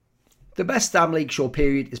The Best Damn League Show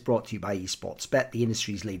period is brought to you by eSportsBet, the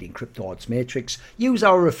industry's leading crypto odds matrix. Use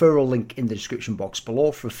our referral link in the description box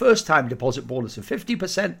below for a first-time deposit bonus of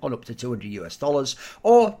 50% on up to $200,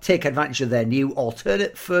 or take advantage of their new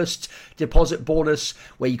alternate first deposit bonus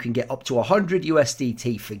where you can get up to 100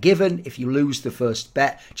 USDT forgiven if you lose the first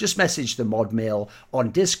bet. Just message the mod mail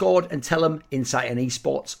on Discord and tell them Insight and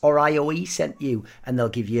Esports or IOE sent you, and they'll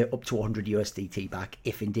give you up to 100 USDT back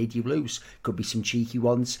if indeed you lose. Could be some cheeky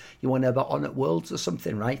ones you want to bet on at Worlds or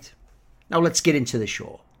something, right? Now let's get into the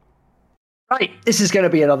show. Right, this is going to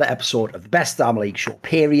be another episode of the Best Damn League Show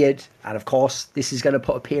period, and of course this is going to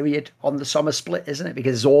put a period on the summer split, isn't it?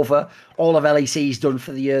 Because it's over. All of LEC's done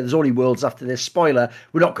for the year. There's only Worlds after this. Spoiler,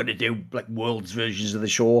 we're not going to do like Worlds versions of the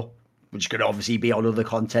show. We're just going to obviously be on other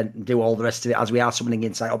content and do all the rest of it as we are summoning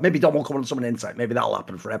Insight. Or maybe Dom will come on Summon Insight. Maybe that'll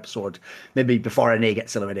happen for an episode. Maybe before NA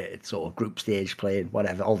gets eliminated. Sort of group stage playing,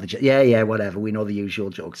 whatever. All the whatever. We know the usual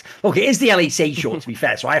jokes. Look, it is the LEC show, to be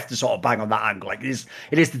fair, so I have to sort of bang on that angle. Like, it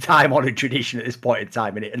is the time-honoured tradition at this point in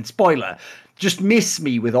time, innit? And spoiler, just miss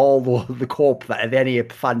me with all the cope that any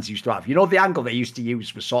fans used to have. You know, the angle they used to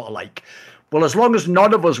use was sort of like, well, as long as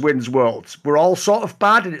none of us wins Worlds, we're all sort of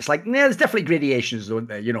bad. And it's like, nah, there's definitely gradations, don't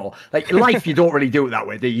there? You know, like in life, you don't really do it that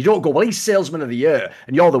way, do you? You don't go, well, he's salesman of the year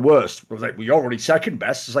and you're the worst. I was like, well, you're already second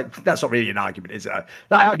best. It's like, that's not really an argument, is it?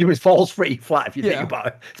 That argument falls pretty flat if you think about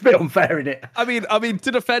it. It's a bit unfair, isn't it? I mean,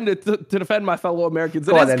 to defend my fellow Americans,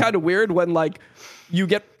 it is kind of weird when like you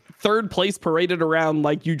get third place paraded around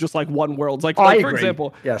like you just like won Worlds. Like, for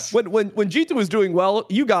example, yes, when G2 was doing well,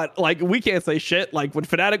 you got like, we can't say shit. Like when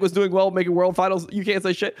Fnatic was doing well, making World Finals, you can't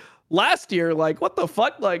say shit. Last year, like, what the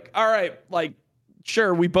fuck? Like, all right, like,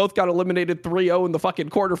 sure, we both got eliminated 3-0 in the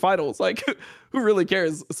fucking quarterfinals. Like, who really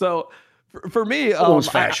cares? So for me,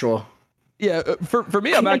 fair, sure. Yeah, for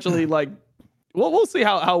me, I'm actually like, well, we'll see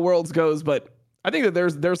how Worlds goes, but I think that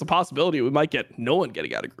there's a possibility we might get no one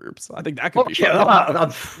getting out of groups. I think that could be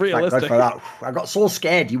I'm realistic. For that. I got so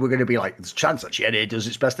scared you were going to be like, there's a chance that NA does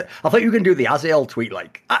its best. I thought you were going to do the Azael tweet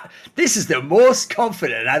like, this is the most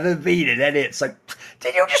confident I've ever been in NA. It's like,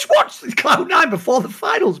 did you just watch the Cloud9 before the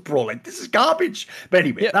finals, bro? Like, this is garbage. But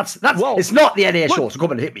anyway, that's well, it's not the NA show, so come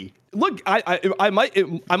and hit me. Look, I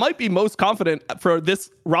might be most confident for this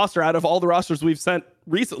roster out of all the rosters we've sent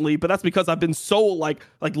recently, but that's because I've been so like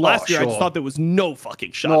last year, I just thought there was no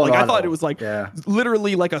fucking shot. I thought it was like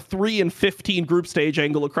literally like a 3-15 group stage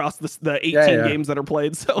angle across the 18 games that are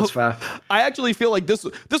played. So that's fair. I actually feel like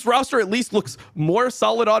this roster at least looks more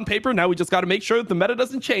solid on paper. Now we just got to make sure that the meta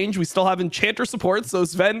doesn't change. We still have Enchanter support, so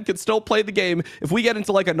Sven can still play the game. If we get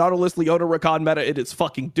into like a Nautilus, Leona, Rakan meta, it is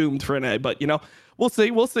fucking doomed for NA. But you know, we'll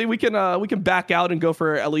see. We can back out and go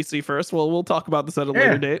for LEC first. We'll talk about this at a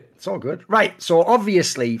later date. It's all good. Right. So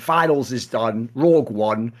obviously finals is done. Rogue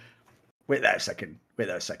won. Wait there a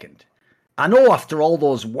second. I know after all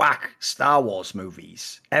those whack Star Wars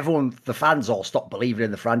movies, the fans all stopped believing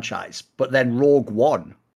in the franchise. But then Rogue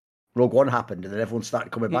One happened, and then everyone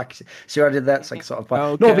started coming back. See what I did there? It's like sort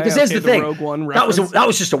of no, because here's the thing. That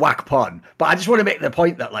was just a whack pun. But I just want to make the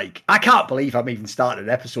point that like I can't believe I'm even starting an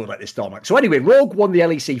episode like this, Dom. So anyway, Rogue won the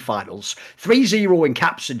LEC finals, 3-0 in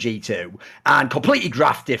Caps and G2, and completely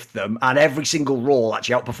draft diffed them, and every single role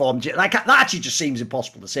actually outperformed. Like that actually just seems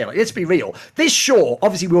impossible to say. Like, let's be real. This show,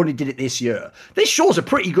 obviously, we only did it this year. This show's a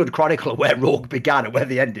pretty good chronicle of where Rogue began and where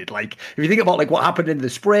they ended. Like if you think about like what happened in the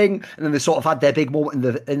spring, and then they sort of had their big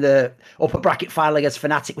moment in the upper bracket final against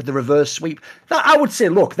Fnatic with the reverse sweep. That I would say,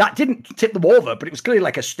 look, that didn't tip them over, but it was clearly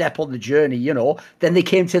like a step on the journey, you know. Then they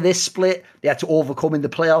came to this split. They had to overcome in the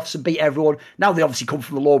playoffs and beat everyone. Now they obviously come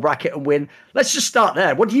from the low bracket and win. Let's just start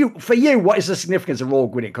there. What is the significance of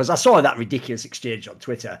Rogue winning? Because I saw that ridiculous exchange on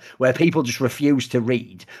Twitter where people just refused to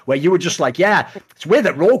read, where you were just like, yeah, it's weird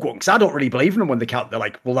that Rogue won because I don't really believe in them when they count. They're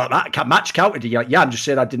like, well, that match counted. You're like, yeah, I'm just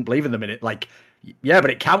saying I didn't believe in them in it. Like, yeah, but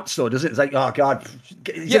it counts though, does it? It's like, oh god,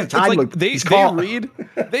 yeah, it's like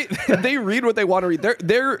they read what they want to read.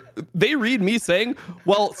 They read me saying,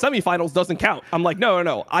 well, semifinals doesn't count. I'm like,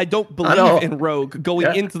 no, I don't believe in Rogue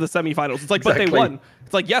going into the semifinals. It's like, but they won.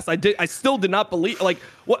 It's like, yes, I did. I still did not believe. Like,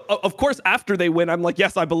 what? Of course, after they win, I'm like,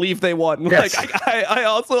 yes, I believe they won. Yes. Like, I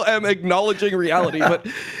also am acknowledging reality, but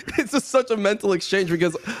it's just such a mental exchange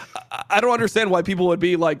because I don't understand why people would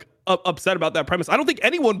be like upset about that premise. I don't think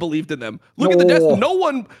anyone believed in them. Look at the desk. No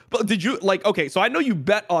one. But did you like? Okay, so I know you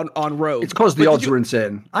bet on Rogue. It's because the odds were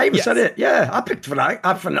insane. I even said it. Yeah, I picked Fnatic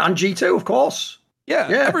and G2, of course. Yeah,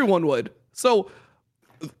 everyone would. So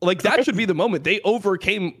like that should be the moment. They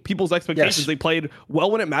overcame people's expectations. Yes. They played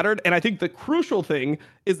well when it mattered. And I think the crucial thing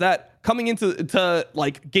is that coming into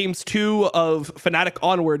like games 2 of Fnatic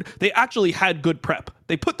onward, they actually had good prep.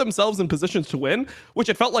 They put themselves in positions to win, which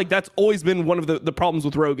it felt like that's always been one of the problems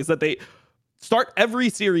with Rogue, is that they start every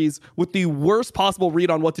series with the worst possible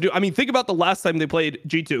read on what to do. I mean, think about the last time they played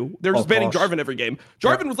G2. They're just banning Jarvan every game.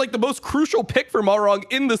 Jarvan was like the most crucial pick for Malrong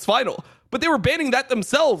in this final, but they were banning that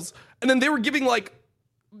themselves. And then they were giving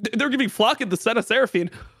Flakked the Senna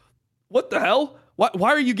Seraphine. What the hell?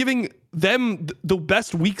 Why are you giving them the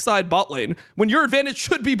best weak side bot lane when your advantage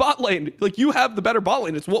should be bot lane? Like, you have the better bot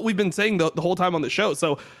lane. It's what we've been saying the whole time on the show.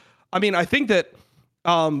 So, I mean, I think that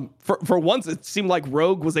for once it seemed like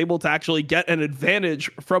Rogue was able to actually get an advantage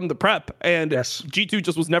from the prep, and G2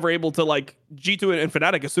 just was never able to, like, G2 and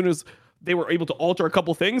Fnatic, as soon as they were able to alter a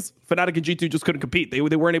couple things, Fnatic and G2 just couldn't compete. They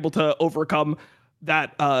weren't able to overcome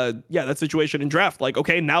that that situation in draft. Like,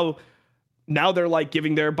 okay, now they're like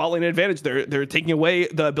giving their bot lane advantage. They're taking away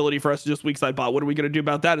the ability for us to just weak side bot. What are we going to do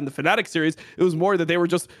about that? In the Fnatic series, it was more that they were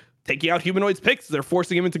just taking out Humanoid's picks. They're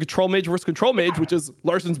forcing him into control mage versus control mage, which is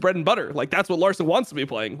Larson's bread and butter. Like, that's what Larson wants to be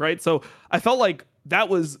playing, right? So I felt like that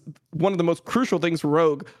was one of the most crucial things for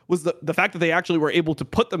Rogue, was the fact that they actually were able to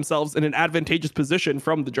put themselves in an advantageous position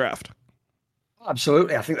from the draft.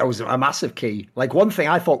 Absolutely. I think that was a massive key. Like, one thing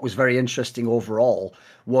I thought was very interesting overall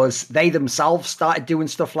was they themselves started doing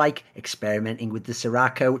stuff like experimenting with the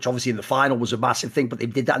Soraka, which obviously in the final was a massive thing, but they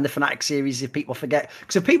did that in the Fnatic series, if people forget.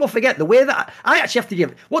 Because if people forget, the way that I actually have to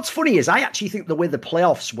give, what's funny is I actually think the way the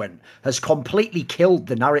playoffs went has completely killed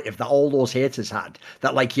the narrative that all those haters had,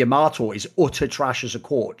 that like Yamato is utter trash as a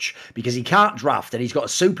coach because he can't draft and he's got a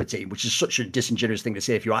super team, which is such a disingenuous thing to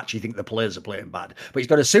say if you actually think the players are playing bad, but he's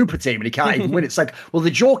got a super team and he can't even win. It's like, well,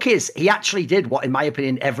 the joke is he actually did what, in my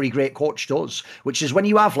opinion, every great coach does, which is when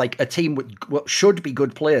you have like a team with what should be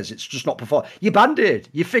good players, it's just not perform. You band-aid.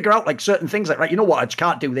 You figure out like certain things like, right, you know what, I just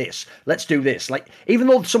can't do this. Let's do this. Like, even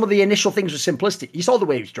though some of the initial things were simplistic, you saw the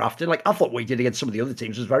way he was drafted. Like, I thought what he did against some of the other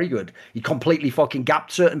teams was very good. He completely fucking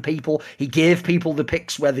gapped certain people. He gave people the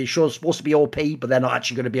picks where they're supposed to be OP, but they're not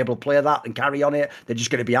actually going to be able to play that and carry on it. They're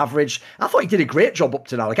just going to be average. I thought he did a great job up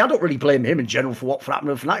to now. Like, I don't really blame him in general for what happened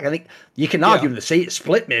with Fnatic. I think you can argue in the seat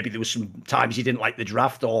split. Maybe there was some times he didn't like the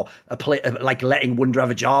draft or like letting Wunder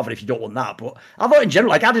have a Jarvan if you don't want that. But I thought in general,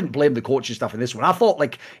 like, I didn't blame the coaching staff in this one. I thought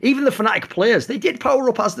like even the Fnatic players, they did power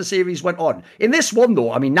up as the series went on. In this one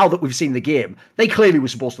though, I mean, now that we've seen the game, they clearly were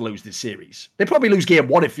supposed to lose this series. They probably lose game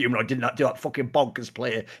 1 if Humanoid did not do that fucking bonkers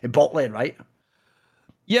play in bot lane, right?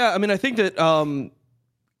 Yeah, I mean, I think that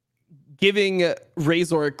giving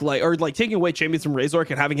Razork like taking away champions from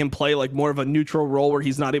Razork and having him play like more of a neutral role where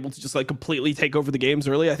he's not able to just like completely take over the games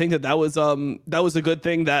early. I think that was a good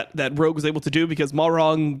thing that Rogue was able to do, because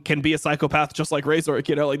Malrong can be a psychopath just like Razork,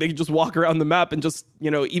 you know, like they can just walk around the map and just,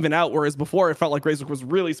 you know, even out, whereas before it felt like Razork was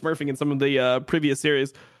really smurfing in some of the previous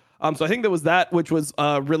series. So I think that was that, which was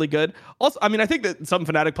really good. Also, I mean, I think that some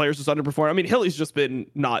Fnatic players just underperform. I mean, Hilly's just been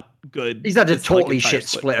not good. He's had a totally shit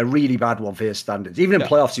split, a really bad one for his standards. Even in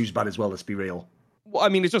playoffs, he was bad as well, let's be real. Well, I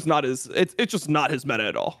mean, it's just not his meta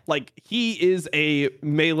at all. Like, he is a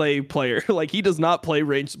melee player. Like, he does not play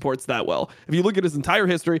range supports that well. If you look at his entire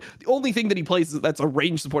history, the only thing that he plays that's a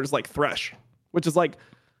range support is like Thresh, which is like,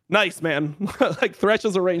 nice, man. Like, Thresh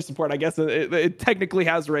is a range support. I guess it technically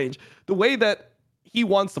has range. The way that he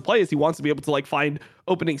wants to play is he wants to be able to like find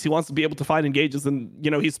openings. He wants to be able to find engages, and you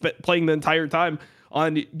know, he's playing the entire time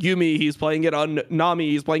on Yuumi. He's playing it on Nami.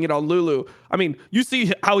 He's playing it on Lulu. I mean, you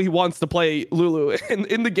see how he wants to play Lulu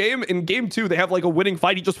in the game. In game 2, they have like a winning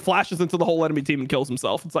fight. He just flashes into the whole enemy team and kills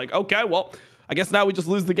himself. It's like, okay, well, I guess now we just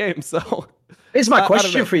lose the game. So here's my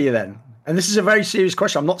question for you then. And this is a very serious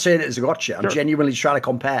question. I'm not saying it as a gotcha. I'm genuinely trying to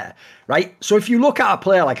compare, right? So if you look at a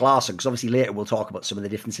player like Larson, because obviously later we'll talk about some of the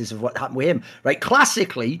differences of what happened with him, right?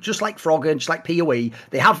 Classically, just like Froggen, just like PoE,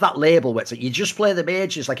 they have that label where it's like, you just play the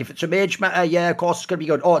mages. Like, if it's a mage meta, yeah, of course it's going to be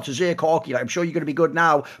good. Oh, it's a Zerkork, like, I'm sure you're going to be good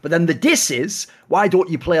now. But then the diss is, why don't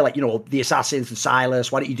you play like, you know, the Assassins and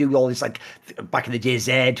Silas? Why don't you do all this, like, back in the day,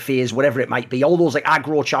 Zed, Phase, whatever it might be, all those like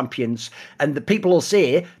aggro champions. And the people will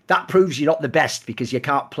say, that proves you're not the best because you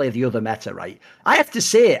can't play the other meta, right? I have to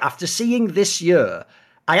say, after seeing this year,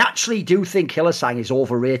 I actually do think Hylissang is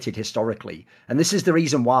overrated historically. And this is the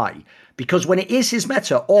reason why. Because when it is his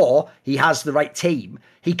meta, or he has the right team,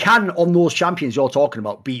 he can, on those champions you're talking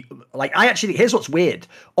about, be like, I actually think, here's what's weird.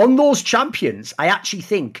 On those champions, I actually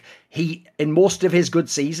think he, in most of his good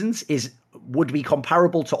seasons, would be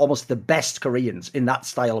comparable to almost the best Koreans in that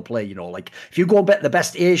style of play. Like if you go and bet the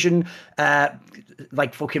best Asian,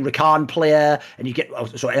 like fucking Rakan player, and you get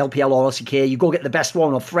LPL or LCK, you go get the best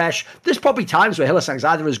one or Thresh. There's probably times where Hylissang's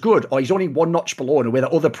either as good or he's only one notch below, and where the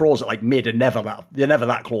other pros are like mid and they're never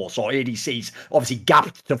that close. Or ADC's obviously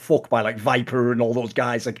gapped to fuck by like Viper and all those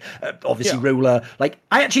guys, like obviously Ruler. Like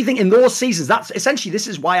I actually think in those seasons, that's essentially, this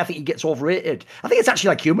is why I think he gets overrated. I think it's actually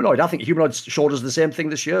like Humanoid. I think Humanoid showed us the same thing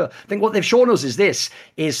this year. I think what they've shown us is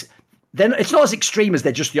then it's not as extreme as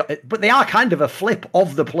they're just, but they are kind of a flip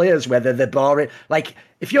of the players where they're boring. Like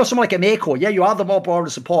if you're someone like a Mako, yeah, you are the more boring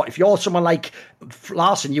support. If you're someone like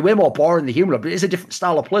Larson, you are more boring than Humanoid, but it's a different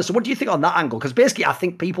style of play. So what do you think on that angle? Because basically I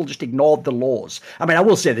think people just ignored the laws. I mean, I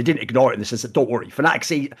will say they didn't ignore it in the sense that, don't worry,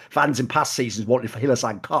 Fnatic fans in past seasons wanted for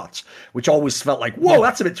Hylissang cut, which always felt like, whoa,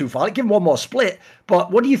 that's a bit too far. Like, give him one more split.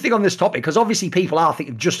 But what do you think on this topic? Because obviously people are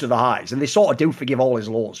thinking just of the highs, and they sort of do forgive all his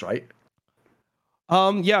laws, right?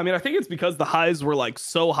 Yeah, I mean, I think it's because the highs were like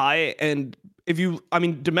so high, and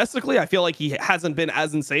domestically, I feel like he hasn't been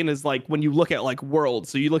as insane as like when you look at like Worlds.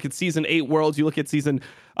 So you look at season 8 Worlds, you look at season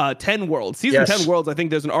 10 Worlds. Season 10 Worlds, I think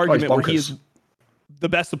there's an argument where he is the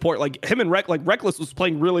best support. Like him and Reckless was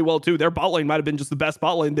playing really well too. Their bot lane might have been just the best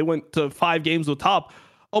bot lane. They went to 5 games with top,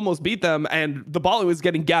 almost beat them, and the bot lane was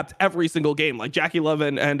getting gapped every single game. Like Jackie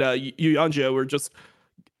Levin and Yu Yangio were just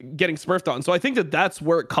getting smurfed on. So I think that's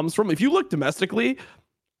where it comes from. If you look domestically,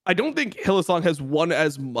 I don't think Hylissang has won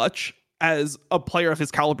as much as a player of his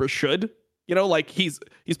caliber should. Like he's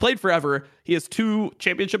played forever. He has 2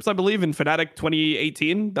 championships, I believe, in Fnatic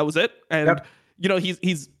 2018. That was it. And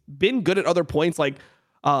he's been good at other points. Like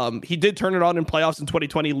he did turn it on in playoffs in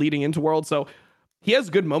 2020 leading into World. So he has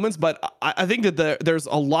good moments, but I think that there's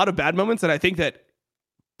a lot of bad moments, and I think that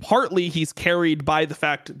partly he's carried by the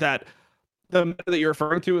fact that the meta that you're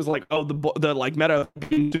referring to is like, the like meta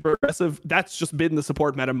being super aggressive. That's just been the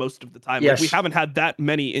support meta most of the time. Yes. Like, we haven't had that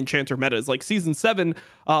many enchanter metas. Like season 7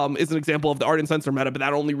 is an example of the Ardent Sensor meta, but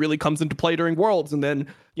that only really comes into play during Worlds. And then,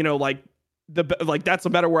 that's a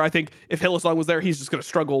meta where I think if Hylissang was there, he's just going to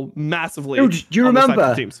struggle massively. Dude, do you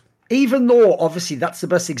remember? Even though, obviously, that's the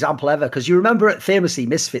best example ever, because you remember famously,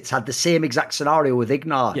 Misfits had the same exact scenario with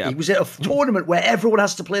Ignar. Yeah. He was at a tournament where everyone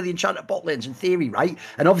has to play the enchanted bot lanes in theory, right?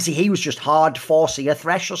 And obviously, he was just hard forcing a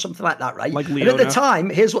Thresh or something like that, right? Like and at the time,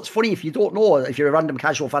 here's what's funny, if you don't know, if you're a random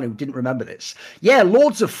casual fan who didn't remember this, yeah,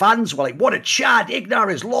 loads of fans were like, what a Chad, Ignar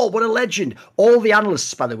is lol, what a legend. All the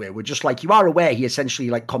analysts, by the way, were just like, you are aware he essentially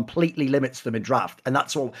like completely limits them in draft. And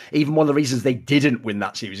that's all, even one of the reasons they didn't win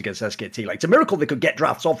that series against SKT. Like, it's a miracle they could get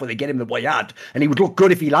drafts off where they get him the way he had. And he would look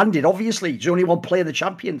good if he landed, obviously. He's only one player of the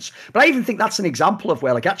champions. But I even think that's an example of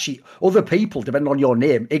where, like, actually, other people, depending on your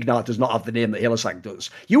name, Ignar does not have the name that Hylissang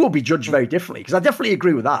does. You will be judged very differently, because I definitely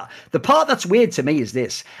agree with that. The part that's weird to me is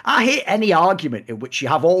this. I hate any argument in which you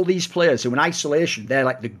have all these players who, in isolation, they're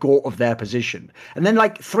like the GOAT of their position. And then,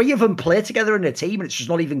 like, 3 of them play together in a team, and it's just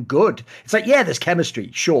not even good. It's like, yeah, there's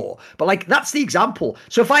chemistry, sure. But, like, that's the example.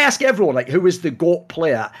 So if I ask everyone, like, who is the GOAT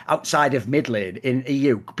player outside of mid lane in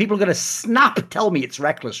EU, people are going to snap tell me it's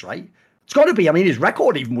Reckless, right? It's got to be. I mean, his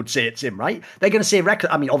record even would say it's him, right? They're going to say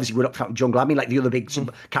Reckless. I mean, obviously, we're not counting jungle. I mean, like the other big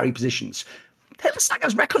carry positions. Hylissang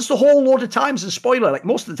has Reckless the whole load of times. And spoiler, like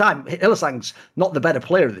most of the time, Hylissang's not the better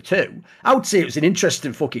player of the two. I would say it was an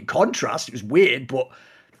interesting fucking contrast. It was weird, but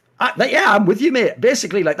I'm with you, mate.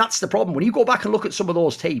 Basically, like that's the problem. When you go back and look at some of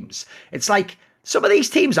those teams, it's like some of these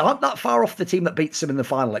teams aren't that far off the team that beats them in the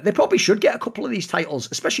final. Like they probably should get a couple of these titles,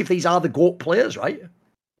 especially if these are the GOAT players, right?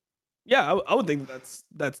 Yeah, I would think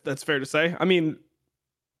that's fair to say. I mean,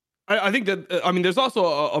 I think that there's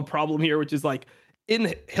also a problem here, which is like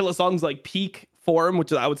in Hylissang's like peak form,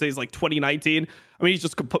 which I would say is like 2019. I mean, he's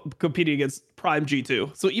just competing against Prime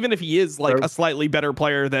G2. So even if he is like a slightly better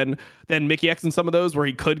player than Mickey X and some of those where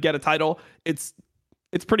he could get a title, it's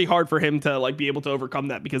pretty hard for him to like be able to overcome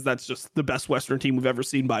that, because that's just the best Western team we've ever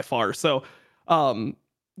seen by far. So,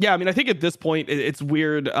 yeah, I mean, I think at this point it's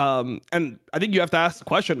weird. And I think you have to ask the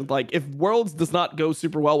question, like, if Worlds does not go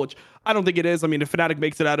super well, which I don't think it is. I mean, if Fnatic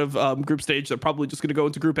makes it out of group stage, they're probably just going to go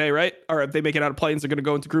into Group A, right? Or if they make it out of planes, they're going to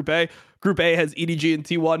go into Group A. Group A has EDG and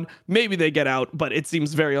T1. Maybe they get out, but it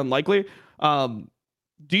seems very unlikely.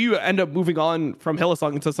 Do you end up moving on from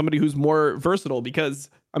Hylissang into somebody who's more versatile? Because,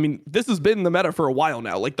 I mean, this has been the meta for a while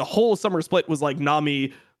now. Like, the whole summer split was like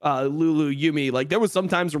Nami, Lulu, Yumi. Like, there was some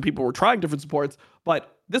times where people were trying different supports,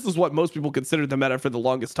 but this is what most people considered the meta for the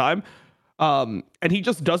longest time. And he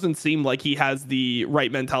just doesn't seem like he has the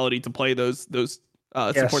right mentality to play those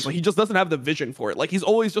supports. Like, he just doesn't have the vision for it. Like, he's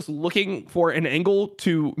always just looking for an angle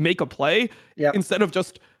to make a play instead of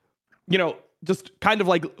just, just kind of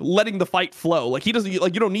like letting the fight flow. Like he doesn't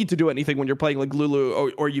like, you don't need to do anything when you're playing like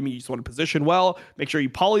Lulu or you just want to position well, make sure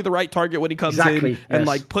you poly the right target when he comes in and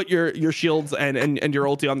like put your shields and your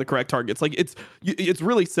ulti on the correct targets. Like it's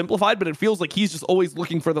really simplified, but it feels like he's just always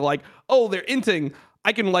looking for the like, oh, they're inting,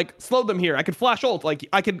 I can like slow them here, I can flash ult, like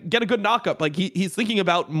I can get a good knockup. Like he's thinking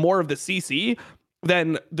about more of the CC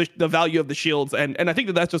than the value of the shields, and I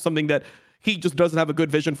think that's just something that he just doesn't have a good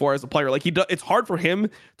vision for as a player. Like it's hard for him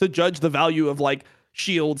to judge the value of like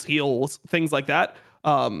shields, heals, things like that,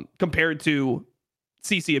 compared to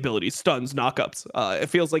CC abilities, stuns, knockups. It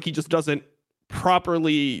feels like he just doesn't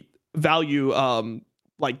properly value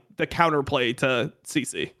like the counterplay to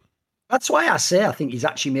CC. That's why I say I think he's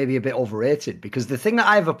actually maybe a bit overrated, because the thing that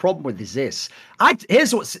I have a problem with is this.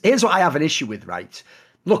 Here's what I have an issue with, right?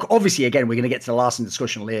 Look, obviously, again, we're going to get to the Larson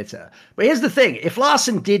discussion later. But here's the thing. If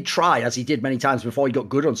Larson did try, as he did many times before he got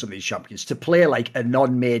good on some of these champions, to play like a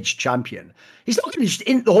non-mage champion, he's not going to just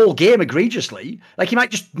int the whole game egregiously. Like, he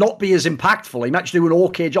might just not be as impactful. He might just do an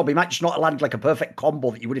okay job. He might just not land like a perfect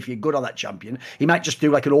combo that you would if you're good on that champion. He might just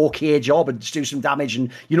do like an okay job and just do some damage,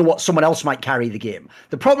 and you know what, someone else might carry the game.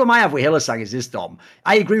 The problem I have with Hylissang is this, Dom.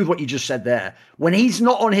 I agree with what you just said there. When he's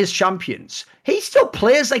not on his champions, he still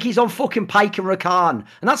plays like he's on fucking Pike and Rakan.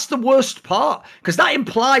 And that's the worst part, because that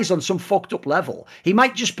implies on some fucked up level he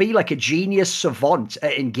might just be like a genius savant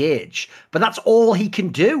at engage, but that's all he can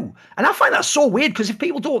do. And I find that so weird, because if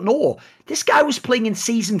people don't know, this guy was playing in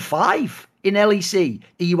Season 5 in LEC,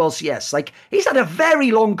 EULCS. Like, he's had a very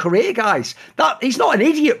long career, guys. He's not an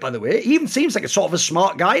idiot, by the way. He even seems like a sort of a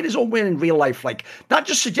smart guy in his own way in real life. Like, that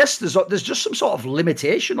just suggests there's just some sort of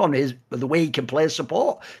limitation on the way he can play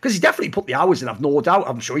support. Because he's definitely put the hours in, I've no doubt.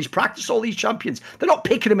 I'm sure he's practiced all these champions. They're not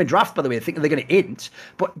picking him in draft, by the way, thinking they're going to int.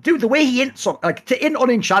 But, dude, the way he ints on, like, to int on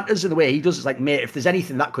enchanters and the way he does, it's like, mate, if there's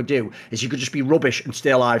anything that could do, is you could just be rubbish and stay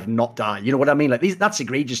alive and not die. You know what I mean? Like, that's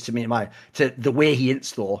egregious to me, to the way he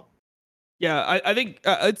ints, though. Yeah, I think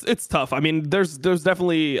it's tough. I mean, there's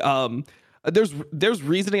definitely there's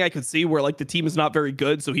reasoning I could see where like the team is not very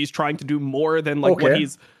good, so he's trying to do more than like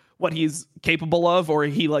what he's capable of, or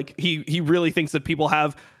he really thinks that people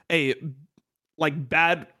have a like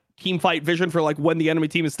bad team fight vision for like when the enemy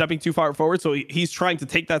team is stepping too far forward. So he's trying to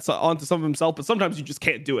take that onto some of himself, but sometimes you just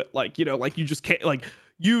can't do it. Like, you know, like you just can't, like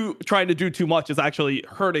you trying to do too much is actually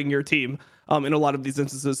hurting your team in a lot of these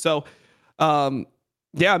instances. So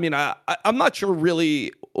yeah, I mean, I'm not sure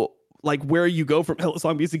really like where you go from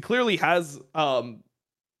Hylissang, because he clearly has a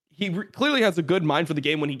good mind for the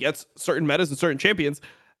game when he gets certain metas and certain champions.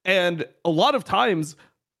 And a lot of times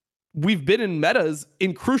we've been in metas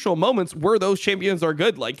in crucial moments where those champions are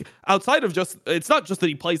good. Like outside of just, it's not just that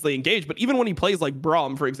he plays the engage, but even when he plays like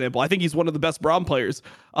Braum, for example, I think he's one of the best Braum players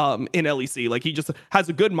in LEC. Like he just has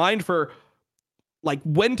a good mind for like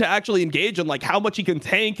when to actually engage and like how much he can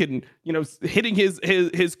tank, and you know, hitting his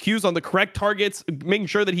Qs on the correct targets, making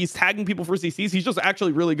sure that he's tagging people for CCs. He's just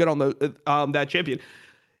actually really good on the that champion.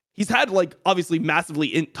 He's had like obviously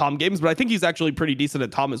massively int Tom games, but I think he's actually pretty decent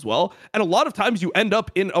at Tom as well. And a lot of times you end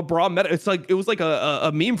up in a Braum meta. It's like, it was like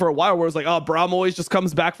a meme for a while where it's like, oh, Braum always just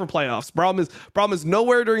comes back for playoffs. Braum is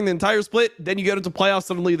nowhere during the entire split. Then you get into playoffs,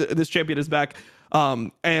 suddenly this champion is back.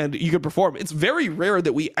 And you can perform. It's very rare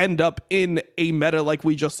that we end up in a meta like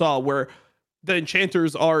we just saw where the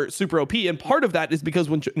enchanters are super OP, and part of that is because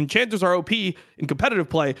when enchanters are OP in competitive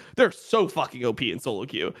play, they're so fucking OP in solo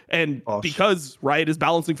queue, and because Riot is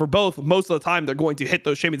balancing for both, most of the time they're going to hit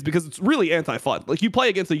those champions because it's really anti-fun. Like you play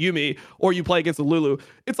against a Yuumi or you play against a Lulu,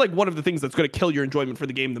 it's like one of the things that's going to kill your enjoyment for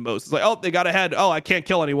the game the most. It's like, oh, they got ahead, oh, I can't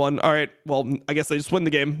kill anyone, all right, well, I guess they just win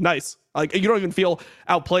the game, nice. Like you don't even feel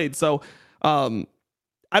outplayed. So I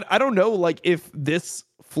don't know like if this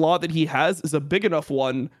flaw that he has is a big enough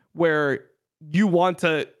one where you want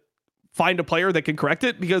to find a player that can correct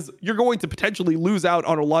it, because you're going to potentially lose out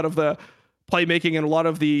on a lot of the playmaking and a lot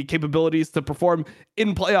of the capabilities to perform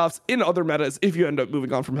in playoffs in other metas if you end up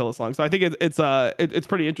moving on from Hylissang. So I think it's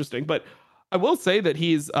pretty interesting. But I will say that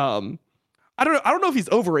he's I don't know if he's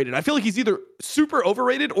overrated. I feel like he's either super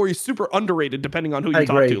overrated or he's super underrated, depending on who you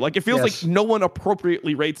talk to. Like it feels like no one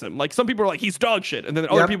appropriately rates him. Like some people are like, he's dog shit, and then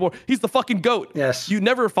other people, he's the fucking GOAT. Yes. You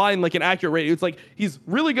never find like an accurate rating. It's like he's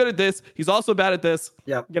really good at this. He's also bad at this.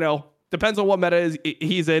 Yeah. You know, depends on what meta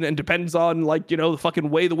he's in, and depends on like, you know, the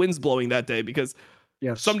fucking way the wind's blowing that day, because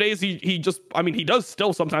some days he just, I mean, he does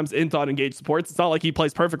still sometimes int on engaged supports. It's not like he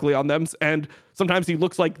plays perfectly on them, and sometimes he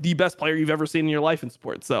looks like the best player you've ever seen in your life in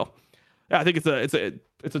sports. So yeah, I think it's a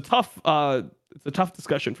tough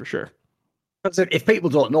discussion for sure. If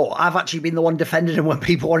people don't know, I've actually been the one defending him when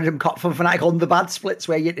people wanted him cut from Fnatic on the bad splits,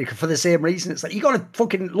 where for the same reason. It's like, you got to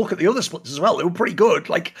fucking look at the other splits as well. They were pretty good.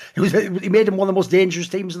 Like, he made him one of the most dangerous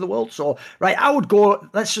teams in the world. So, right, I would go,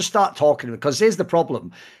 let's just start talking, because here's the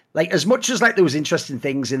problem. Like, as much as like there was interesting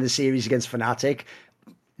things in the series against Fnatic,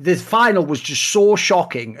 the final was just so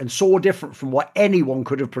shocking and so different from what anyone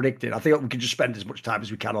could have predicted. I think we could just spend as much time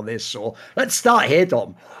as we can on this. So let's start here,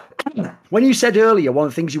 Dom. When you said earlier, one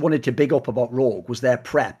of the things you wanted to big up about Rogue was their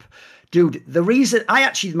prep. Dude, the reason I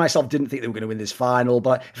actually myself didn't think they were going to win this final,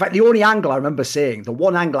 but in fact, the only angle I remember saying, the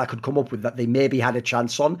one angle I could come up with that they maybe had a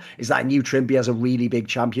chance on, is that I knew Trimby has a really big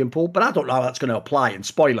champion pool, but I don't know how that's going to apply. And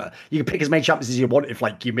spoiler, you can pick as many champions as you want if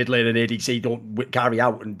like your mid lane and ADC don't carry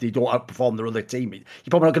out and they don't outperform their other team. You're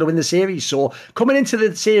probably not going to win the series. So coming into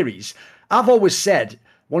the series, I've always said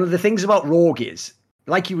one of the things about Rogue is,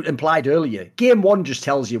 like you implied earlier, game one just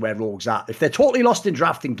tells you where Rogue's at. If they're totally lost in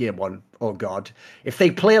draft in game one, oh God. If they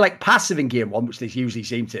play like passive in game one, which they usually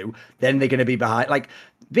seem to, then they're going to be behind. Like,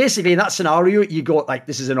 basically in that scenario, you go like,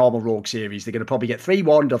 this is a normal Rogue series. They're going to probably get 3-1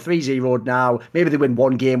 or 3-0 now. Maybe they win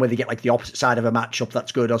one game where they get like the opposite side of a matchup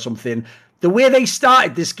that's good or something. The way they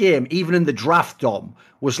started this game, even in the draft, Dom,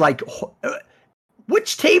 was like,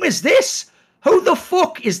 which team is this? Who the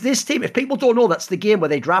fuck is this team? If people don't know, that's the game where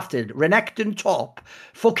they drafted Renekton top,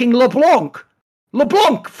 fucking LeBlanc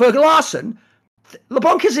for Larson.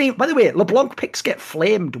 LeBlanc isn't even, by the way, LeBlanc picks get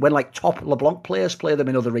flamed when like top LeBlanc players play them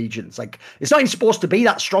in other regions. Like, it's not even supposed to be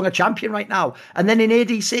that strong a champion right now. And then in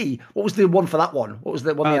ADC, what was the one for that one? What was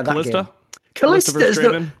the one they had that game?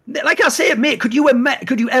 Kalista. Like I say, mate, could you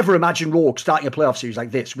ever imagine Rogue starting a playoff series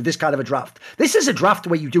like this with this kind of a draft? This is a draft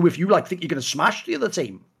where you do if you like think you're going to smash the other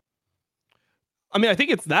team. I mean, I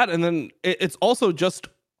think it's that, and then it's also just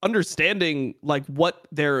understanding like what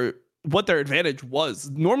their advantage was.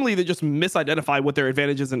 Normally, they just misidentify what their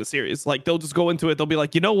advantage is in a series. Like, they'll just go into it, they'll be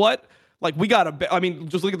like, you know what? Like, we gotta. I mean,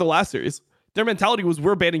 just look at the last series. Their mentality was,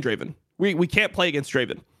 we're banning Draven. We can't play against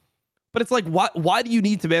Draven. But it's like, why do you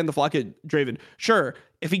need to ban the Flakked Draven? Sure,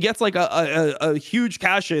 if he gets like a huge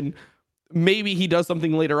cash in, maybe he does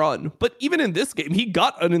something later on. But even in this game, he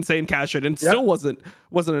got an insane cash in and still wasn't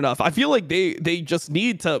enough. I feel like they just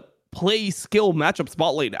need to play skill matchups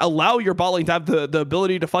bot lane. Allow your bot lane to have the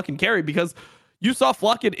ability to fucking carry, because you saw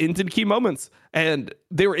Flakked into key moments and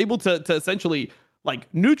they were able to essentially like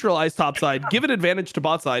neutralize top side, give an advantage to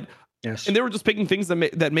bot side. Yes. And they were just picking things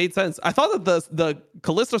that made sense. I thought that the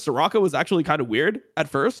Kalista Soraka was actually kind of weird at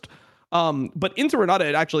first. But into Renata,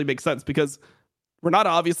 it actually makes sense, because Renata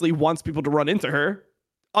obviously wants people to run into her.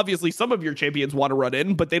 Obviously, some of your champions want to run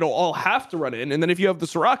in, but they don't all have to run in. And then if you have the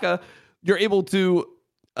Soraka, you're able to,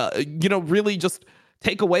 really just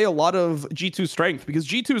take away a lot of G2's strength, because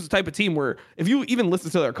G2 is the type of team where if you even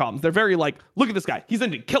listen to their comms, they're very like, look at this guy, he's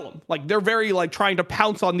in to kill him. Like, they're very like trying to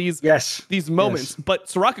pounce on these moments. Yes. But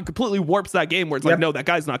Soraka completely warps that game where it's like, no, that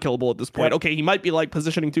guy's not killable at this point. Okay, he might be like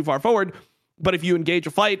positioning too far forward, but if you engage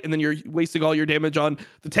a fight and then you're wasting all your damage on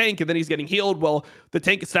the tank and then he's getting healed, well, the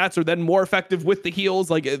tank stats are then more effective with the heals.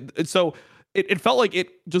 Like, so it felt like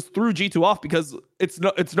it just threw G2 off, because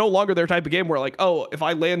it's no longer their type of game where like, oh, if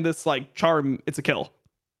I land this like charm, it's a kill.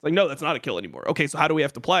 It's like, no, that's not a kill anymore. Okay, so how do we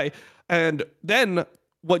have to play? And then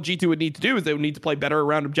what G2 would need to do is they would need to play better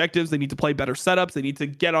around objectives. They need to play better setups. They need to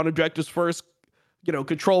get on objectives first,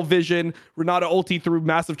 control vision, Renata ulti through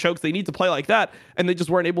massive chokes. They need to play like that. And they just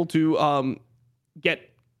weren't able to get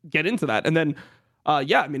into that. And then I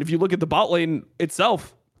mean, if you look at the bot lane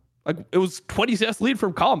itself, like, it was 20 CS lead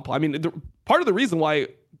from Comp. I mean, part of the reason why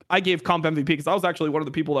I gave Comp MVP, because I was actually one of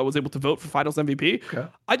the people that was able to vote for Finals MVP. Okay.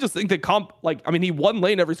 I just think that Comp, like, I mean, he won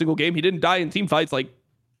lane every single game. He didn't die in team fights. Like,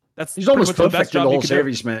 he's almost perfect in the whole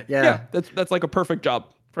series, man. Yeah, that's like a perfect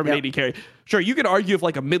job from an AD carry. Sure, you could argue if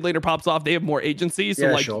like a mid laner pops off, they have more agency,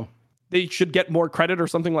 so they should get more credit or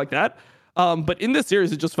something like that. But in this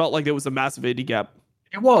series, it just felt like there was a massive AD gap.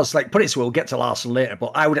 It was, like, put it so we'll get to Larson later,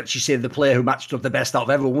 but I would actually say the player who matched up the best out of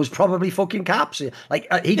everyone was probably fucking Caps. Like,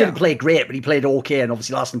 he didn't play great, but he played okay, and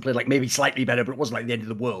obviously Larson played, like, maybe slightly better, but it wasn't, like, the end of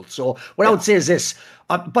the world. So what I would say is this,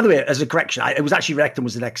 by the way, as a correction, it was actually Renekton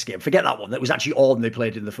was the next game. Forget that one. That was actually Ornn they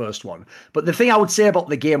played in the first one. But the thing I would say about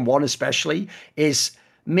the game one especially is,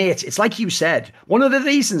 mate, it's like you said, one of the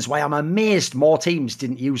reasons why I'm amazed more teams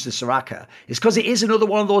didn't use the Soraka is because it is another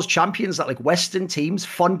one of those champions that like Western teams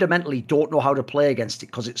fundamentally don't know how to play against it,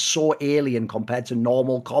 because it's so alien compared to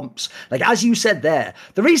normal comps. Like, as you said there,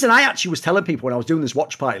 the reason I actually was telling people when I was doing this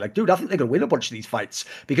watch party, like, dude, I think they're going to win a bunch of these fights,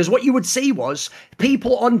 because what you would see was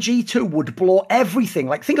people on G2 would blow everything.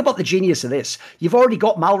 Like, think about the genius of this. You've already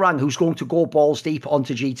got Malrang who's going to go balls deep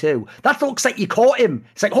onto G2. That looks like you caught him.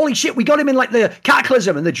 It's like, holy shit, we got him in like the Cataclysm.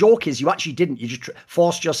 them, and the joke is you actually didn't. You just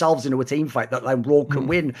forced yourselves into a team fight that like Rogue can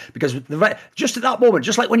win, because just at that moment,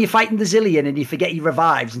 just like when you're fighting the Zillion and you forget he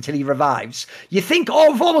revives until he revives, you think,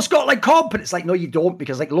 oh, we've almost got like comp, and it's like, no, you don't,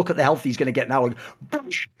 because like look at the health he's going to get now,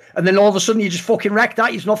 and then all of a sudden you just fucking wrecked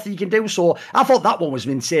that. There's nothing you can do. So I thought that one was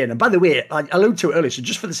insane. And by the way, I alluded to it earlier, so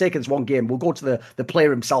just for the sake of this one game, we'll go to the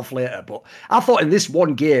player himself later, but I thought in this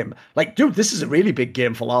one game, like, dude, this is a really big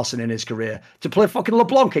game for Larson in his career, to play fucking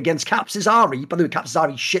LeBlanc against Caps Azari. By the way, Caps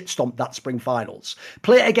Azari shit stomped that spring finals.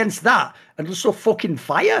 Play it against that and just so fucking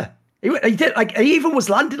fire. He did, like, he even was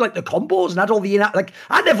landing like the combos and had all the like,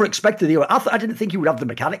 I never expected I didn't think he would have the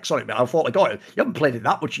mechanics on it, but I thought, like, oh, you haven't played it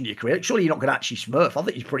that much in your career, surely you're not going to actually smurf. I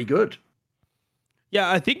think he's pretty good. Yeah,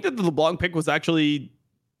 I think that the LeBlanc pick was actually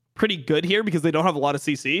pretty good here because they don't have a lot of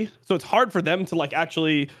CC, so it's hard for them to like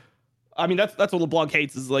actually. I mean, that's what LeBlanc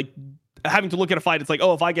hates, is like having to look at a fight. It's like,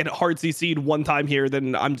 oh, if I get hard CC'd one time here,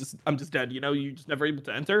 then I'm just dead. You know, you're just never able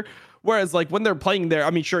to enter. Whereas like when they're playing there,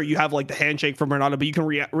 I mean, sure, you have like the handshake from Renata, but you can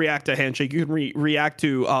react to handshake. You can react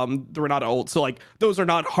to the Renata ult. So like those are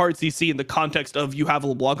not hard CC in the context of you have a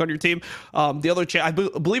LeBlanc on your team. The other I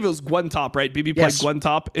believe it was Gwen top, right? BB played Gwen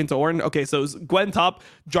top into Ornn. Okay, so it was Gwen top.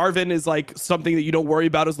 Jarvan is like something that you don't worry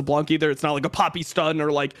about as LeBlanc either. It's not like a Poppy stun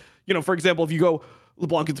or like, you know, for example, if you go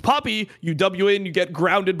LeBlanc into Poppy, you W in, you get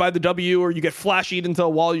grounded by the W, or you get flashied into a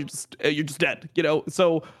wall, you're just dead, you know?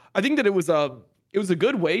 So I think that it was a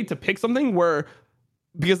good way to pick something where,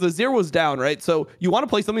 because the 0 was down, right? So you want to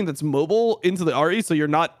play something that's mobile into the Ahri, so you're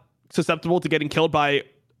not susceptible to getting killed by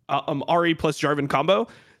Ahri plus Jarvan combo.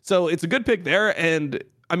 So it's a good pick there. And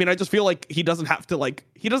I mean, I just feel like he doesn't have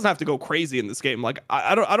to go crazy in this game. Like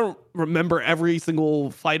I don't remember every single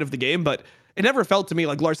fight of the game, but it never felt to me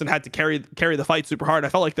like Larson had to carry the fight super hard. I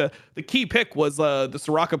felt like the key pick was the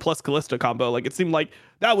Soraka plus Kalista combo. Like it seemed like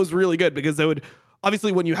that was really good, because they would,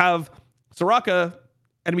 obviously when you have Soraka,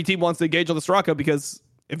 enemy team wants to engage on the Soraka, because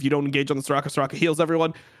if you don't engage on the Soraka heals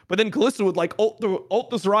everyone. But then Kalista would like ult the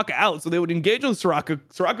Soraka out, so they would engage on the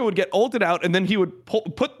Soraka would get ulted out, and then he would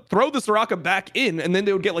throw the Soraka back in, and then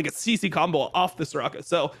they would get like a CC combo off the Soraka.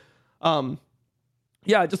 So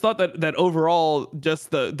yeah, I just thought that overall, just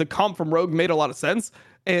the comp from Rogue made a lot of sense.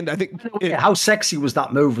 And I think how sexy was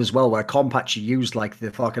that move as well, where comp actually used like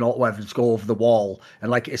the fucking alt weapons to go over the wall and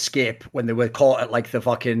like escape when they were caught at like the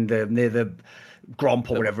fucking near the Gromp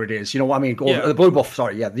or whatever it is. You know what I mean? Over, the blue buff,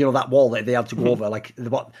 sorry, yeah. You know that wall that they had to go over, like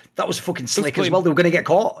that was fucking slick as well. They were going to get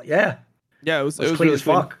caught. Yeah, it was clean really as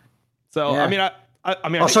fuck. So yeah. I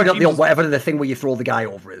mean, oh, sorry, not the ult, whatever the thing where you throw the guy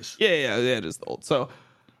over is. Yeah, it is the ult. So.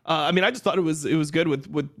 I mean, I just thought it was good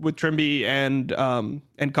with Trimby and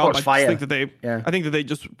Comp. I think that they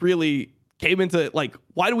just really came into like,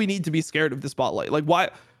 why do we need to be scared of the spotlight? Like, why?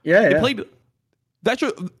 They played. That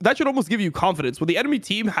should almost give you confidence when the enemy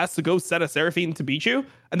team has to go set a Seraphine to beat you,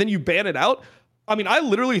 and then you ban it out. I mean, I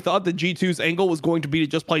literally thought that G2's angle was going to be to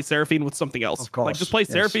just play Seraphine with something else. Of course, like just play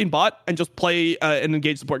Seraphine bot and just play and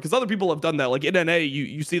engage support, because other people have done that. Like in NA,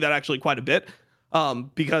 you see that actually quite a bit,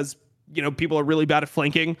 because you know, people are really bad at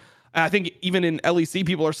flanking. I think even in LEC,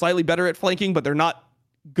 people are slightly better at flanking, but they're not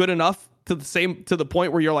good enough to the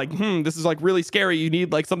point where you're like, this is like really scary. You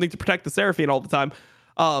need like something to protect the Seraphine all the time.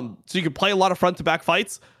 So you could play a lot of front to back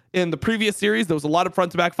fights. In the previous series, there was a lot of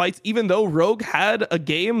front to back fights, even though Rogue had the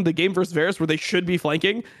game versus Varus, where they should be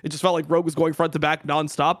flanking. It just felt like Rogue was going front to back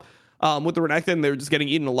nonstop with the Renekton, and they were just getting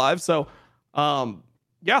eaten alive. So,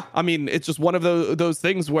 yeah, I mean, it's just one of those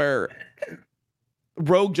things where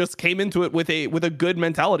Rogue just came into it with a good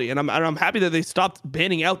mentality, and I'm happy that they stopped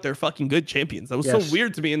banning out their fucking good champions. That was so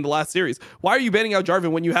weird to me in the last series. Why are you banning out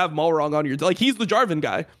Jarvan when you have Malrong on your, like, he's the Jarvan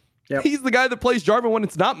guy. Yep. He's the guy that plays Jarvan when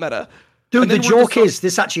it's not meta. Dude, the joke is,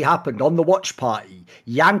 this actually happened on the watch party.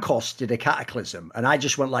 Yankos did a Cataclysm, and I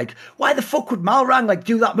just went like, why the fuck would Malrang like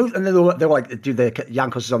do that move? And then they were like, dude, the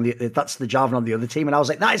Yankos is on that's the Jarvan on the other team. And I was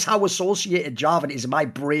like, that is how associated Jarvan is in my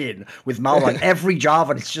brain with Malrang. Every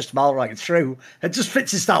Jarvan, it's just Malrang. It's true. It just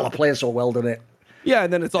fits his style of play so well, doesn't it? Yeah,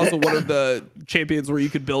 and then it's also one of the champions where you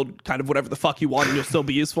could build kind of whatever the fuck you want and you'll still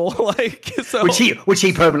be useful. Like, so which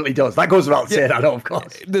he permanently does. That goes without saying. I know, of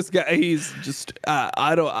course. This guy, he's just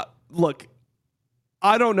look.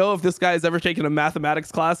 I don't know if this guy has ever taken a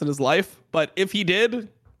mathematics class in his life, but if he did,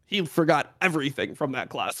 he forgot everything from that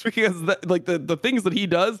class, because the things that he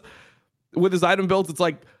does with his item builds, it's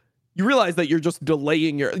like you realize that you're just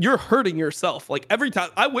delaying you're hurting yourself. Like every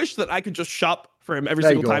time, I wish that I could just shop for him every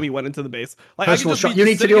single time he went into the base. Like, personal shop. You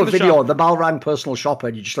need to do a video, the Malrang personal shopper,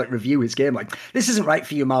 and you just like review his game. Like, this isn't right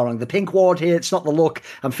for you, Malrang. The pink ward here, it's not the look.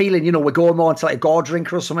 I'm feeling, we're going more into like a gore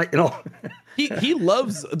drinker or something, He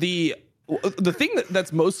loves the thing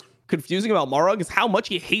that's most confusing about Marog is how much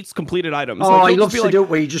he hates completed items. Oh, like, he loves to do it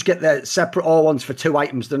where you just get the separate all ones for 2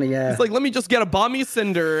 items, doesn't he? Yeah. It's like, let me just get a Bomby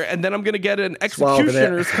Cinder, and then I'm going to get an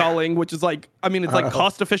Executioner's Calling, which is like, I mean, it's like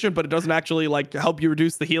cost efficient, but it doesn't actually like help you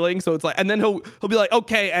reduce the healing. So it's like, and then he'll be like,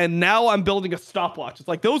 okay, and now I'm building a stopwatch. It's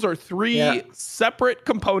like, those are 3 separate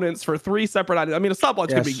components for 3 separate items. I mean, a stopwatch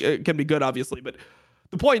can be good, obviously, but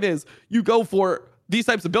the point is, you go for these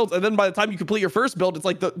types of builds, and then by the time you complete your first build, it's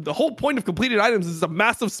like the whole point of completed items is a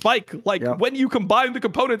massive spike. Like when you combine the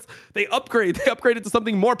components, they upgrade it to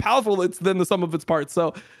something more powerful than the sum of its parts.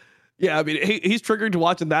 So yeah, I mean, he's triggered to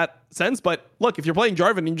watch in that sense. But look, if you're playing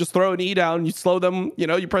Jarvan and you just throw an E down, you slow them,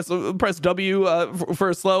 you press W for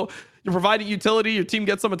a slow, you're providing utility, your team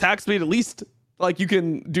gets some attack speed, at least like you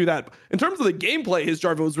can do that. In terms of the gameplay, his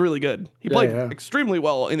Jarvan was really good. He played extremely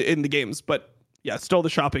well in the games, but yeah, still the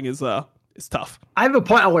shopping is tough. I have a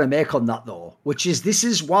point I want to make on that though, which is this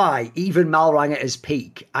is why even Malrang at his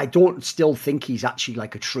peak, I don't still think he's actually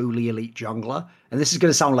like a truly elite jungler. And this is going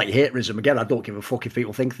to sound like haterism. Again, I don't give a fuck if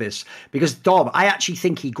people think this. Because Dom, I actually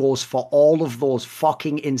think he goes for all of those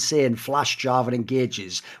fucking insane flash Jarvan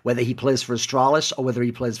engages, whether he plays for Astralis or whether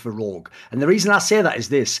he plays for Rogue. And the reason I say that is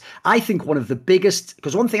this. I think one of the biggest...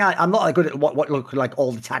 Because one thing I'm not good at what look like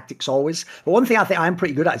all the tactics always. But one thing I think I'm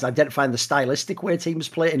pretty good at is identifying the stylistic way teams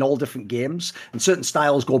play in all different games. And certain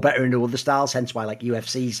styles go better into other styles. Hence why like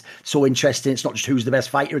UFC's so interesting. It's not just who's the best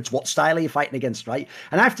fighter. It's what style are you fighting against, right?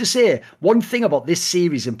 And I have to say, one thing about this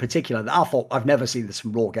series in particular that I thought, I've never seen this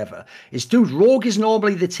from Rogue ever, is dude, Rogue is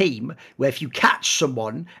normally the team where if you catch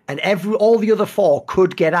someone and all the other 4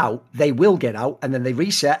 could get out, they will get out, and then they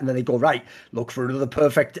reset, and then they go, right, look for another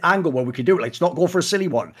perfect angle where we can do it. Let's not go for a silly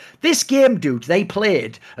one. This game, dude, they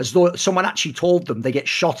played as though someone actually told them they get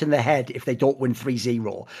shot in the head if they don't win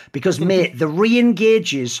 3-0. Because, mate, the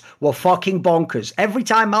re-engages were fucking bonkers. Every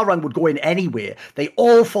time Malrang would go in anywhere, they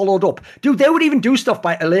all followed up. Dude, they would even do stuff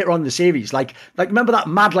by later on in the series, like remember that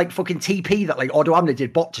mad like fucking TP that like Odo Amna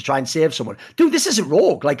did bot to try and save someone? Dude, this isn't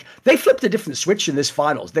Rogue. Like they flipped a different switch in this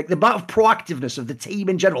finals. The amount of proactiveness of the team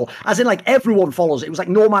in general, as in like everyone follows it. It was like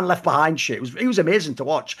no man left behind shit. It was amazing to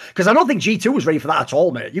watch because I don't think G2 was ready for that at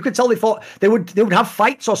all, mate. You could tell they thought they would have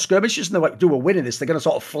fights or skirmishes and they're like, dude, we're winning this. They're going to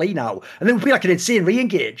sort of flee now, and it would be like an insane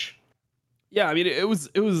re-engage. Yeah, I mean it was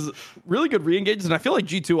really good re-engages, and I feel like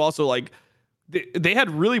G2 also like they had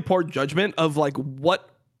really poor judgment of like what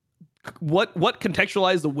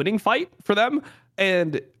contextualized the winning fight for them,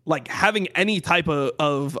 and like having any type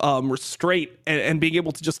of restraint and being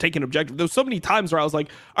able to just take an objective. There's so many times where I was like,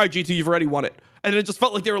 all right, G2, you've already won it. And it just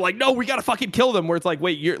felt like they were like, no, we got to fucking kill them. Where it's like,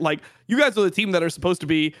 wait, you're like, you guys are the team that are supposed to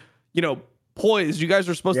be, poised. You guys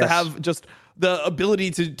are supposed to have just the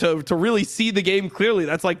ability to really see the game clearly.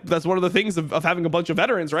 That's one of the things of having a bunch of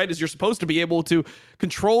veterans, right? Is you're supposed to be able to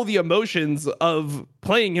control the emotions of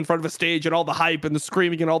playing in front of a stage and all the hype and the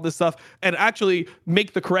screaming and all this stuff and actually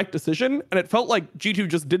make the correct decision. And it felt like G2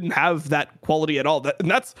 just didn't have that quality at all.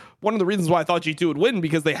 And that's one of the reasons why I thought G2 would win,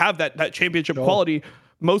 because they have that championship quality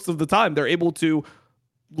most of the time. They're able to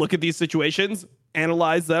look at these situations,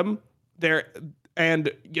 analyze them,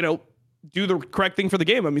 do the correct thing for the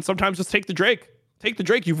game. I mean, sometimes just take the Drake. Take the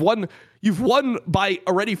Drake. You've won by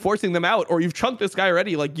already forcing them out, or you've chunked this guy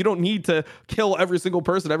already. Like, you don't need to kill every single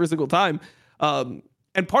person every single time. And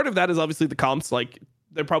part of that is obviously the comps. Like,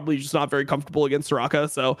 they're probably just not very comfortable against Soraka.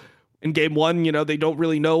 So in game 1, they don't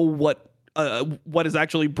really know what is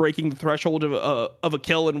actually breaking the threshold of a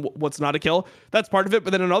kill and what's not a kill. That's part of it.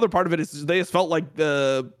 But then another part of it is they just felt like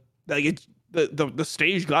the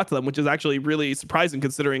stage got to them, which is actually really surprising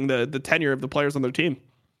considering the tenure of the players on their team.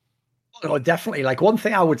 Oh, definitely. Like, one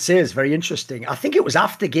thing I would say is very interesting. I think it was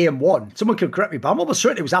after game 1. Someone could correct me, but I'm almost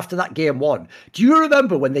certain it was after that game 1. Do you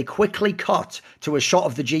remember when they quickly cut to a shot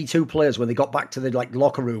of the G2 players when they got back to the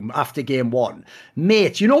locker room after game 1?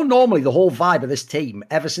 Mate, normally the whole vibe of this team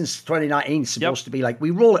ever since 2019 is supposed to be like,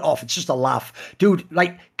 we roll it off. It's just a laugh. Dude,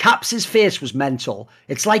 like, Caps' face was mental.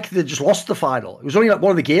 It's like they just lost the final. It was only like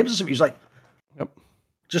one of the games or something. He was like,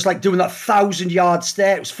 just like doing that 1,000-yard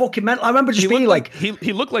stare. It was fucking mental. I remember just being like...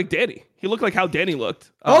 He looked like Danny. He looked like how Danny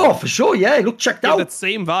looked. For sure, yeah. He looked checked out. That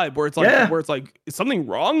same vibe where it's like, is something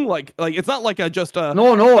wrong? Like it's not like just a...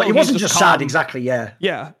 No, it wasn't just sad, exactly, yeah.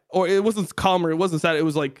 Yeah, or it wasn't calm or it wasn't sad. It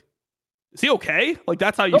was like, is he okay? Like,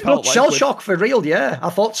 that's how you felt. Shell shock for real, yeah. I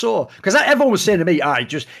thought so. Because everyone was saying to me,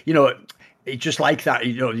 it's just like that,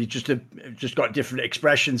 you just got different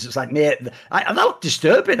expressions. It's like, mate, that looked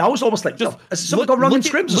disturbing. I was almost like, has someone got wrong in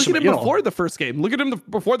scrims or something? Look at him before the first game. Look at him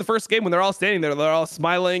before the first game when they're all standing there. They're all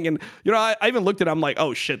smiling. And, I even looked at him, I'm like,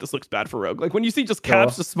 oh shit, this looks bad for Rogue. Like, when you see just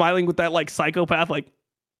Caps just smiling with that, like, psychopath, like,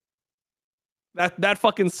 That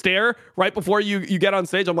fucking stare right before you get on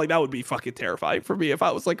stage, I'm like, that would be fucking terrifying for me if I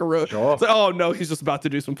was like a road. Sure. Like, oh no, he's just about to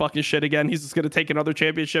do some fucking shit again. He's just gonna take another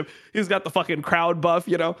championship. He's got the fucking crowd buff,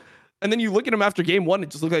 you know. And then you look at him after game one, it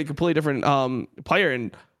just looked like a completely different player.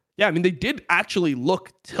 And yeah, I mean, they did actually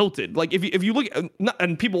look tilted. Like if you look at,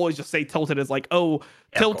 and people always just say tilted as like, oh,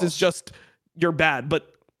 tilt is just you're bad.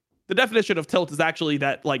 But the definition of tilt is actually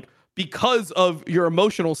that like because of your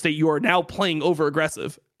emotional state, you are now playing over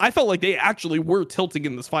aggressive. I felt like they actually were tilting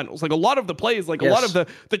in this finals. Like a lot of the plays, like a lot of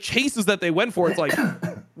the chases that they went for, it's like,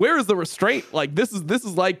 where is the restraint? Like this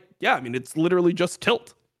is like, yeah, I mean, it's literally just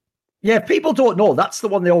tilt. Yeah, if people don't know, that's the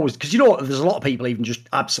one they always, because you know, there's a lot of people even just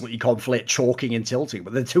absolutely conflate choking and tilting,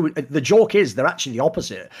 but the joke is they're actually the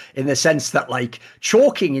opposite in the sense that like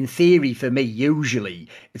choking in theory for me, usually,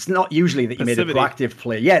 it's not usually that you made a proactive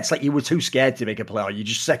play. Yeah, it's like you were too scared to make a play or you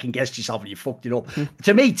just second guessed yourself and you fucked it up.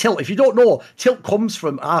 To me, tilt, if you don't know, tilt comes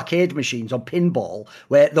from arcade machines on pinball,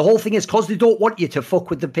 where the whole thing is because they don't want you to fuck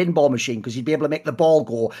with the pinball machine because you'd be able to make the ball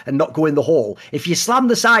go and not go in the hole. If you slam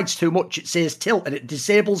the sides too much, it says tilt and it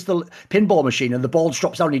disables the pinball machine and the ball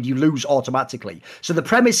drops down and you lose automatically. So the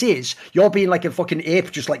premise is you're being like a fucking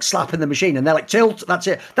ape just like slapping the machine and they're like tilt, that's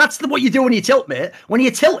it. That's what you do when you tilt, mate. When you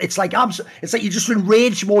tilt, it's like you're just in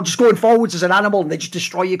rage mode, just going forwards as an animal and they just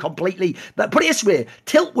destroy you completely. But put it this way,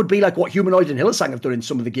 tilt would be like what Humanoid and Hillsang have done in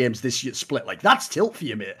some of the games this year split. Like that's tilt for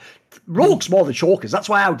you, mate. Rogue's more the chokers. That's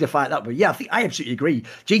why I would define that. But yeah, I absolutely agree.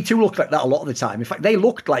 G2 looked like that a lot of the time. In fact, they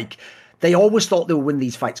looked like they always thought they would win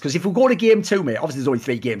these fights. Because if we go to game two, mate, obviously there's only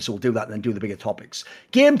 3 games, so we'll do that and then do the bigger topics.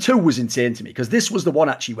 Game 2 was insane to me, because this was the one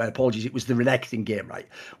actually where, apologies, it was the Renekton game, right?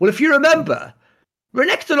 Well, if you remember,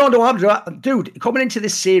 Renekton on Dom, dude, coming into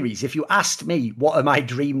this series, if you asked me what are my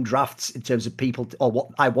dream drafts in terms of people, or what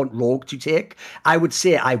I want Rogue to take, I would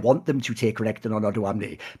say I want them to take Renekton on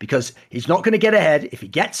Odoamne, because he's not going to get ahead. If he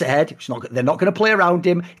gets ahead, they're not going to play around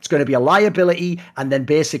him. It's going to be a liability, and then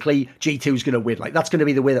basically G2's going to win. Like, that's going to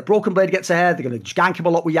be the way that Broken Blade gets ahead. They're going to gank him a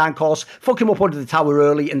lot with Yankos, fuck him up under the tower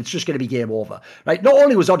early, and it's just going to be game over. Right? Not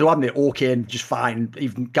only was Odoamne okay and just fine,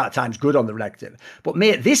 even at times good on the Renekton, but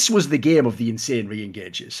mate, this was the game of the insane re-engages.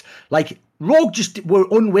 Like, Rogue just were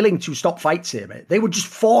unwilling to stop fights here, mate. They would just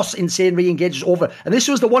force insane re-engages over. And this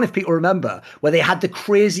was the one, if people remember, where they had the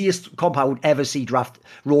craziest comp I would ever see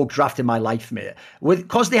Rogue draft in my life, mate.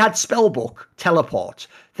 Because they had Spellbook, Teleport,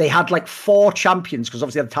 they had like 4 champions, because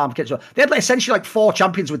obviously they had Time Kits. They had like essentially like 4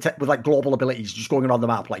 champions with like global abilities just going around the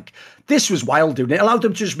map. Like, this was wild, dude. It allowed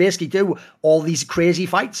them to just basically do all these crazy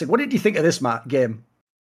fights. And what did you think of this game?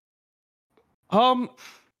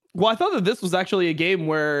 Well, I thought that this was actually a game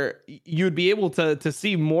where you'd be able to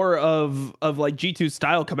see more of like G2's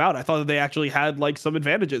style come out. I thought that they actually had like some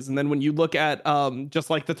advantages. And then when you look at just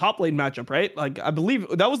like the top lane matchup, right? Like, I believe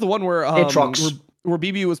that was the one where where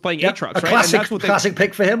BB was playing Aatrox, right? Classic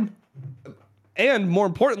pick for him. And more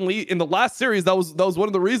importantly, in the last series, that was one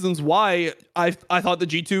of the reasons why I thought the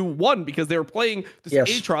G2 won, because they were playing this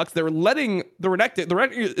Aatrox. They were letting the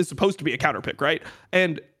Renekton is supposed to be a counter pick, right?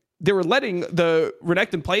 And they were letting the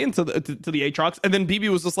Renekton play into the Aatrox, and then BB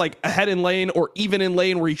was just like ahead in lane or even in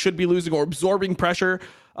lane where he should be losing or absorbing pressure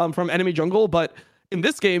from enemy jungle. But in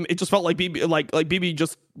this game, it just felt like BB like BB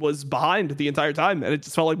just was behind the entire time, and it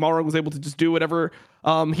just felt like Malrang was able to just do whatever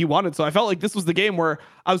he wanted. So I felt like this was the game where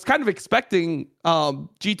I was kind of expecting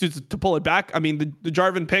G2 to pull it back. I mean, the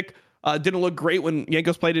Jarvan pick didn't look great when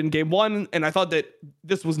Yankos played it in game 1, and I thought that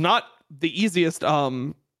this was not the easiest.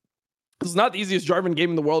 This is not the easiest Jarvan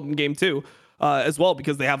game in the world in game 2 as well,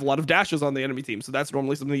 because they have a lot of dashes on the enemy team. So that's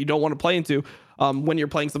normally something you don't want to play into when you're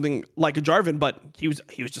playing something like a Jarvan, but he was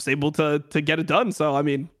just able to get it done. So, I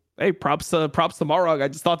mean, hey, props to Marog. I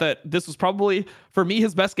just thought that this was probably, for me,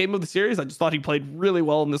 his best game of the series. I just thought he played really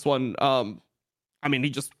well in this one. I mean,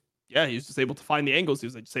 he was just able to find the angles. He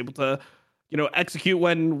was just able to, execute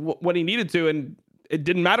when he needed to. And it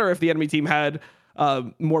didn't matter if the enemy team had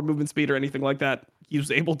more movement speed or anything like that. He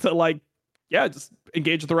was able to just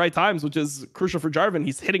engage at the right times, which is crucial for Jarvan.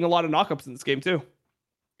 He's hitting a lot of knockups in this game too.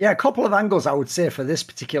 Yeah, a couple of angles I would say for this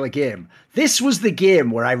particular game. This was the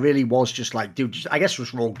game where I really was just like, dude, I guess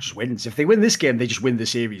just Rogue just wins. If they win this game, they just win the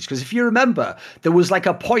series. Because if you remember, there was like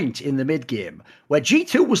a point in the mid game where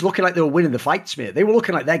G2 was looking like they were winning the fights, mate. They were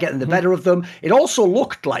looking like they're getting the better of them. It also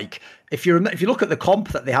looked like if you look at the comp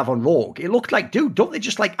that they have on Rogue, it looked like, dude, don't they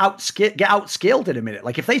just like get outscaled in a minute?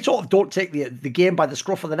 Like if they sort of don't take the game by the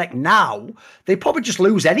scruff of the neck now, they probably just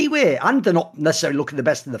lose anyway, and they're not necessarily looking the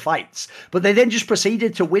best in the fights. But they then just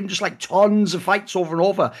proceeded to win just like tons of fights over and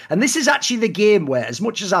over. And this is actually the game where, as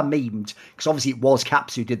much as I memed, because obviously it was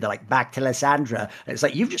Caps who did the like back to Lysandra, and it's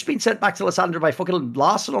like, you've just been sent back to Lysandra by fucking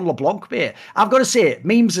Larson on LeBlanc, mate. I've got to say,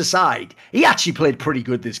 memes aside, he actually played pretty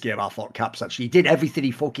good this game. I thought Caps actually, he did everything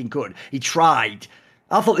he fucking could. He tried.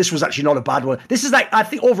 I thought this was actually not a bad one. This is like, I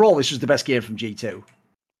think overall this was the best game from G2.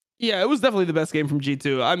 Yeah, it was definitely the best game from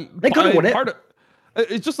G2. They could have won it.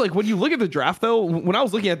 It's just like when you look at the draft, though, when I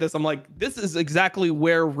was looking at this, I'm like, this is exactly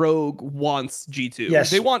where Rogue wants G2. Yes.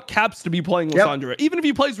 They want Caps to be playing Lysandra. Even if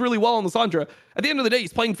he plays really well on Lysandra, at the end of the day,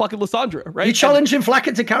 he's playing fucking Lysandra, right? You challenge him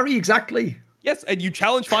Flakked to carry, exactly. Yes, and you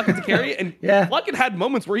challenge Flakked to carry, and Flakked had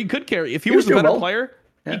moments where he could carry. If he was a better player,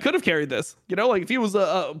 he could have carried this. You know, like if he was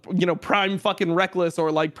a prime fucking Reckless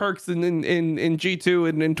or like Perks in G2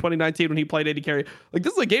 and in 2019 when he played AD carry. Like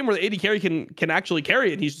this is a game where the AD carry can actually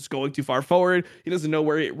carry, and he's just going too far forward. He doesn't know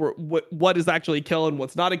what is actually a kill and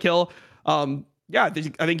what's not a kill. I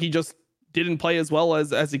think he just didn't play as well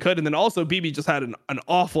as he could. And then also BB just had an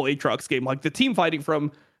awful Aatrox game. Like the team fighting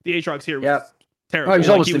from the Aatrox here was terrible. Oh, he was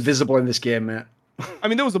almost invisible in this game, man. I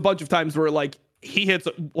mean, there was a bunch of times where like he hits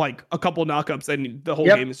like a couple knockups and the whole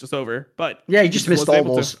game is just over. But yeah, he just missed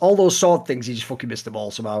all those sword things. He just fucking missed them all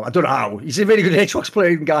somehow. I don't know how. He's a really good Aatrox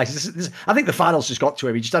player, guys. I think the finals just got to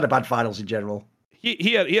him. He just had a bad finals in general.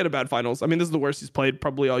 He had a bad finals. I mean, this is the worst he's played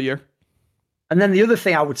probably all year. And then the other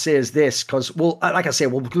thing I would say is this, because like I say,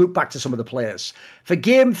 we'll look back to some of the players. For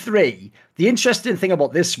game 3, the interesting thing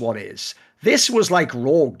about this one is this was like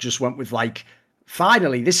Rogue just went with like,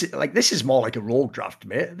 finally, this is more like a Rogue draft,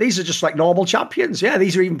 mate. These are just like normal champions. Yeah,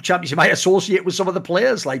 these are even champions you might associate with some of the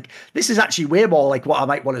players. Like, this is actually way more like what I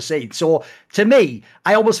might want to see. So, to me,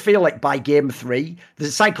 I almost feel like by game 3,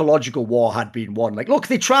 the psychological war had been won. Like, look,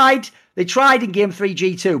 they tried in game 3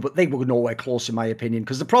 G2, but they were nowhere close, in my opinion.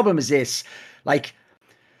 Because the problem is this, like,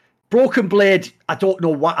 Broken Blade, I don't know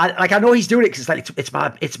what. I know he's doing it because it's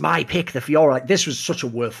my pick, the Fiora. Like, this was such a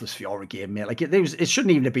worthless Fiora game, mate. Like it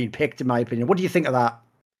shouldn't even have been picked, in my opinion. What do you think of that?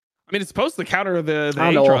 I mean, it's supposed to counter the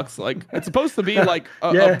Aatrox. Like, it's supposed to be like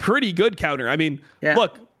a pretty good counter. I mean,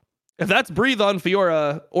 look, if that's Breathe on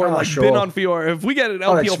Fiora or Bin on Fiora, if we get an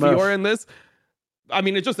LPL Fiora in this, I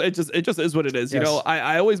mean, it just is what it is. Yes. You know,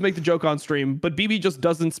 I always make the joke on stream, but BB just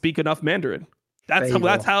doesn't speak enough Mandarin.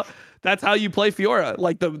 That's how you play Fiora.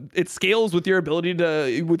 Like it scales with your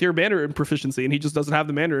ability with your Mandarin proficiency, and he just doesn't have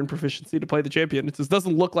the Mandarin proficiency to play the champion. It just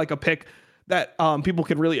doesn't look like a pick that people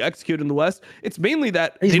can really execute in the West. It's mainly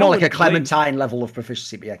that he's more like a Clementine level of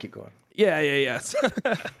proficiency. But yeah, keep going. Yeah.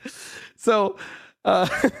 So,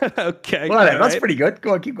 okay. Well, that's pretty good.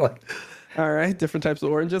 Go on, keep going. All right, different types of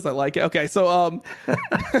oranges. I like it. Okay, so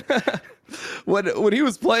when he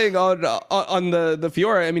was playing on the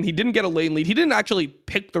Fiora, I mean, he didn't get a lane lead. He didn't actually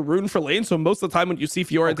pick the rune for lane. So most of the time when you see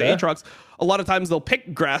Fiora into Aatrox, a lot of times they'll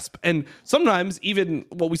pick Grasp, and sometimes even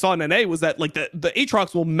what we saw in NA was that like the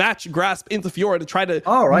Aatrox will match Grasp into Fiora to try to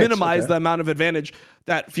minimize the amount of advantage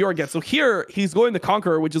that Fiora gets. So here he's going to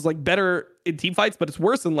Conqueror, which is like better in team fights, but it's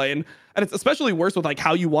worse in lane, and it's especially worse with like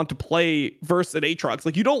how you want to play versus an Aatrox.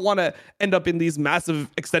 Like you don't want to end up in these massive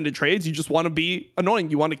extended trades. You just want to be annoying.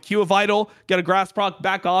 You want to Q a Vital, get a Grasp proc,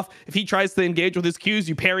 back off. If he tries to engage with his Qs,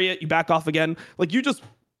 you parry it, you back off again. Like you just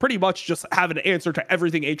pretty much just have an answer to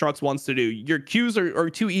everything Aatrox wants to do. Your Qs are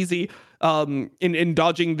too easy in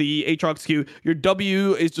dodging the Aatrox Q. Your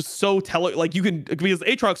W is just so like you can, because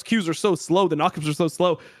Aatrox Qs are so slow, the knockups are so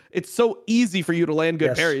slow, it's so easy for you to land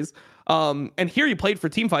good parries. And here you played for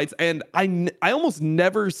team fights, and I almost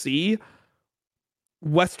never see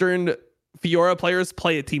Western Fiora players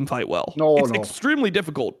play a team fight well. It's extremely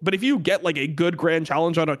difficult. But if you get like a good grand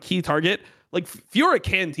challenge on a key target, like Fiora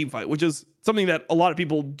can team fight, which is something that a lot of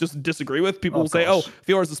people just disagree with. People will say, "Oh,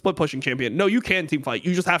 Fiora's a split pushing champion." No, you can team fight.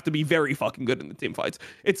 You just have to be very fucking good in the team fights.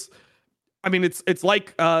 It's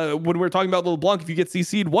like when we're talking about LeBlanc, if you get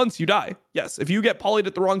CC'd once, you die. Yes, if you get polyed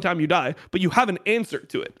at the wrong time, you die. But you have an answer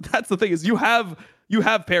to it. That's the thing, is you have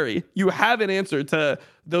parry. You have an answer to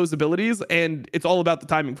those abilities, and it's all about the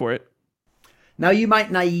timing for it. Now, you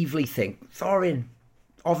might naively think, Thorin,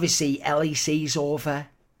 obviously LEC's over,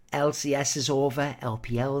 LCS is over,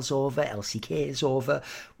 LPL is over, LCK is over.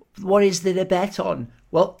 What is there to bet on?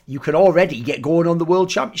 Well, you can already get going on the World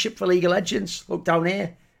Championship for League of Legends. Look down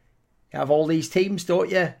here. You have all these teams, don't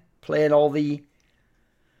you? Playing all the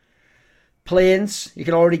planes. You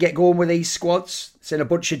can already get going with these squads. It's in a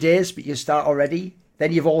bunch of days, but you start already.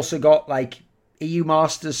 Then you've also got like EU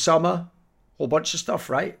Masters Summer, whole bunch of stuff,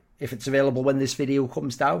 right? if it's available when this video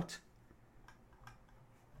comes out.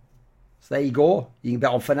 So there you go. You can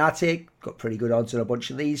bet on Fnatic. Got pretty good odds on a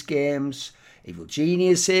bunch of these games. Evil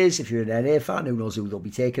Geniuses, if you're an NA fan, who knows who they'll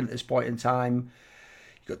be taking at this point in time.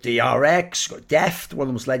 You've got DRX, you've got Deft, one of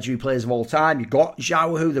the most legendary players of all time. You've got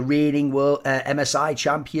Xiaohu, the reigning world, MSI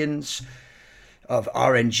champions of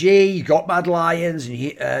RNG. You've got Mad Lions,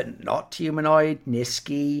 Not Humanoid,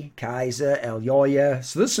 Niski, Kaiser, Elyoya.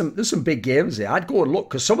 So there's some big games there. I'd go and look,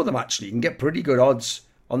 because some of them actually you can get pretty good odds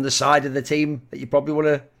on the side of the team that you probably want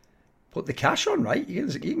to put the cash on, right? You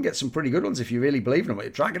can get some pretty good ones if you really believe in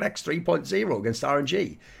them. Dragon X 3.0 against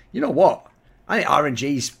RNG. You know what? I think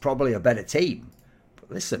RNG's probably a better team.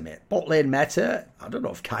 But listen, mate, bot lane meta, I don't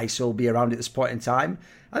know if Kaiser will be around at this point in time.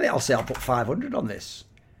 I think I'll put 500 on this.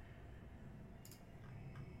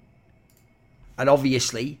 And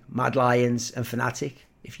obviously, Mad Lions and Fnatic,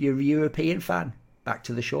 if you're a European fan, back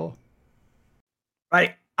to the show.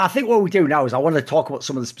 Right. I think what we do now is I want to talk about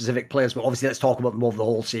some of the specific players, but obviously let's talk about them over the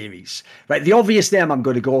whole series. Right, the obvious name I'm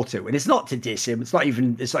going to go to, and it's not to diss him, it's not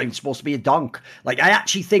even supposed to be a dunk. Like, I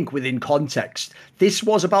actually think within context, this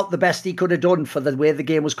was about the best he could have done for the way the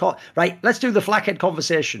game was caught. Right, let's do the Flakked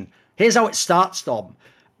conversation. Here's how it starts, Dom.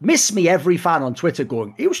 Miss me every fan on Twitter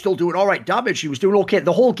going, he was still doing all right damage. He was doing okay.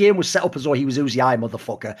 The whole game was set up as though he was Uzi I,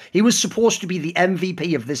 motherfucker. He was supposed to be the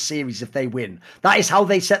MVP of this series if they win. That is how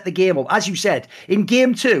they set the game up. As you said, in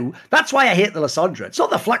game 2, that's why I hate the Lissandra. It's not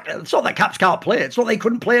that Caps can't play. It's not they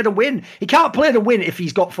couldn't play to win. He can't play to win if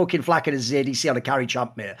he's got fucking Flakked as ADC on a carry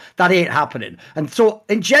champ, mate. That ain't happening. And so,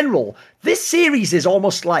 in general, this series is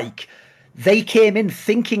almost like they came in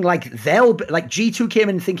thinking like G2 came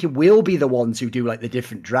in thinking we'll be the ones who do like the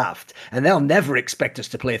different draft, and they'll never expect us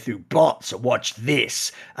to play through bots or watch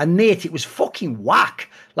this. And Nate, it was fucking whack.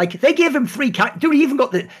 Like, they gave him 3 dude, he even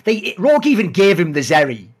got Rogue even gave him the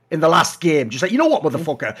Zeri in the last game. Just like, you know what,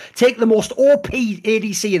 motherfucker? Take the most OP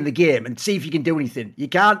ADC in the game and see if you can do anything. You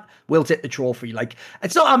can't, we'll take the trophy. Like,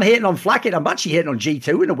 it's not I'm hating on Flakked, I'm actually hating on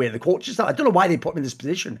G2 in a way. The coaches, I don't know why they put me in this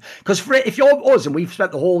position. Because if you're us and we've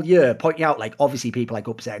spent the whole year pointing out, like, obviously people like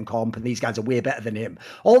Upset and Comp and these guys are way better than him.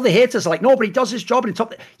 All the haters are like, no, but he does his job in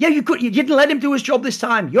top. Yeah, you didn't let him do his job this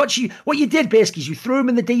time. You actually, what you did basically is you threw him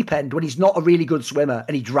in the deep end when he's not a really good swimmer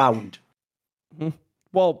and he drowned.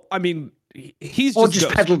 Well, I mean, he's just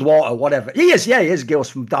peddled water, whatever. He is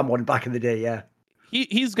Ghost from Damn One back in the day, yeah.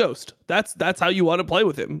 He's Ghost. That's how you want to play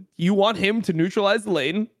with him. You want him to neutralize the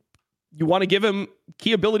lane. You want to give him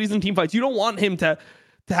key abilities in team fights. You don't want him to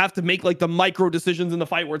have to make like the micro decisions in the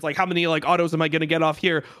fight where it's like, how many like autos am I going to get off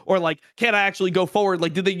here? Or like, can I actually go forward?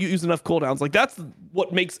 Like, did they use enough cooldowns? Like, that's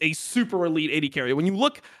what makes a super elite AD carry. When you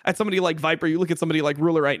look at somebody like Viper, you look at somebody like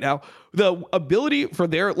Ruler right now, the ability for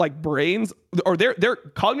their like brains or their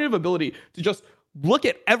cognitive ability to just look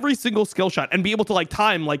at every single skill shot and be able to like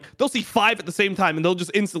time, like they'll see 5 at the same time and they'll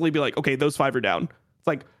just instantly be like, okay, those 5 are down. It's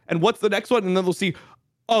like, and what's the next one? And then they'll see,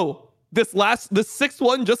 oh, this 6th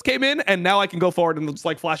one just came in and now I can go forward and just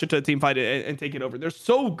like flash it to a team fight and take it over. They're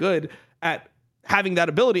so good at having that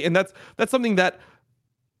ability. And that's something that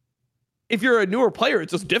if you're a newer player,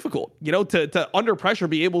 it's just difficult, you know, to under pressure,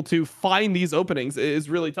 be able to find these openings is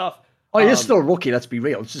really tough. Oh, he's still a rookie, let's be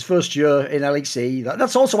real. It's his first year in LEC.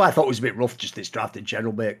 That's also why I thought it was a bit rough, just this draft in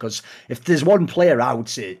general, mate, because if there's one player I would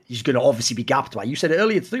say he's going to obviously be gapped by, you said it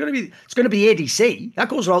earlier, it's going to be ADC. That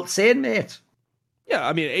goes without saying, mate. Yeah,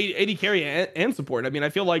 I mean, AD carry and support. I mean, I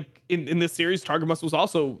feel like in this series, Targamas was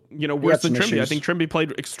also, you know, worse than Trimby. I think Trimby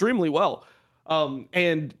played extremely well.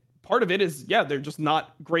 And part of it is, yeah, they're just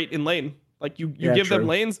not great in lane. Like, you give them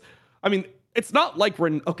lanes. I mean, it's not like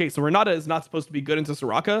so Renata is not supposed to be good into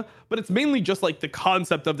Soraka, but it's mainly just like the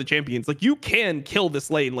concept of the champions. Like, you can kill this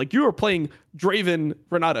lane. Like, you are playing Draven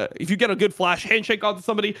Renata. If you get a good flash handshake onto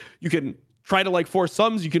somebody, you can try to like force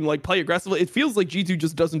sums, you can like play aggressively. It feels like G2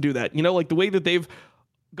 just doesn't do that. You know, like the way that they've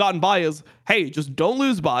gotten by is, hey, just don't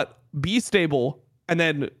lose bot, be stable, and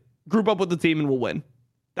then group up with the team and we'll win.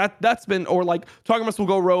 That's been, or like Targamas will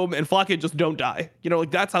go roam and Flakked just don't die. You know, like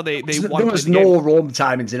that's how they want to play There was no roam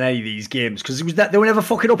timings in any of these games because it was that they were never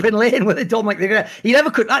fucking up in lane when they done like he never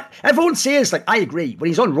could. Everyone says, like, I agree, when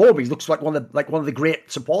he's on roam he looks like one of the great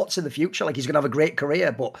supports in the future, like he's gonna have a great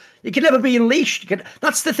career, but he can never be unleashed.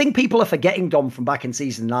 That's the thing people are forgetting, Dom, from back in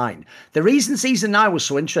season 9. The reason season 9 was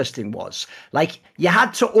so interesting was like you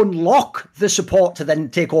had to unlock the support to then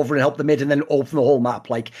take over and help the mid and then open the whole map.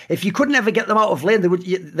 Like if you couldn't ever get them out of lane,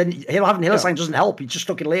 then having Hillsang doesn't help. He's just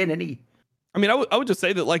stuck in lane, isn't he? I mean, I would just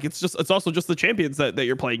say that like it's also just the champions that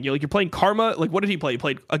you're playing. You're playing Karma. Like, what did he play? He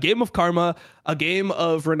played a game of Karma, a game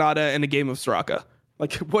of Renata, and a game of Soraka.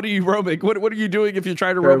 Like, what are you roaming? What are you doing if you're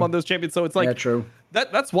trying to roam on those champions? So it's like, true.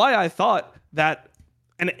 That's why I thought that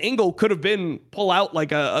an angle could have been pull out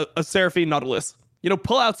like a Seraphine Nautilus.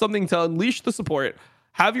 Pull out something to unleash the support,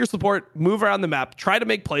 have your support move around the map, try to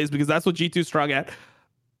make plays because that's what G2's strong at.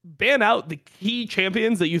 Ban out the key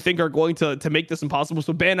champions that you think are going to make this impossible.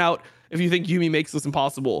 So ban out if you think Yuumi makes this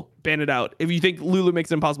impossible, ban it out. If you think Lulu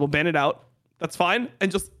makes it impossible, ban it out. That's fine.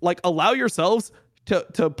 And just like allow yourselves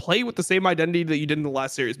to play with the same identity that you did in the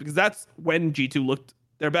last series, because that's when G2 looked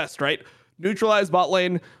their best, right? Neutralize bot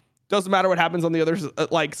lane. Doesn't matter what happens on the other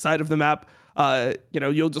side of the map.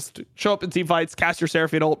 You'll just show up in team fights, cast your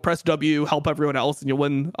Seraphine ult, press W, help everyone else, and you'll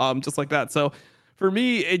win just like that. So for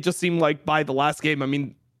me, it just seemed like by the last game, I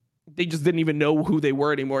mean, they just didn't even know who they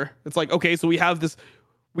were anymore. It's like, okay, so we have this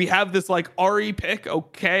like Ahri pick,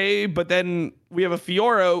 okay, but then we have a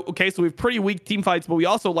Fiora, okay, so we have pretty weak team fights, but we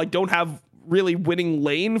also like don't have really winning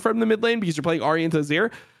lane from the mid lane because you're playing Ahri into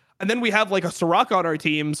Azir. And then we have like a Soraka on our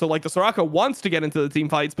team, so like the Soraka wants to get into the team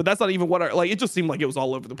fights, but that's not even what it just seemed like it was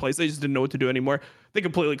all over the place. They just didn't know what to do anymore. They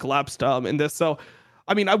completely collapsed in this. So,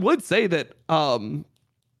 I mean, I would say that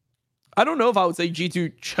I don't know if I would say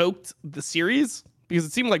G2 choked the series, because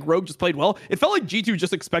it seemed like Rogue just played well. It felt like G2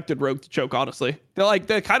 just expected Rogue to choke, honestly.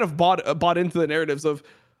 They kind of bought into the narratives of,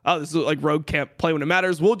 oh, this is like Rogue can't play when it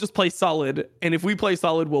matters. We'll just play solid, and if we play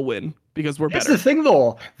solid, we'll win because we're better. Here's the thing,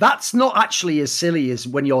 though. That's not actually as silly as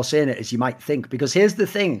when you're saying it as you might think, because here's the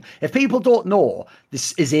thing. If people don't know,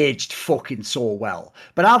 this is aged fucking so well.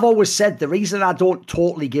 But I've always said the reason I don't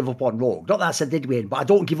totally give up on Rogue, not that I said did win, but I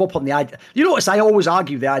don't give up on the idea. You notice I always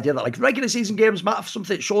argue the idea that like regular season games matter for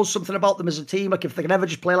something. It shows something about them as a team. Like if they can ever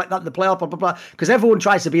just play like that in the playoff, blah, blah, blah. Because everyone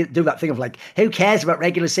tries to do that thing of like, who cares about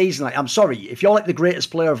regular season? Like, I'm sorry, if you're like the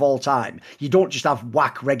greatest player of all time, you don't just have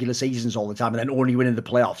whack regular seasons all the time and then only win in the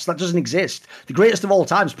playoffs. That doesn't exist. The greatest of all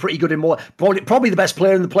time is pretty good in more, probably the best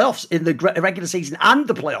player in the playoffs, in the regular season and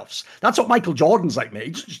the playoffs. That's what Michael Jordan's like, mate.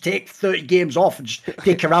 He just take 30 games off and just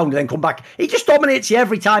dick around and then come back. He just dominates you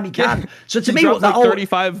every time he can. So to me, what that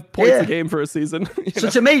 35 points a game for a season. So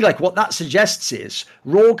to me, like what that suggests is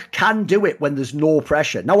Rogue can do it when there's no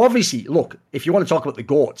pressure. Now, obviously, look, if you want to talk about the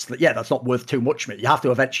GOATs, that's not worth too much, mate. You have to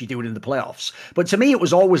eventually do it in the playoffs. But to me, it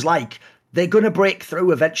was always like, they're going to break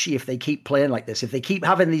through eventually if they keep playing like this. If they keep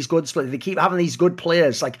having these good splits, if they keep having these good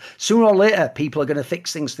players, like sooner or later, people are going to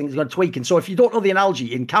fix things are going to tweak. And so if you don't know the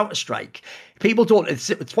analogy in Counter-Strike, people don't, it's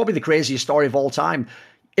probably the craziest story of all time.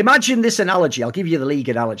 Imagine this analogy. I'll give you the league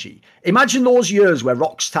analogy. Imagine those years where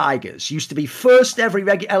Rock's Tigers used to be first every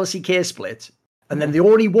LCK split, and then they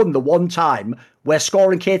only won the one time where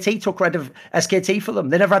Score and KT took rid of SKT for them.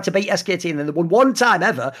 They never had to beat SKT, and then they won one time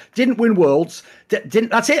ever, didn't win Worlds,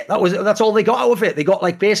 that's it. That's all they got out of it. They got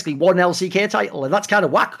like basically one LCK title, and that's kind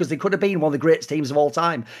of whack because they could have been one of the greatest teams of all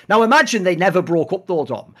time. Now imagine they never broke up though,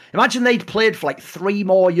 Dom. Imagine they'd played for like 3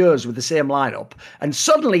 more years with the same lineup, and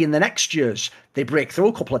suddenly in the next years, they break through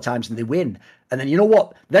a couple of times and they win. And then you know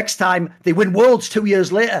what? Next time they win Worlds 2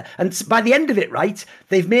 years later. And by the end of it, right,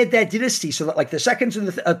 they've made their dynasty so that like the seconds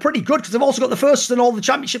and are pretty good because they've also got the firsts and all the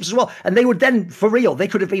championships as well. And they would then, for real, they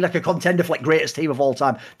could have been like a contender for like greatest team of all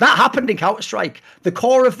time. That happened in Counter-Strike. The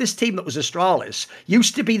core of this team that was Astralis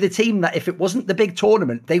used to be the team that if it wasn't the big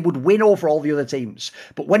tournament, they would win over all the other teams.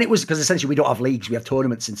 But when it was, because essentially we don't have leagues, we have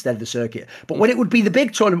tournaments instead of the circuit. But when it would be the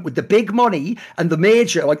big tournament with the big money and the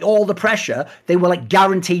major, like all the pressure, they were like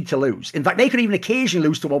guaranteed to lose. In fact, they could even occasionally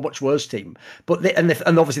lose to a much worse team, but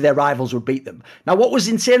and obviously their rivals would beat them. Now, what was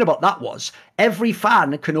insane about that was every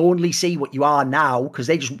fan can only see what you are now because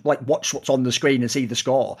they just like watch what's on the screen and see the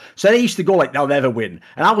score. So they used to go like, they'll never win.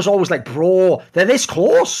 And I was always like, bro, they're this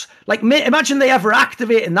close. Like, imagine they ever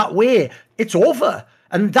activate in that way. It's over.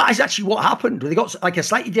 And that is actually what happened. They got like a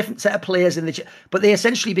slightly different set of players but they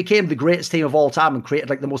essentially became the greatest team of all time and created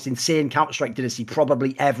like the most insane Counter-Strike dynasty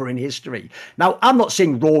probably ever in history. Now, I'm not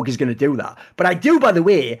saying Rogue is going to do that, but I do, by the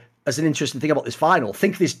way, as an interesting thing about this final,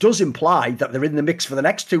 think this does imply that they're in the mix for the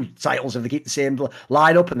next 2 titles if they keep the same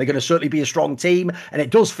lineup, and they're going to certainly be a strong team. And it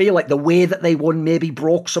does feel like the way that they won maybe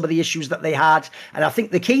broke some of the issues that they had. And I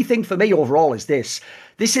think the key thing for me overall is this.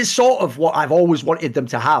 This is sort of what I've always wanted them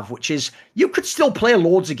to have, which is you could still play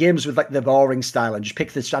loads of games with like the boring style and just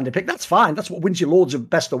pick the standard pick. That's fine. That's what wins you loads of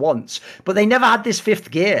best of ones. But they never had this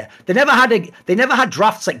 5th gear. They never had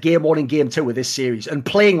drafts like game 1 and game 2 of this series and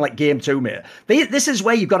playing like game 2, mate. This is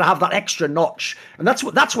where you've got to have that extra notch. And that's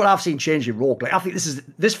what I've seen change in Rogue. Like I think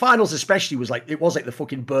this finals especially was like the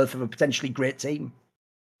fucking birth of a potentially great team.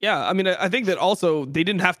 Yeah, I mean, I think that also they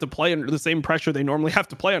didn't have to play under the same pressure they normally have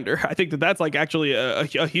to play under. I think that that's like actually a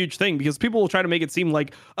huge thing because people will try to make it seem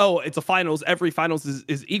like, oh, it's a finals. Every finals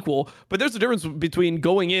is equal. But there's a difference between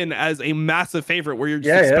going in as a massive favorite where you're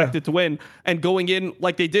just expected to win and going in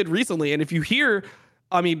like they did recently. And if you hear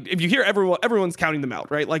I mean, if you hear everyone's counting them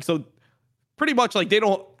out, right? Like, so pretty much like they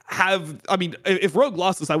don't have, I mean, if Rogue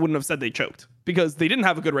lost this, I wouldn't have said they choked because they didn't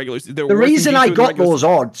have a good regular season. The reason I got those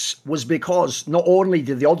odds was because not only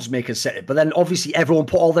did the odds makers set it, but then obviously everyone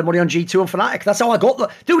put all their money on G2 and Fnatic. That's how I got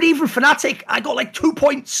the dude. Even Fnatic, I got like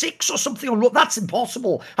 2.6 or something on. That's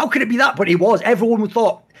impossible. How could it be that? But it was. Everyone would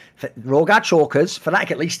thought Rogue had chokers.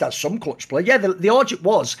 Fnatic at least has some clutch play. Yeah, the odds it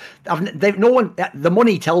was. No one. The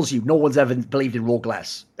money tells you no one's ever believed in Rogue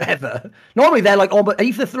less ever. Normally they're like, oh, but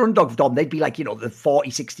even if they're underdog, Dom, they'd be like, you know, the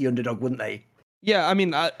 40-60 underdog, wouldn't they? Yeah, I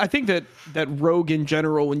mean, I think that Rogue in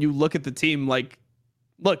general, when you look at the team, like,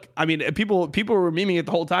 look, I mean, people were memeing it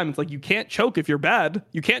the whole time. It's like, you can't choke if you're bad.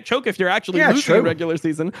 You can't choke if you're actually losing in regular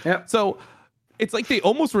season. Yeah. So it's like they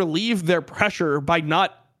almost relieved their pressure by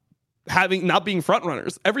not being front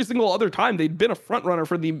runners. Every single other time they'd been a front runner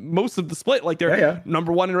for the most of the split. Like they're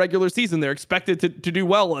number one in regular season. They're expected to do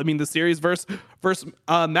well. I mean, the series versus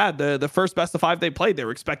Mad, the first best of 5 they played, they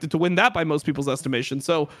were expected to win that by most people's estimation.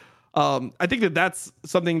 So I think that's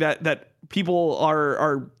something that people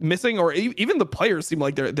are missing, or even the players seem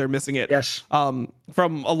like they're missing it. Yes.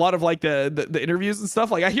 From a lot of like the interviews and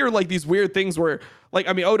stuff. Like I hear like these weird things where, like,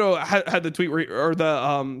 I mean, Odo had the tweet or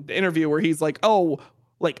the interview where he's like, oh,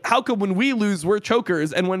 like, how come when we lose we're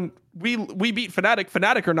chokers, and when we beat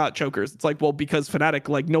Fnatic are not chokers? It's like, well, because Fnatic,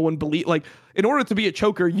 like, no one believe, like, in order to be a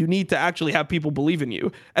choker you need to actually have people believe in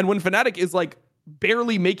you. And when Fnatic is like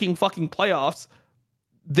barely making fucking playoffs,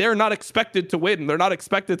 they're not expected to win. They're not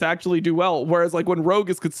expected to actually do well. Whereas like when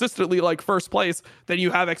Rogue is consistently like first place, then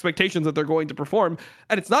you have expectations that they're going to perform.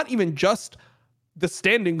 And it's not even just the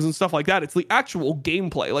standings and stuff like that. It's the actual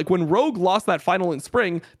gameplay. Like when Rogue lost that final in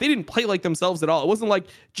spring, they didn't play like themselves at all. It wasn't like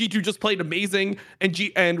G2 just played amazing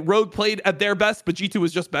and Rogue played at their best, but G2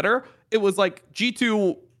 was just better. It was like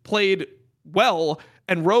G2 played well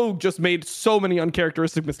and Rogue just made so many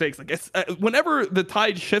uncharacteristic mistakes. Like whenever the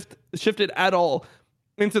tide shifted at all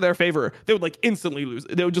into their favor, they would like instantly lose.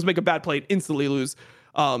 They would just make a bad play and instantly lose.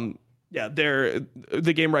 They're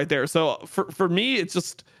the game right there. So for me, it's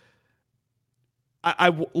just,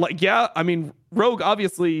 I mean, Rogue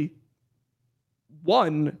obviously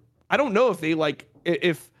won. I don't know if they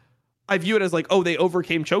if I view it as like, oh, they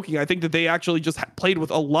overcame choking. I think that they actually just played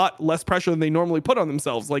with a lot less pressure than they normally put on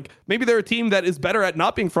themselves. Like maybe they're a team that is better at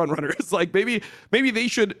not being front runners. Like maybe they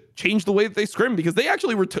should change the way that they scrim, because they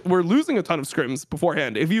actually were losing a ton of scrims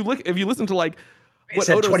beforehand. If you listen to like what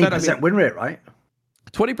Odo 20% said, I mean, win rate, right?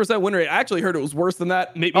 20% win rate. I actually heard it was worse than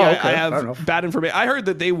that. Maybe I have bad information. I heard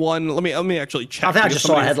that they won. Let me actually check. I think I just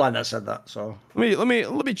saw a headline that said that. So let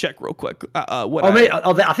me check real quick.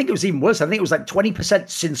 I think it was even worse. I think it was like 20%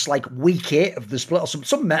 since like week 8 of the split, or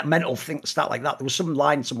some mental stat like that. There was some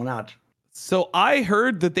line someone had. So I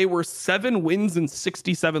heard that they were 7 wins and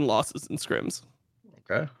 67 losses in scrims.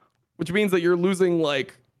 Okay, which means that you're losing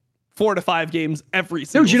like 4 to 5 games every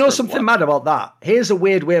single. Dude, you know something mad about that? Here's a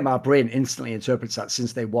weird way my brain instantly interprets that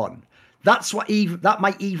since they won. That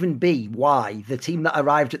might even be why the team that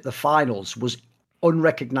arrived at the finals was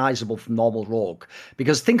unrecognizable from normal Rogue.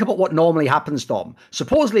 Because think about what normally happens, Dom.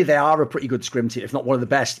 Supposedly they are a pretty good scrim team, if not one of the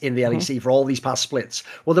best in the LEC for all these past splits.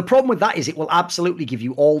 Well, the problem with that is it will absolutely give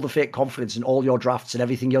you all the fake confidence in all your drafts and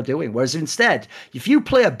everything you're doing. Whereas instead, if you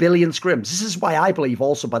play 1 billion scrims, this is why I believe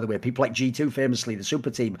also, by the way, people like G2 famously, the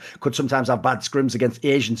super team, could sometimes have bad scrims against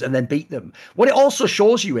Asians and then beat them. What it also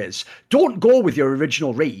shows you is, don't go with your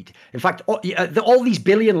original read. In fact, all these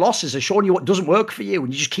billion losses are showing you what doesn't work for you,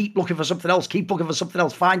 and you just keep looking for something else, something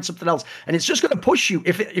else, find something else, and it's just going to push you.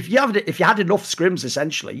 If you had enough scrims,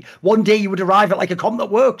 essentially, one day you would arrive at like a comp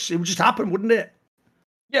that works. It would just happen, wouldn't it?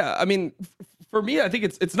 Yeah, I mean, for me, I think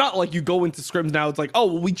it's not like you go into scrims now. It's like, oh,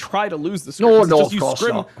 well, we try to lose the scrims. No, of course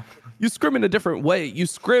not. You scrim in a different way. You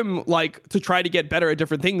scrim like to try to get better at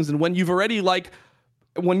different things, and when you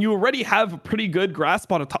already have a pretty good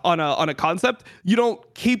grasp on a concept, you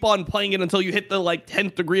don't keep on playing it until you hit the like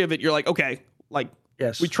 10th degree of it. You're like, okay, like,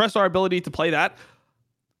 yes, we trust our ability to play that.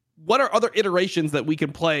 What are other iterations that we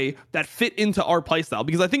can play that fit into our playstyle?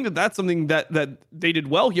 Because I think that that's something that they did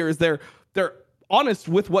well here, is they're honest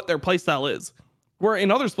with what their playstyle is. Where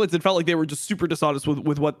in other splits, it felt like they were just super dishonest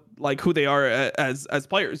with what, like, who they are as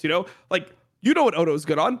players, you know? Like, you know what Odo's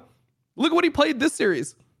good on. Look at what he played this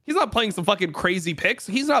series. He's not playing some fucking crazy picks.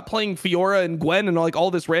 He's not playing Fiora and Gwen and like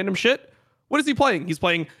all this random shit. What is he playing? He's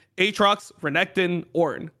playing Aatrox, Renekton,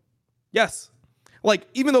 Ornn. Yes. Like,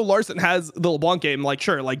 even though Larson has the LeBlanc game, like,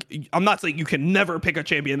 sure, like, I'm not saying you can never pick a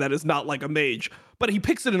champion that is not like a mage, but he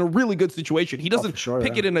picks it in a really good situation. He doesn't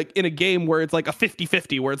pick it in a game where it's like a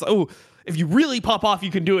 50-50, where it's, oh, if you really pop off,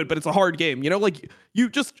 you can do it, but it's a hard game. You know, like,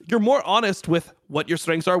 you're more honest with what your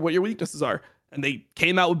strengths are, what your weaknesses are. and they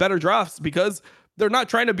came out with better drafts because they're not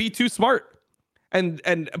trying to be too smart.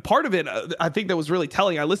 And part of it, I think that was really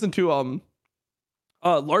telling. I listened to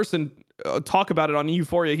Larson talk about it on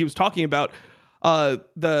Euphoria. He was talking about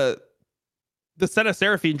the Senna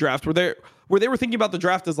Seraphine draft where they were thinking about the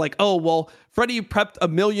draft as like, oh, well, Freddie prepped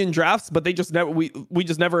 1 million drafts, but they just never we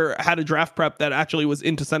just never had a draft prep that actually was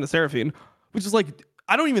into Senna Seraphine, which is like,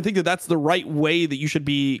 I don't even think that that's the right way that you should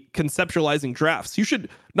be conceptualizing drafts. You should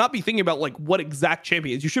not be thinking about like what exact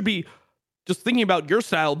champions. You should be just thinking about your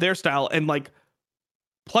style, their style, and like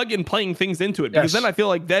plug and playing things into it, because then I feel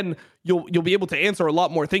like then you'll be able to answer a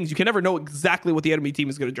lot more things. You can never know exactly what the enemy team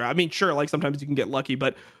is going to draft. I mean, sure, like sometimes you can get lucky,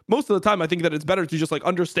 but most of the time I think that it's better to just like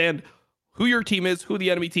understand who your team is, who the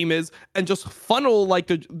enemy team is, and just funnel like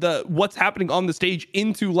the what's happening on the stage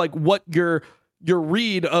into like what your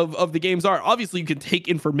read of the games are. Obviously you can take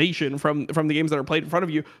information from the games that are played in front of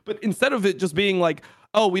you, but instead of it just being like,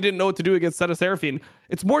 oh, we didn't know what to do against Senna Seraphine,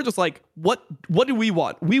 it's more just like, what do we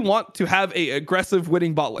want? We want to have a aggressive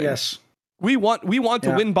winning bot lane. Yes. We want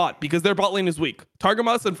to win bot because their bot lane is weak.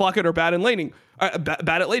 Targamas and Flakked are bad in laning.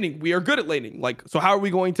 Bad at laning. We are good at laning. Like, so how are we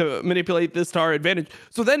going to manipulate this to our advantage?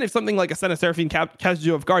 So then if something like a Senna Seraphine catches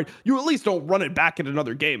you off guard, you at least don't run it back in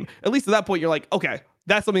another game. At least at that point, you're like, okay,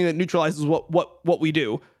 that's something that neutralizes what we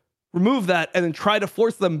do. Remove that and then try to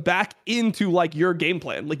force them back into like your game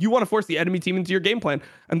plan. Like, you want to force the enemy team into your game plan,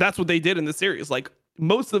 and that's what they did in the series. Like,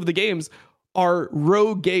 most of the games are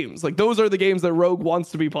Rogue games. Like, those are the games that Rogue wants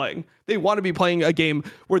to be playing. They want to be playing a game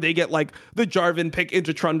where they get like the Jarvan pick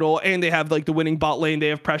into Trundle, and they have like the winning bot lane, they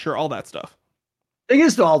have pressure, all that stuff. Thing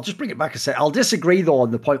is, though, I'll just bring it back a sec. I'll disagree, though,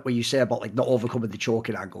 on the point where you say about like not overcoming the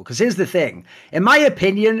choking angle. Because here's the thing. In my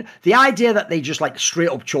opinion, the idea that they just like straight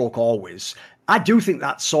up choke always, I do think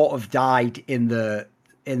that sort of died in the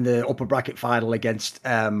upper bracket final against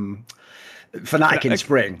Fnatic in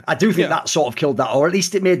spring. I do think that sort of killed that, or at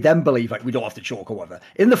least it made them believe like we don't have to choke or whatever.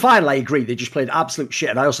 In the final, I agree, they just played absolute shit,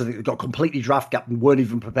 and I also think they got completely draft gap and weren't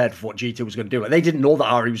even prepared for what G2 was going to do. Like, they didn't know that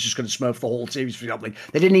Ari was just going to smurf the whole series, for example.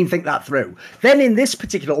 They didn't even think that through. Then in this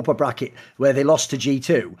particular upper bracket where they lost to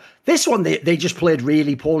G2, this one they just played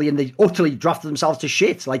really poorly and they utterly drafted themselves to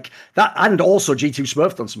shit. Like that, and also G2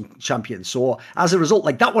 smurfed on some champions. So as a result,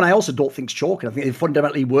 like that one, I also don't think's choking. I think they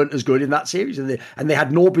fundamentally weren't as good in that series, and they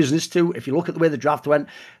had no business to. If you look at the way the draft went.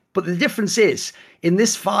 But the difference is, in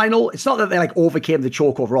this final, it's not that they like overcame the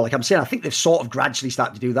choke overall. Like I'm saying, I think they've sort of gradually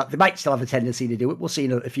started to do that. They might still have a tendency to do it. We'll see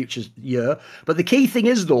in a future year. But the key thing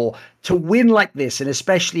is, though, to win like this, and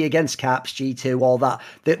especially against Caps, G2, all that,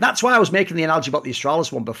 that's why I was making the analogy about the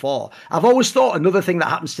Astralis one before. I've always thought another thing that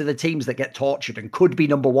happens to the teams that get tortured and could be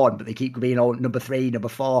number one, but they keep being number 3, number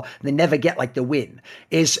 4, and they never get like the win,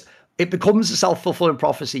 is it becomes a self-fulfilling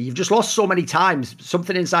prophecy. You've just lost so many times.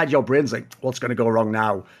 Something inside your brain's like, what's going to go wrong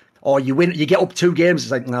now? Or you win, you get up 2 games,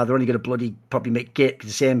 it's like, no, they're only going to bloody probably make the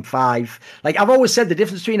same 5. Like I've always said, the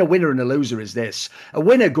difference between a winner and a loser is this. A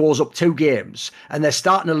winner goes up 2 games and they're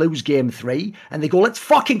starting to lose game 3 and they go, let's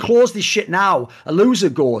fucking close this shit now. A loser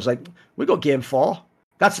goes like, we got game 4.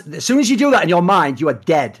 That's, as soon as you do that in your mind, you are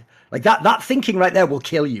dead. Like that thinking right there will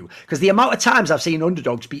kill you. Because the amount of times I've seen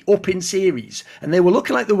underdogs be up in series and they were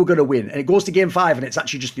looking like they were going to win, and it goes to game 5 and it's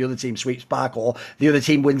actually just the other team sweeps back, or the other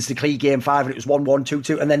team wins the clean game 5 and it was 1-1,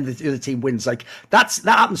 2-2, and then the other team wins. Like that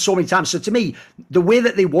happens so many times. So to me, the way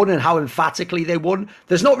that they won and how emphatically they won,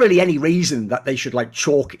 there's not really any reason that they should like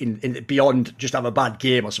choke in beyond just have a bad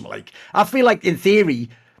game or something. Like I feel like in theory,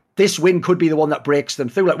 this win could be the one that breaks them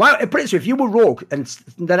through. Like, wow, if you were Rogue and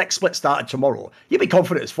the next split started tomorrow, you'd be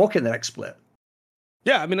confident as fuck in the next split.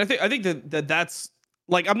 Yeah, I mean, I think that's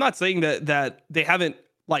like, I'm not saying that they haven't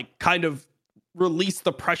like kind of released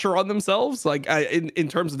the pressure on themselves, like in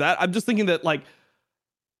terms of that. I'm just thinking that like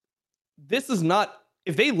this is not,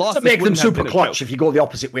 if they lost, to make them super clutch if you go the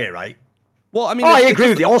opposite way, right? Well, I mean, I agree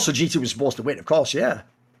with you. Also, G2 was supposed to win, of course, yeah.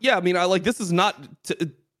 Yeah, I mean, this is not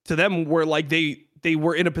to them where like they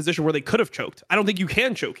were in a position where they could have choked. I don't think you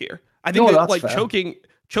can choke here. I think that like fair.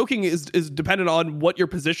 choking is dependent on what your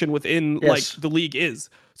position within like the league is.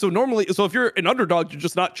 So normally, if you're an underdog, you're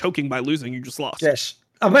just not choking by losing. You just lost. Yes.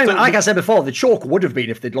 I mean, so, like I said before, the choke would have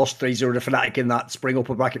been if they'd lost 3-0 to Fnatic in that spring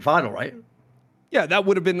upper bracket final, right? Yeah, that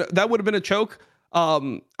would have been a choke. I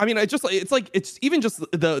mean, it's even just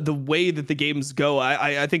the way that the games go.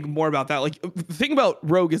 I think more about that. Like the thing about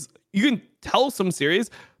Rogue is you can tell some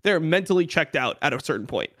series they're mentally checked out at a certain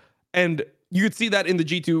point, and you could see that in the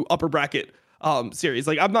G2 upper bracket series.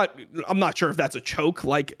 Like I'm not sure if that's a choke.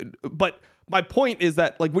 Like, but my point is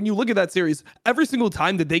that like when you look at that series, every single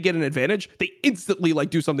time that they get an advantage, they instantly like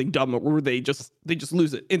do something dumb where they just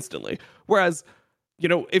lose it instantly. Whereas, you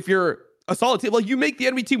know, if you're a solid team. Like, you make the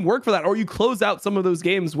enemy team work for that, or you close out some of those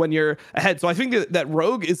games when you're ahead. So I think that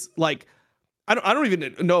Rogue is like, I don't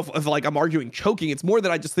even know if like I'm arguing choking. It's more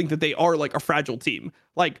that I just think that they are like a fragile team.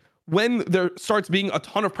 Like, when there starts being a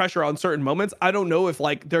ton of pressure on certain moments, I don't know if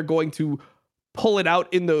like they're going to pull it out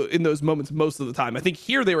in those moments most of the time. I think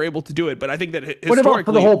here they were able to do it, but I think that historically... What about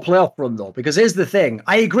for the whole playoff run, though? Because here's the thing.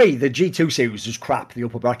 I agree, the G2 series was crap, the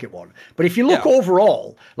upper bracket one. But if you look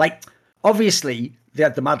overall, like, obviously... they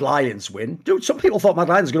had the Mad Lions win. Dude, some people thought Mad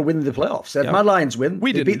Lions were going to win the playoffs. They had Mad Lions win.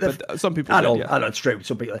 We didn't, but some people did, yeah. I know, it's true.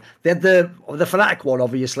 Some people. They had the Fnatic one,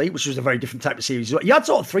 obviously, which was a very different type of series. You had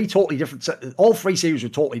sort of three totally different... all three series were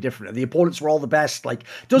totally different, and the opponents were all the best. Like,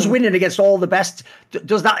 does winning against all the best...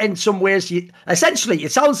 does that in some ways... essentially,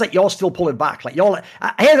 it sounds like you're still pulling back. Like, you're...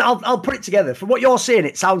 here, I'll put it together. From what you're saying,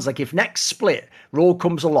 it sounds like if next split, Rogue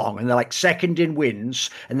comes along, and they're like second in wins,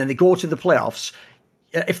 and then they go to the playoffs...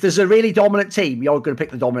 if there's a really dominant team, you're going to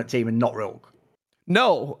pick the dominant team and not Rogue.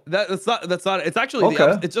 No, that's not. It's actually the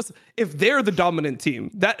opposite. It's just if they're the dominant team.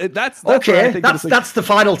 That's okay. That's the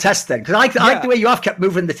final test then, because I like the way you have kept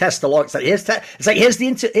moving the test along. It's like here's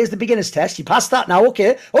the beginner's test. You passed that now.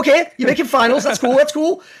 Okay, you're making finals. That's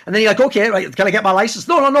cool. And then you're like, okay, right, can I get my license?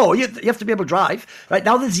 No. You have to be able to drive. Right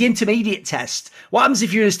now, there's the intermediate test. What happens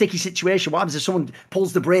if you're in a sticky situation? What happens if someone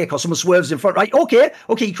pulls the brake or someone swerves in front? Right? Okay.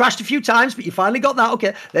 You crashed a few times, but you finally got that.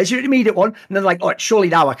 Okay, there's your intermediate one. And then like, oh, surely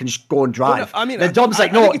now I can just go and drive. Well, no, I mean, then Dom's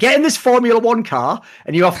like, no, get in this Formula One car,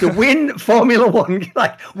 and you have to win Formula One,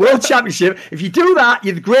 like World Championship. If you do that,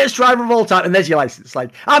 you're the greatest driver of all time, and there's your license.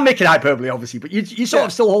 Like, I'm making hyperbole, obviously, but you sort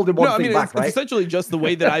of still holding one thing back, right? It's essentially just the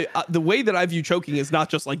way that I view choking is not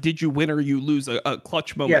just like, did you win or you lose a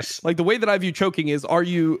clutch moment. Yes. Like, the way that I view choking is, are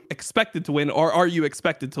you expected to win or are you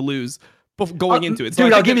expected to lose going into it? So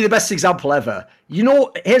dude, I'll give you the best example ever. You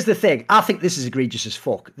know, here's the thing. I think this is egregious as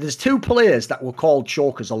fuck. There's two players that were called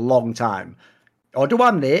chokers a long time.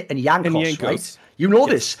 Odoamne and Jankos, right? You know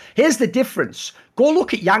this. Here's the difference. Go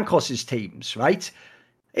look at Jankos's teams, right?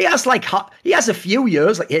 He has a few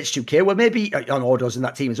years, like H2K, where maybe, on Odo's in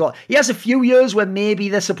that team as well. He has a few years where maybe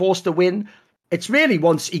they're supposed to win. It's really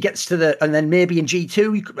once he gets to and then maybe in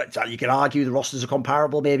G2, you could argue the rosters are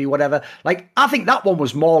comparable, maybe whatever. Like, I think that one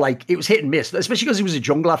was more like, it was hit and miss, especially because he was a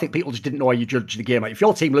jungler. I think people just didn't know how you judge the game. Like, if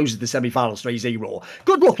your team loses the semi-finals 3-0,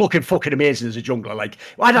 good luck looking fucking amazing as a jungler. Like,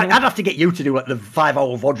 I'd have to get you to do like the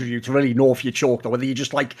 5-hour VOD review to really know if you choked or whether you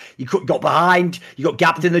just like, got behind, you got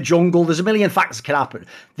gapped in the jungle. There's a million factors that can happen.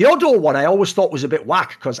 The Odo one I always thought was a bit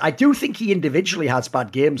whack because I do think he individually has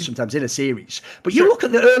bad games sometimes in a series. But you look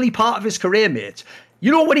at the early part of his career, mate.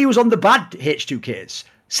 You know when he was on the bad H2Ks?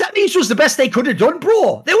 Semis was the best they could have done,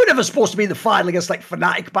 bro. They were never supposed to be in the final against like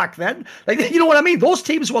Fnatic back then. Like, you know what I mean? Those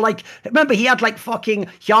teams were like, remember he had like fucking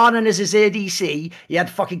Hjarnan as his ADC. He had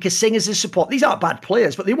fucking Kasing as his support. These aren't bad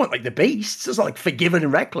players, but they weren't like the beasts. It's not like Forgiven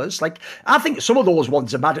and Reckless. Like, I think some of those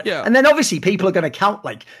ones are mad. Yeah. And then obviously people are going to count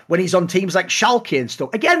like when he's on teams like Schalke and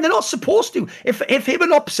stuff. Again, they're not supposed to. If him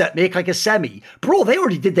and Upset make like a semi, bro, they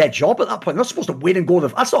already did their job at that point. They're not supposed to win and go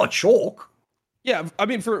that's not a choke. Yeah, I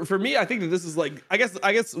mean, for me, I think that this is like, I guess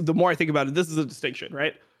the more I think about it, this is a distinction,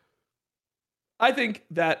 right? I think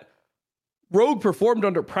that Rogue performed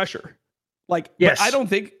under pressure. Like, yes. But I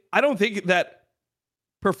don't think that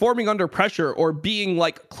performing under pressure or being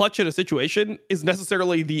like clutch in a situation is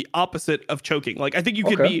necessarily the opposite of choking. Like, I think you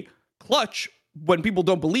could be clutch when people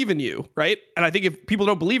don't believe in you, right? And I think if people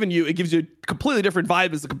don't believe in you, it gives you a completely different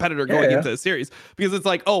vibe as a competitor going into a series, because it's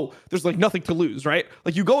like, oh, there's like nothing to lose, right?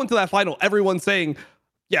 Like, you go into that final, everyone's saying,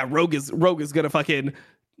 yeah, Rogue is gonna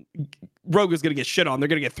get shit on. They're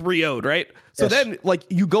gonna get 3-0'd, right? So then like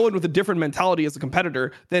you go in with a different mentality as a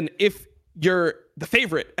competitor than if you're the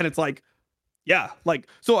favorite and it's like, yeah, like,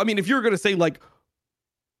 so I mean, if you're gonna say like,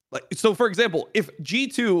 so for example, if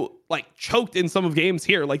G2 like choked in some of games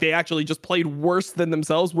here, like they actually just played worse than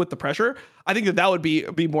themselves with the pressure, I think that would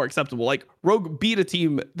be more acceptable. Like, Rogue beat a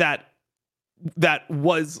team that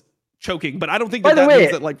was choking, but I don't think that means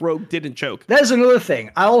that like Rogue didn't choke. There's another thing.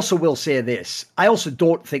 I also will say this. I also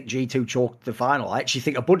don't think G2 choked the final. I actually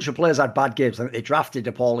think a bunch of players had bad games. I think they drafted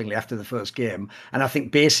appallingly after the first game. And I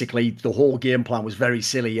think basically the whole game plan was very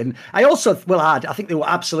silly. And I also will add, I think they were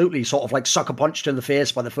absolutely sort of like sucker punched in the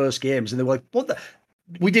face by the first games. And they were like, what the...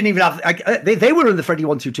 We didn't even have... They were in the Freddy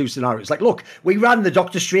 1-2-2 scenarios. Like, look, we ran the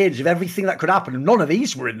Doctor Strange of everything that could happen, and none of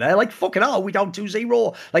these were in there. Like, fucking hell, we down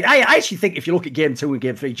 2-0. Like, I actually think if you look at Game 2 and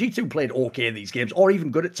Game 3, G2 played okay in these games, or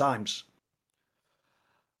even good at times.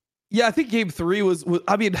 Yeah, I think Game 3 was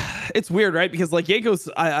I mean, it's weird, right? Because, like, Jankos,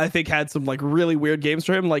 I think, had some, like, really weird games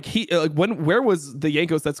for him. Like, where was the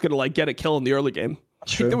Jankos that's going to, like, get a kill in the early game?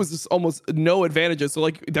 Like, there was just almost no advantages. So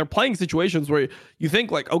like they're playing situations where you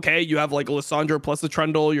think like, okay, you have like Lissandra plus a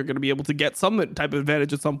Trundle, you're going to be able to get some type of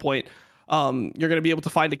advantage at some point. You're going to be able to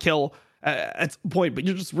find a kill at some point, but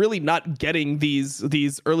you're just really not getting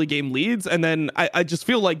these early game leads. And then I just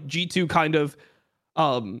feel like G2 kind of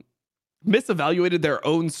misevaluated their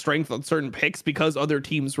own strength on certain picks because other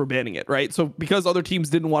teams were banning it, right? So because other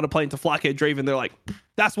teams didn't want to play into Flakked Draven, they're like,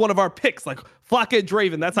 that's one of our picks, like Flakked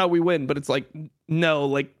Draven, that's how we win. But it's like, no,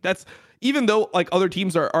 like that's, even though like other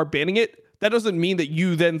teams are banning it, that doesn't mean that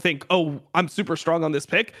you then think, oh, I'm super strong on this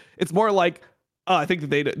pick. It's more like, I think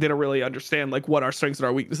that they don't really understand like what our strengths and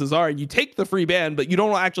our weaknesses are. And you take the free ban, but you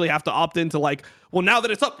don't actually have to opt into like, well, now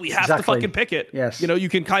that it's up, we have to fucking pick it. Yes. You know, you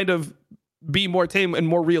can kind of be more tame and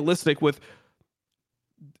more realistic with,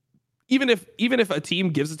 even if a team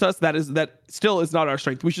gives it to us, that still is not our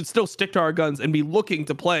strength. We should still stick to our guns and be looking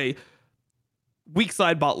to play weak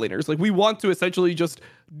side bot laners. Like we want to essentially just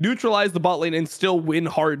neutralize the bot lane and still win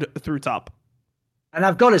hard through top. And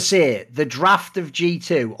I've got to say, the draft of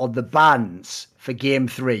G2 on the bans for Game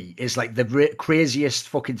 3 is like the craziest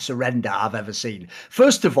fucking surrender I've ever seen.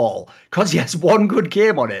 First of all, because he has one good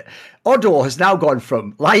game on it, Odo has now gone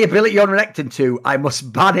from liability on Renekton to I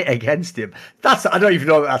must ban it against him. I don't even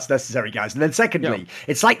know if that's necessary, guys. And then secondly,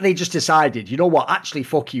 It's like they just decided, you know what, actually,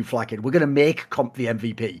 fuck you, Flakked. We're going to make Comp the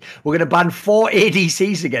MVP. We're going to ban 4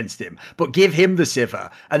 ADCs against him, but give him the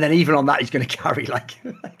Sivir. And then even on that, he's going to carry like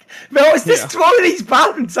no, it's just one of these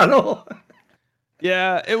bans, I know.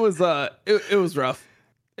 Yeah, it was rough.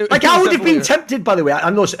 I would have been tempted, by the way, I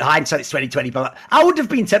know hindsight it's 2020, but I would have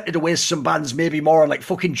been tempted to waste some bans maybe more on like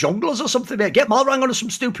fucking junglers or something, mate. Get Malrang onto some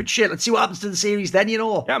stupid shit. Let's see what happens to the series then, you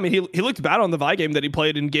know. Yeah, I mean, he looked bad on the Vi game that he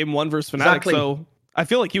played in Game 1 versus Fnatic, exactly. So I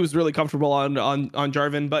feel like he was really comfortable on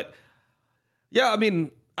Jarvan. But yeah, I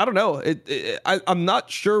mean, I don't know. I'm not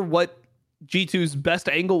sure what G2's best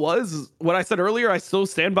angle was. What I said earlier, I still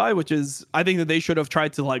stand by, which is I think that they should have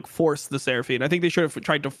tried to like force the Seraphine. I think they should have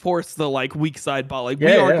tried to force the like weak side bot. Like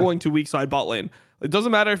we are going to weak side bot lane. It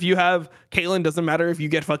doesn't matter if you have Caitlyn, doesn't matter if you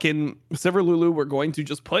get fucking Sivir Lulu. We're going to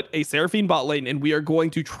just put a Seraphine bot lane and we are going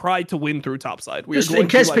to try to win through top side. Just in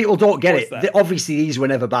case people don't get it, obviously these were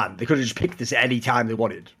never banned. They could have just picked this at any time they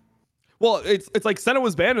wanted. Well, it's like Senna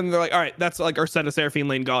was banned, and they're like, all right, that's like our Senna Seraphine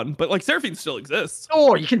lane gone. But like Seraphine still exists.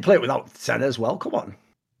 Oh, you can play it without Senna as well. Come on.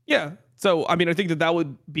 Yeah. So I mean, I think that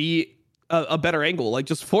would be a better angle. Like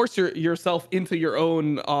just force yourself into your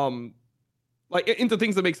own like into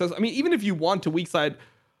things that make sense. I mean, even if you want to weak side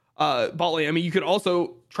bot lane, I mean, you could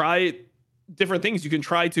also try different things. You can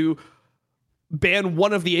try to ban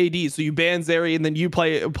one of the ADs. So you ban Zeri, and then you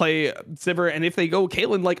play Sivir. And if they go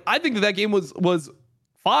Caitlyn, like I think that game was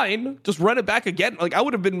fine, just run it back again. Like I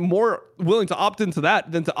would have been more willing to opt into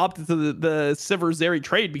that than to opt into the Sivir Zeri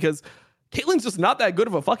trade, because Caitlyn's just not that good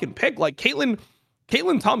of a fucking pick. Like Caitlyn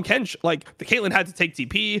Tom Kench, like the Caitlyn had to take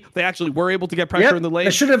TP. They actually were able to get pressure in the lane.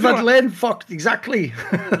 They should have had lane fucked, exactly.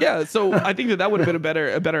 Yeah, so I think that would have been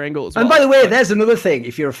a better angle as well. And by the way, there's another thing.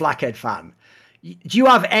 If you're a Flakked fan, do you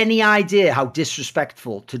have any idea how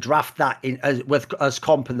disrespectful to draft that in as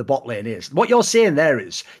comp in the bot lane is? What you're saying there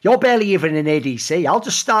is, you're barely even an ADC. I'll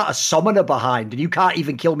just start a summoner behind and you can't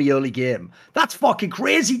even kill me early game. That's fucking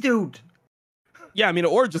crazy, dude. Yeah, I mean,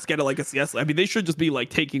 or just get it like a CS. I mean, they should just be like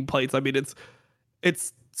taking plates. I mean,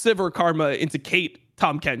 it's Sivir Karma into Kate,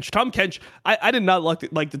 Tom Kench. Tom Kench, I did not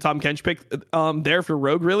like the Tom Kench pick there for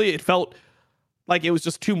Rogue, really. It felt like it was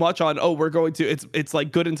just too much on, we're going to, it's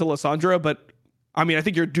like good into Lissandra, but I mean, I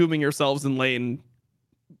think you're dooming yourselves in lane.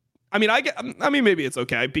 I mean, maybe it's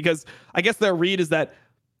okay, because I guess their read is that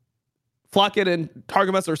Flakked and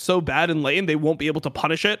Targamas are so bad in lane, they won't be able to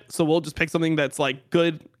punish it. So we'll just pick something that's like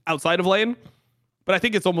good outside of lane. But I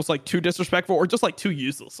think it's almost like too disrespectful, or just like too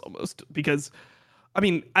useless almost, because I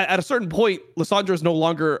mean, at a certain point, Lissandra is no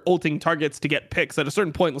longer ulting targets to get picks. At a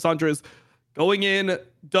certain point, Lissandra is going in,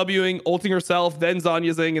 Wing, ulting herself, then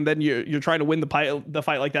Zanya'ing, and then you're trying to win the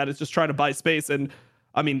fight like that. It's just trying to buy space. And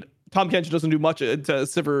I mean, Tom Kench doesn't do much to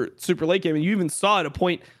Sivir super late game. And you even saw at a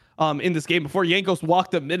point in this game before Jankos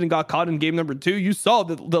walked up mid and got caught in game number 2. You saw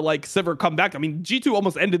the like Sivir come back. I mean, G2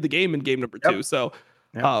 almost ended the game in game number 2. So,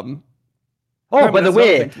 by the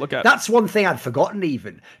way, that's one thing I'd forgotten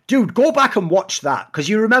even. Dude, go back and watch that, because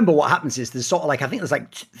you remember what happens is there's sort of like, I think there's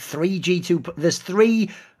like 3 G2, there's 3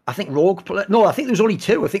 I think Rogue. No, I think there was only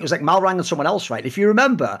two. I think it was like Malrang and someone else, right? If you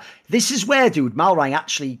remember, this is where, dude, Malrang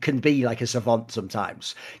actually can be like a savant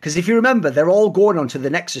sometimes. Because if you remember, they're all going onto the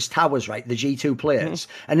Nexus towers, right? The G2 players.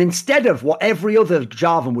 And instead of what every other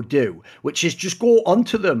Jarvan would do, which is just go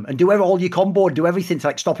onto them and do all your combo and do everything to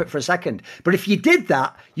like stop it for a second. But if you did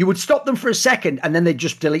that, you would stop them for a second and then they'd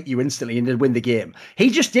just delete you instantly and they'd win the game. He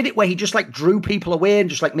just did it where he just like drew people away and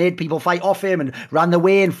just like made people fight off him and ran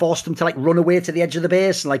away and forced them to like run away to the edge of the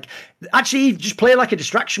base. And like actually just play like a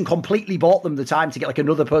distraction, completely bought them the time to get like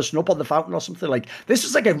another person up on the fountain or something. Like this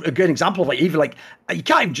is like a good example of like even like you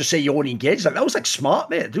can't even just say you only engaged. Like that was like smart,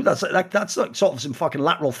 mate. Dude, that's like sort of some fucking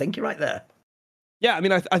lateral thinking right there. Yeah, I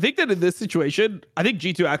mean, I think that in this situation, I think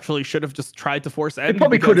G2 actually should have just tried to force end. They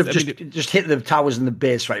probably could have just hit the towers in the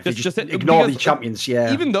base, right? Just ignore the champions,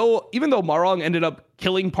 yeah. Even though Marong ended up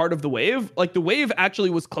killing part of the wave, like the wave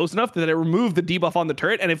actually was close enough that it removed the debuff on the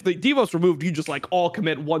turret, and if the debuff's removed, you just like all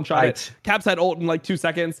commit one shot. Right. Caps had ult in like 2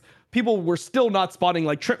 seconds. People were still not spotting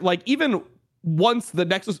like even once when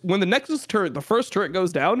the Nexus turret, the first turret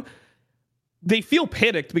goes down, they feel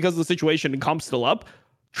panicked because of the situation and comp's still up.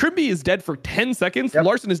 Trimby is dead for 10 seconds. Yep.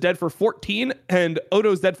 Larson is dead for 14, and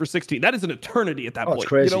Odo's dead for 16. That is an eternity at that point. It's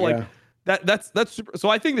crazy, that's super. So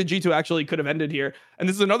I think that G2 actually could have ended here. And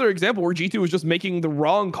this is another example where G2 was just making the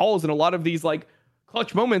wrong calls in a lot of these like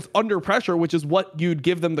clutch moments under pressure, which is what you'd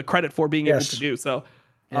give them the credit for being able to do. So,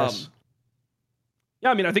 yeah,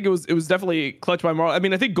 I mean, I think it was definitely clutch by Marl. I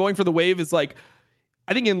mean, I think going for the wave is like,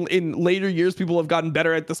 I think in later years, people have gotten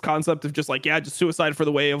better at this concept of just like, just suicide for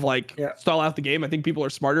the way of like stall out the game. I think people are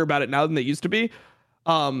smarter about it now than they used to be.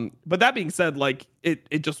 But that being said, like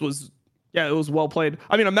it just was, it was well played.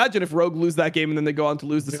 I mean, imagine if Rogue lose that game and then they go on to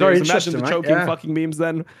lose the series. Imagine the choking fucking memes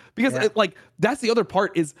then. Because that's the other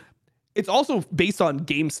part is it's also based on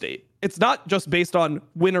game state. It's not just based on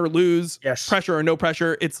win or lose, pressure or no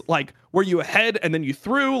pressure. It's like, were you ahead and then you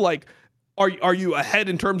threw? Like, are you ahead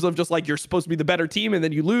in terms of just like you're supposed to be the better team and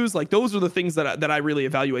then you lose? Like those are the things that I really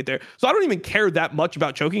evaluate there. So I don't even care that much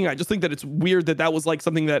about choking. I just think that it's weird that was like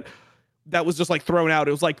something that was just like thrown out.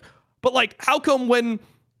 It was like, but like, how come when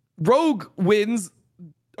Rogue wins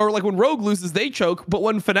or like when Rogue loses, they choke, but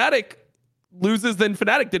when Fnatic loses, then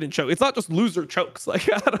Fnatic didn't choke? It's not just loser chokes.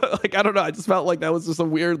 Like, I don't know. I just felt like that was just a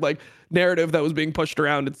weird like narrative that was being pushed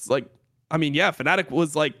around. It's like, I mean, Fnatic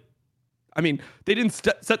was like, I mean, they didn't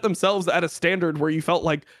set themselves at a standard where you felt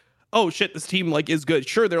like, oh shit, this team like is good.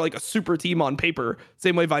 Sure, they're like a super team on paper,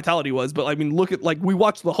 same way Vitality was. But I mean, look at like we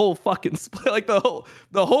watched the whole fucking split. Like the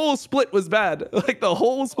whole split was bad. Like the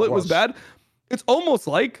whole split was bad. It's almost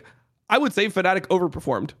like I would say Fnatic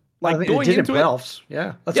overperformed. Like going into playoffs.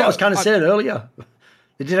 That's what I was kind of saying earlier.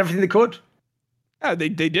 They did everything they could. Yeah, they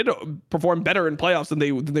did perform better in playoffs than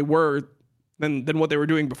they were. Than what they were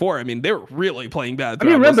doing before. I mean, they were really playing bad. I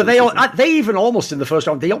mean, remember they even almost in the first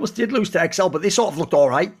round, they almost did lose to XL, but they sort of looked all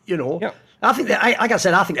right, you know. Yeah. I think like I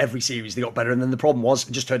said, I think every series they got better, and then the problem was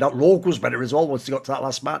it just turned out Rogue was better as well once they got to that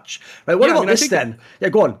last match. Right, what about this then?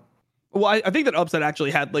 Go on. Well, I think that Upset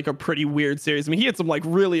actually had like a pretty weird series. I mean, he had some like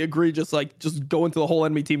really egregious, like just go into the whole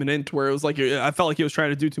enemy team and int where it was like I felt like he was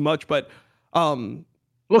trying to do too much, but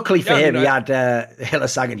luckily for him, he had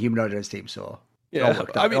Hillisang and Humanoid on his team, so. Yeah,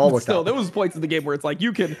 I mean, still, there was points in the game where it's like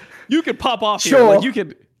you could pop off here. Sure. Like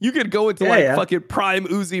you could go into fucking prime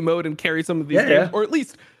Uzi mode and carry some of these games, or at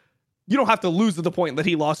least you don't have to lose to the point that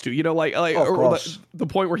he lost to. You know, like or the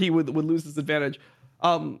point where he would lose his advantage.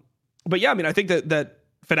 But yeah, I mean, I think that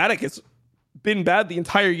Fnatic has been bad the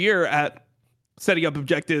entire year at setting up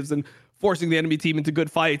objectives and forcing the enemy team into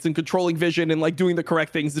good fights and controlling vision and like doing the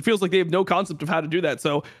correct things. It feels like they have no concept of how to do that.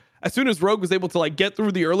 So as soon as Rogue was able to like get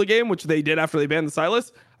through the early game, which they did after they banned the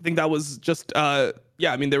Sylas, I think that was just, I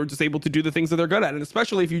mean, they were just able to do the things that they're good at. And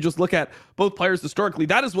especially if you just look at both players historically,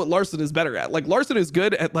 that is what Larson is better at. Like Larson is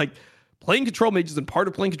good at like playing control mages, and part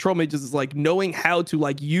of playing control mages is like knowing how to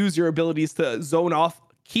like use your abilities to zone off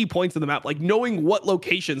key points in the map. Like knowing what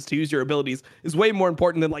locations to use your abilities is way more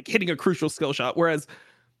important than like hitting a crucial skill shot. Whereas,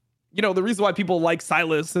 you know, the reason why people like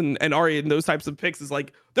Sylas and Ahri and those types of picks is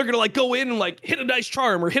like they're gonna like go in and like hit a nice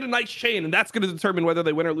charm or hit a nice chain, and that's gonna determine whether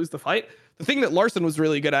they win or lose the fight. The thing that Larson was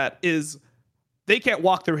really good at is they can't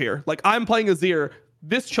walk through here. Like I'm playing Azir,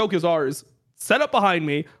 this choke is ours. Set up behind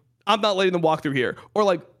me. I'm not letting them walk through here. Or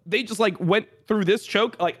like they just like went through this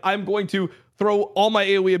choke. Like I'm going to throw all my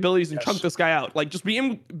AoE abilities and chunk this guy out. Like just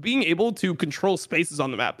being able to control spaces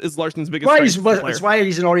on the map is Larson's biggest strength. That's why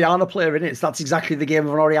he's an Orianna player, isn't it? That's exactly the game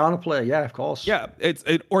of an Orianna player. Yeah, of course. Yeah, it's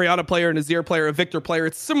an Orianna player, an Azir player, a Victor player.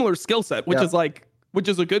 It's similar skill set, which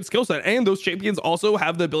is a good skill set. And those champions also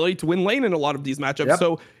have the ability to win lane in a lot of these matchups.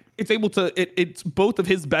 So it's both of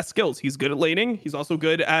his best skills. He's good at laning. He's also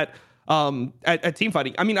good at team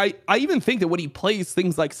fighting. I mean, I even think that when he plays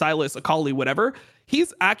things like Sylas, Akali, whatever,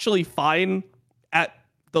 he's actually fine at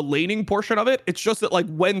the laning portion of it. It's just that like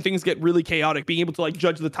when things get really chaotic, being able to like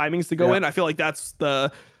judge the timings to go in, I feel like that's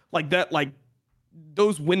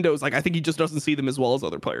those windows, like I think he just doesn't see them as well as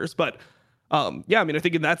other players. But I mean, I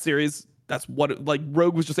think in that series, that's what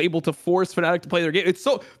Rogue was just able to force Fnatic to play their game.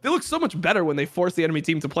 They look so much better when they force the enemy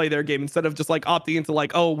team to play their game instead of just like opting into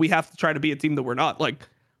like, oh, we have to try to be a team that we're not. Like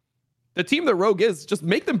the team that Rogue is, just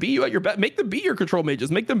make them beat you at your best. Make them beat your control mages.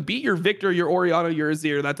 Make them beat your Victor, your Orianna, your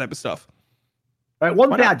Azir, that type of stuff. Right,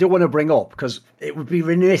 one thing I do want to bring up, because it would be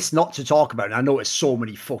remiss not to talk about, and I noticed so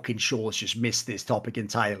many fucking shows just missed this topic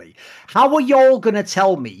entirely. How are y'all going to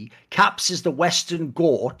tell me Caps is the Western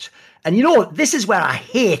GOAT? And you know, this is where I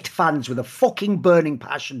hate fans with a fucking burning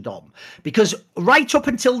passion, Dom. Because right up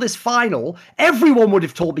until this final, everyone would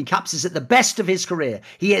have told me Caps is at the best of his career.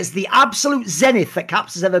 He is the absolute zenith that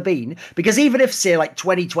Caps has ever been. Because even if, say, like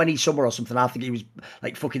 2020 summer or something, I think he was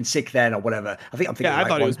like fucking sick then or whatever. I'm thinking. Yeah, I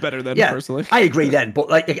thought he was better then, personally. I agree then. But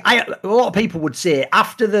like, a lot of people would say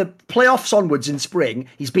after the playoffs onwards in spring,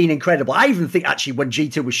 he's been incredible. I even think actually when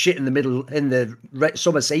G2 was shit in the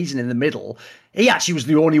summer season in the middle, he actually was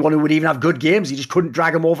the only one who would even have good games. He just couldn't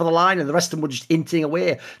drag them over the line, and the rest of them were just inting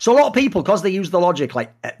away. So a lot of people, because they use the logic,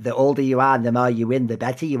 like, the older you are and the more you win, the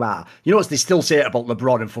better you are. You know, they still say it about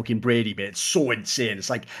LeBron and fucking Brady, but it's so insane. It's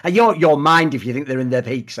like, and your mind if you think they're in their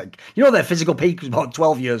peaks. Like, you know, their physical peak was about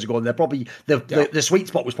 12 years ago, and they're probably, the sweet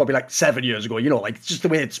spot was probably like 7 years ago. You know, like, it's just the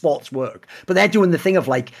way sports work. But they're doing the thing of,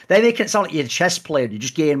 like, they're making it sound like you're a chess player, and you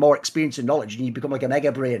just gain more experience and knowledge, and you become like a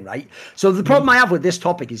mega brain, right? So the problem I have with this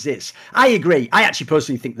topic is this. I agree. I actually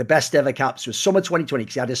personally think the best ever Caps was summer 2020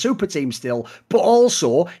 because he had a super team still, but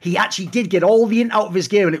also he actually did get all the int out of his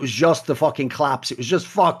game, and it was just the fucking claps. It was just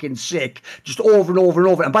fucking sick, just over and over and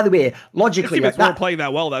over. And by the way, logically, teammates weren't playing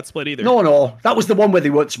that well that split either. No, that was the one where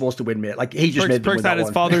they weren't supposed to win, mate. Like he just made them win that one.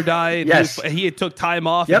 His father died. Yes, he took time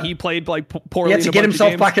off. And he played like poorly. He had to get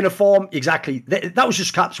himself back into form. Exactly. That was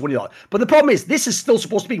just Caps winning. But the problem is, this is still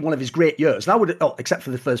supposed to be one of his great years. And I would, except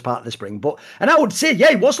for the first part of the spring, and I would say,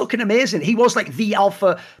 he was looking amazing. He was like the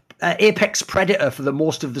alpha apex predator for the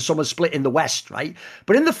most of the summer split in the West, right?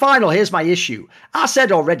 But in the final, here's my issue. I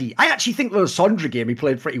said already, I actually think the Lissandra game he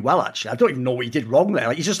played pretty well, actually. I don't even know what he did wrong there.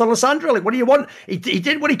 Like, he's just on Lissandra. Like, what do you want? He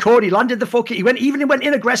did what he could. He landed the fucking, he went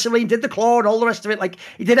in aggressively and did the claw and all the rest of it. Like,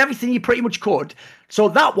 he did everything he pretty much could. So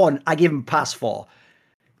that one, I give him a pass for.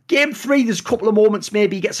 Game 3, there's a couple of moments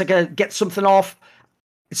maybe he gets something off.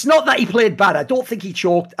 It's not that he played bad. I don't think he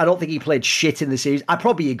choked. I don't think he played shit in the series. I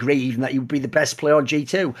probably agree even that he would be the best player on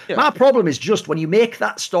G2. Yeah. My problem is just when you make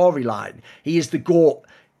that storyline, he is the GOAT.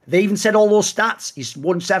 They even said all those stats. He's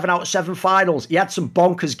won 7 out of 7 finals. He had some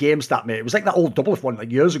bonkers game stat, mate. It was like that old Doublelift one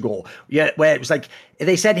like years ago. Yeah, where it was like,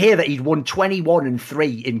 they said here that he'd won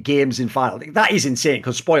 21-3 in games in final. That is insane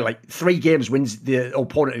because, spoil, like 3 games wins the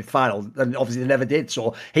opponent in final, and obviously they never did.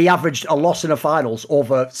 So he averaged a loss in a finals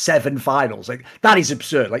over 7 finals. Like, that is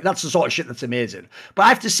absurd. Like, that's the sort of shit that's amazing. But I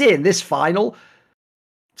have to say, in this final,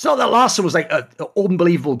 it's not that Larson was like an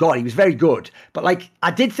unbelievable god. He was very good. But like,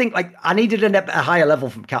 I did think like I needed a higher level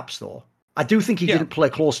from Caps though. I do think he didn't play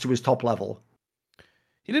close to his top level.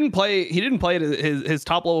 He didn't play at his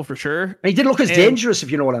top level for sure. And he didn't look as dangerous, if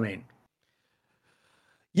you know what I mean.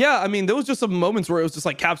 Yeah, I mean, there was just some moments where it was just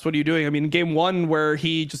like, Caps, what are you doing? I mean, game 1 where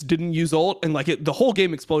he just didn't use ult, and like the whole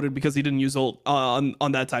game exploded because he didn't use ult on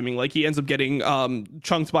that timing. Like he ends up getting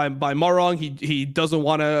chunked by Marong. He doesn't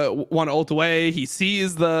want to ult away. He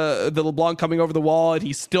sees the LeBlanc coming over the wall, and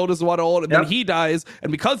he still doesn't want to ult. And then he dies, and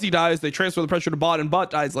because he dies, they transfer the pressure to bot, and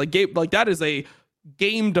bot dies. Like that is a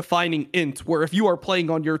game defining int where if you are playing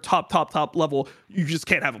on your top level, you just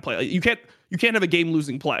can't have a play. Like, you can't have a game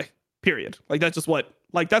losing play. Period. Like that's just what.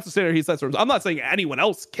 Like, that's the standard he sets for himself. I'm not saying anyone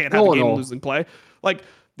else can't have a game-losing play. Like,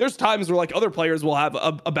 there's times where, like, other players will have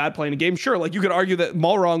a bad play in a game. Sure, like, you could argue that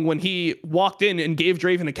Malrong, when he walked in and gave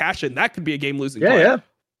Draven a cash-in, that could be a game-losing play. Yeah.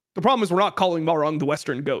 The problem is we're not calling Malrong the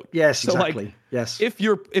Western GOAT. Yes, so, exactly. Like, yes. If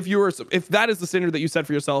that is the standard that you set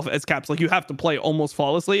for yourself as Caps, like, you have to play almost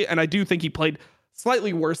flawlessly, and I do think he played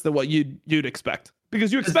slightly worse than what you'd expect.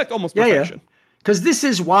 Because you expect almost perfection. Because this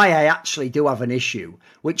is why I actually do have an issue,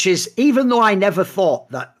 which is, even though I never thought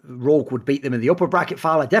that Rogue would beat them in the upper bracket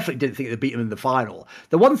final. I definitely didn't think they'd beat them in the final.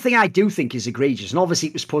 The one thing I do think is egregious, and obviously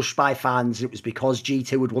it was pushed by fans, it was because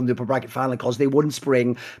G2 had won the upper bracket final because they won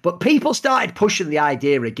Spring, but people started pushing the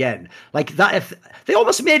idea again. Like that, if they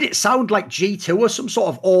almost made it sound like G2 was some sort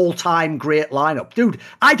of all-time great lineup. Dude,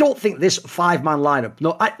 I don't think this 5-man lineup,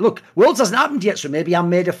 look, Worlds hasn't happened yet, so maybe I'm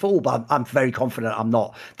made a fool, but I'm very confident I'm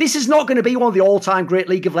not. This is not going to be one of the all-time great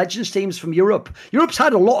League of Legends teams from Europe. Europe's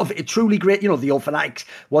had a lot of truly great, the old Fnatic,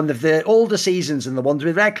 one of the older seasons, and the ones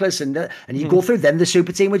with Reckless, and you go through then the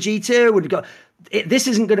super team with G2, and this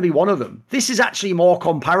isn't going to be one of them. This is actually more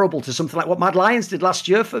comparable to something like what Mad Lions did last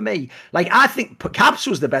year for me. Like, I think Caps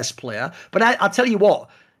was the best player, but I'll tell you what,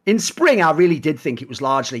 in Spring, I really did think it was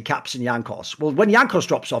largely Caps and Jankos. Well, when Jankos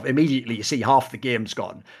drops off, immediately you see half the game's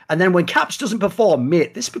gone. And then when Caps doesn't perform,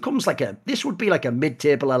 mate, this would be like a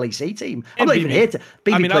mid-table LEC team. I'm not even here to...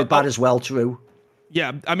 BB played bad as well, true.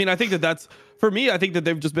 Yeah, I mean, I think that's... For me, I think that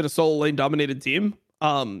they've just been a solo lane dominated team.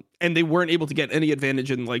 And they weren't able to get any advantage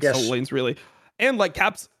in solo lanes, really. And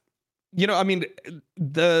Caps, I mean,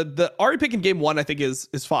 the Ahri pick in game 1, I think is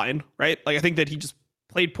fine, right? Like, I think that he just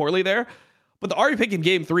played poorly there. But the Ahri pick in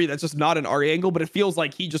game 3, that's just not an Ahri angle, but it feels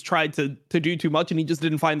like he just tried to do too much and he just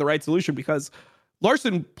didn't find the right solution because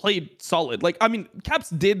Larson played solid. Like, I mean,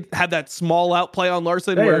 Caps did have that small outplay on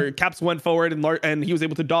Larson where Caps went forward and he was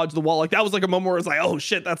able to dodge the wall. Like, that was like a moment where it's like, oh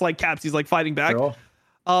shit, that's like Caps. He's like fighting back. Sure.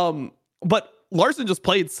 But Larson just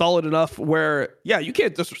played solid enough where, you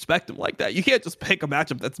can't disrespect him like that. You can't just pick a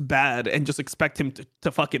matchup that's bad and just expect him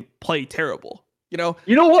to fucking play terrible. You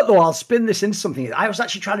know what, though? I'll spin this into something. I was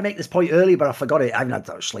actually trying to make this point earlier, but I forgot it. I haven't had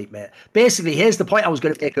that much sleep, mate. Basically, here's the point I was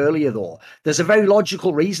going to make earlier, though. There's a very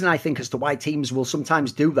logical reason, I think, as to why teams will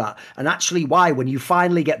sometimes do that. And actually why, when you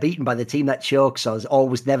finally get beaten by the team that chokes us,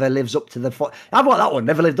 always never lives up to the... I've got that one.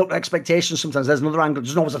 Never lived up to expectations. Sometimes there's another angle. It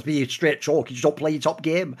doesn't always have to be a straight choke. You just don't play your top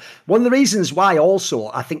game. One of the reasons why,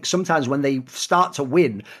 also, I think sometimes when they start to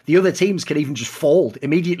win, the other teams can even just fold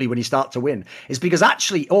immediately when you start to win, is because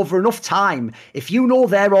actually, over enough time, if you know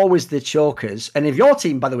they're always the chokers, and if your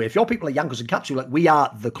team, by the way, if your people are Jankos and Caps, like we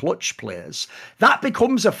are the clutch players, that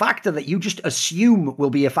becomes a factor that you just assume will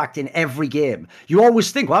be a fact in every game. You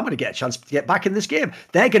always think, well, I'm going to get a chance to get back in this game.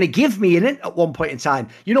 They're going to give me an int at one point in time.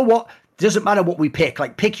 You know what? Doesn't matter what we pick.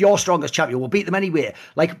 Like, pick your strongest champion. We'll beat them anyway.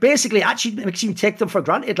 Like, basically, actually makes you take them for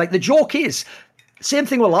granted. Like, the joke is, same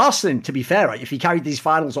thing with Larson, to be fair, right? If he carried these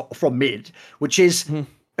finals from mid, which is...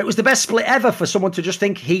 It was the best split ever for someone to just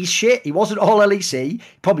think he's shit. He wasn't all LEC.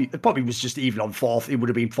 It probably was just even on fourth. It would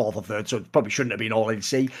have been fourth or third, so it probably shouldn't have been all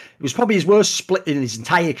LEC. It was probably his worst split in his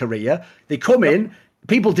entire career. They come in.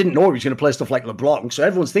 People didn't know he was going to play stuff like LeBlanc, so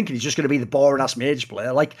everyone's thinking he's just going to be the boring-ass mage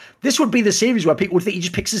player. Like, this would be the series where people would think he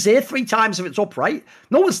just picks his A 3 times if it's upright.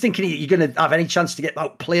 No one's thinking you're going to have any chance to get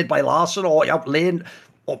outplayed by Larson or outlaned.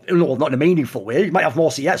 No, not in a meaningful way. You might have more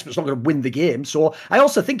CS, but it's not going to win the game. So I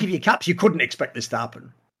also think if you're Caps, you couldn't expect this to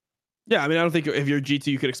happen. Yeah, I mean, I don't think if you're G2,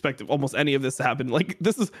 you could expect almost any of this to happen. Like,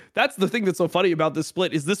 that's the thing that's so funny about this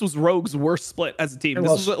split is this was Rogue's worst split as a team. This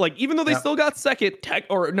was like, even though they still got second,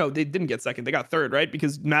 they didn't get second. They got third, right?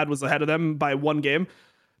 Because Mad was ahead of them by one game.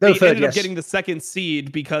 They ended up getting the second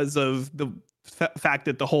seed because of the fact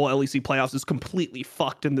that the whole LEC playoffs is completely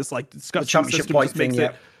fucked in this like disgusting championship system. Just makes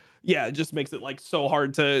it, it just makes it like so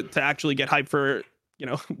hard to actually get hyped for,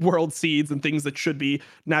 world seeds and things that should be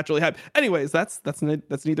naturally hyped. Anyways, that's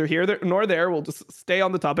neither here nor there. We'll just stay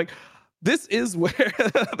on the topic. This is where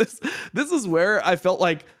this is where I felt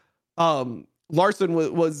like Larson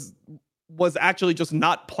was actually just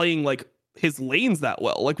not playing like his lanes that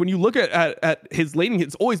well. Like when you look at his laning,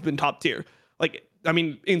 it's always been top tier. Like, I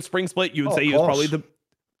mean, in Spring Split, you would say he was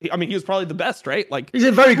probably the best, right? Like, he's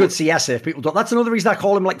a very good CS if people don't. That's another reason I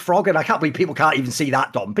call him like Frog, and I can't believe people can't even see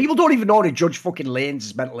that, Dom. People don't even know how to judge fucking lanes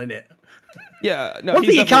is mental in it. Yeah, no. One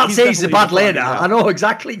thing you can't say he's a bad laner. I know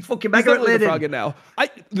exactly. Fucking mega laner now.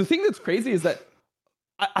 The thing that's crazy is that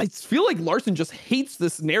I feel like Larson just hates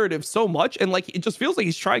this narrative so much, and like it just feels like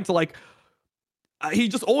he's trying to like. He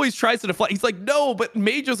just always tries to deflect. He's like, no, but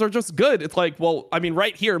mages are just good. It's like, well, I mean,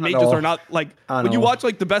 right here, mages are not like when you watch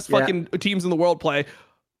like the best fucking teams in the world play.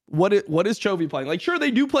 What is Chovy playing? Like, sure,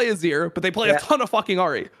 they do play Azir, but they play a ton of fucking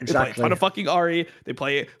Ahri. They play a ton of fucking Ahri. They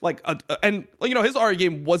play like, and his Ahri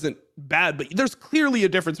game wasn't bad, but there's clearly a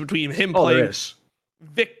difference between him playing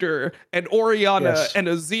Victor and Orianna and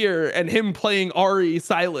Azir and him playing Ahri,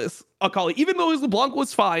 Sylas, Akali. Even though his LeBlanc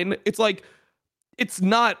was fine, it's like, it's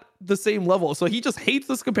not the same level. So he just hates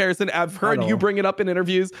this comparison. I've heard you bring it up in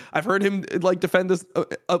interviews. I've heard him like defend this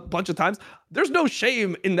a bunch of times. There's no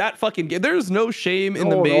shame in that fucking game. There's no shame in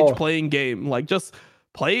the mage playing game. Like, just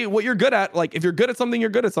play what you're good at. Like, if you're good at something,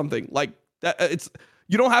 you're good at something. Like that.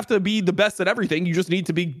 you don't have to be the best at everything. You just need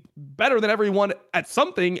to be better than everyone at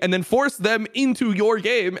something, and then force them into your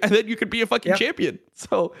game, and then you could be a fucking champion.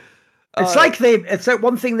 So it's like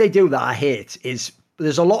one thing they do that I hate is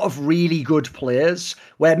there's a lot of really good players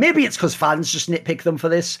where maybe it's because fans just nitpick them for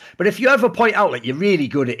this, but if you ever point out, like, you're really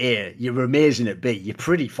good at A, you're amazing at B, you're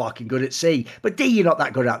pretty fucking good at C, but D you're not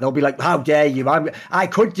that good at, they'll be like, how dare you, I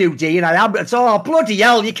could do D and I am, it's, oh, bloody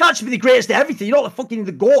hell, you can't be the greatest at everything, you're not the fucking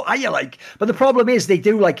the GOAT, are you, like? But the problem is they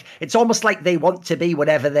do, like, it's almost like they want to be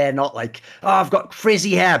whatever they're not, like, oh, I've got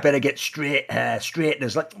frizzy hair, better get straight hair,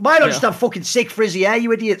 straighteners, like, why not just have fucking sick frizzy hair,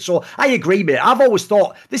 you idiot? So I agree, mate. I've always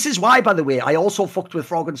thought, this is why, by the way, I also fucked with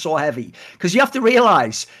Froggen so heavy, because you have to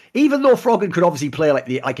realise, even though Froggen could obviously play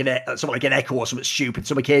something like an Echo or something stupid,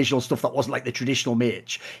 some occasional stuff that wasn't like the traditional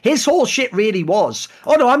mage, his whole shit really was,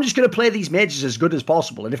 oh no, I'm just going to play these mages as good as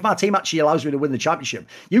possible, and if my team actually allows me to win the championship,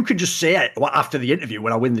 you can just say it after the interview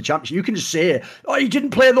when I win the championship, you can just say, oh, you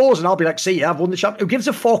didn't play those, and I'll be like, see, I've won the championship. Who gives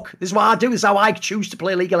a fuck? This is what I do. This is how I choose to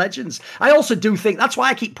play League of Legends. I also do think, that's why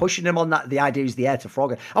I keep pushing him on that, the idea is the heir to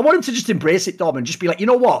Froggen. I want him to just embrace it, Dom, and just be like, you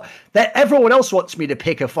know what, that everyone else wants me to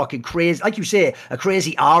pick a fucking crazy, like you say, a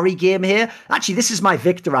crazy Ari game here. Actually, this is my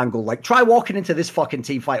Victor angle. Like, try walking into this fucking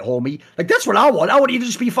team fight, homie. Like, that's what I want. I want you to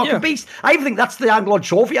just be a fucking beast. I even think that's the angle on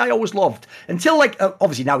Trophy I always loved. Until, like,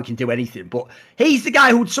 obviously now he can do anything, but he's the guy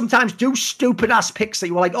who would sometimes do stupid ass picks that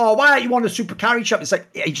you were like, oh, why aren't you on a super carry champ? It's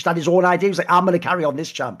like, he just had his own idea. He was like, I'm going to carry on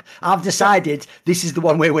this champ. I've decided this is the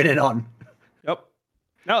one we're winning on. Yep.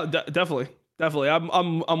 No, definitely. Definitely.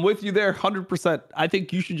 I'm with you there 100%. I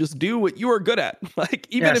think you should just do what you are good at. Like,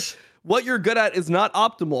 even if what you're good at is not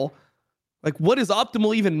optimal, like, what does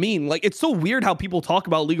optimal even mean? Like, it's so weird how people talk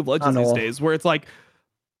about League of Legends these days, where it's like,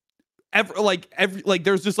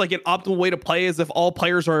 there's just like an optimal way to play as if all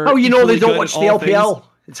players are. Oh, you know, they don't watch the LPL.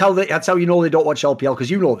 That's how you know they don't watch LPL,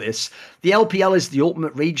 because you know this. The LPL is the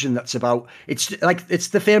ultimate region that's about. It's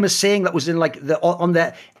the famous saying that was in like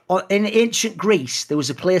in ancient Greece, there was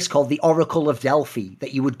a place called the Oracle of Delphi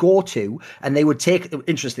that you would go to, and they would take,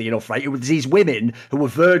 interestingly enough, right, it was these women who were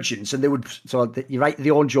virgins, and they would, so you write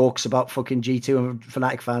their own jokes about fucking G2 and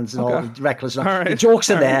Fnatic fans and all, reckless, and all. The jokes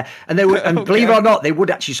are there, and they would, and believe it or not, they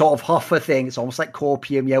would actually sort of huff a thing, it's almost like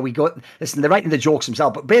copium, listen, they're writing the jokes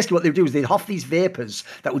themselves, but basically what they would do is they'd huff these vapors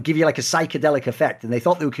that would give you like a psychedelic effect, and they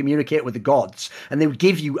thought they would communicate with the gods, and they would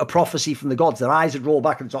give you a prophecy from the gods. Their eyes would roll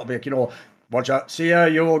back and sort of be like, you know, watch out, see ya,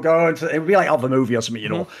 you will go into, it would be like of a movie or something, you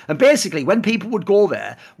know. And basically, when people would go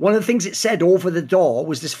there, one of the things it said over the door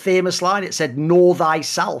was this famous line. It said, know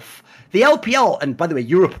thyself. The LPL, and by the way,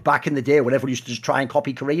 Europe back in the day, when everyone used to just try and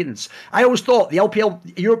copy Koreans, I always thought the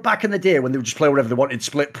LPL, Europe back in the day, when they would just play whatever they wanted,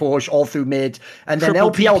 split push, all through mid, and then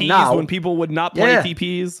triple LPL TPs now. When people would not play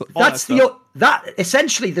TPs. That's that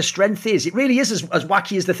essentially the strength is, it really is as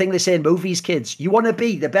wacky as the thing they say in movies, kids. You want to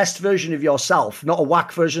be the best version of yourself, not a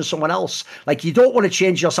whack version of someone else. Like, you don't want to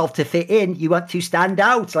change yourself to fit in, you want to stand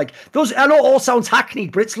out. Like, those, I know it all sounds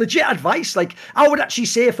hackneyed, but it's legit advice. Like, I would actually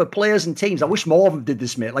say for players and teams, I wish more of them did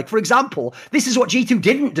this, mate. Like, for example, this is what G2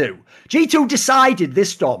 didn't do. G2 decided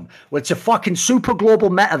this, Dom, well, it's a fucking super global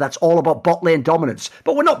meta that's all about bot lane dominance.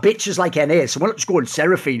 But we're not bitches like NA, so we're not just going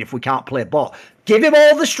Seraphine if we can't play bot. Give him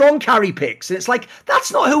all the strong carry picks. And it's like,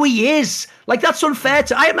 that's not who he is. Like, that's unfair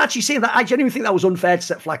to... I am actually saying that. I genuinely think that was unfair to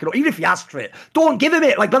set Flakked up. Even if he asked for it, don't give him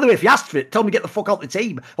it. Like, by the way, if he asked for it, tell him to get the fuck out the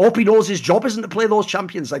team. I hope he knows his job isn't to play those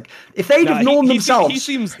champions. Like, if they'd have known themselves...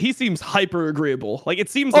 He seems hyper agreeable. Like, it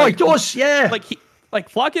seems like... Oh, he does, yeah. Like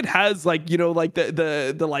Flakked has, like, you know, like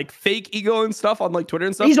the like fake ego and stuff on like Twitter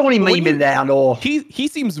and stuff. He's only memeing there, I know. He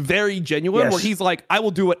seems very genuine, where he's like, I will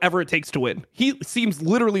do whatever it takes to win. He seems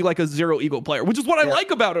literally like a zero ego player, which is what I like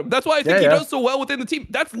about him. That's why I think he does so well within the team.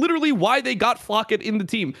 That's literally why they got Flakked in the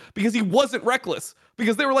team, because he wasn't reckless.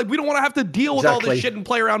 Because they were like, we don't want to have to deal with all this shit and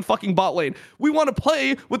play around fucking bot lane. We want to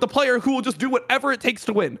play with the player who will just do whatever it takes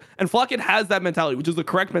to win. And Flakked has that mentality, which is the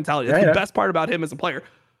correct mentality. That's the best part about him as a player.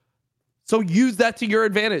 So use that to your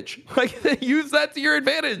advantage. Like, use that to your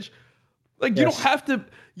advantage. Like, you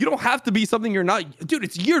don't have to be something you're not. Dude,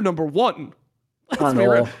 it's year number one.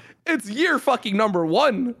 It's year fucking number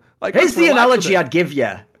one. Like, here's the analogy I'd give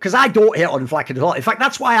you, because I don't hit on Flakked at all. In fact,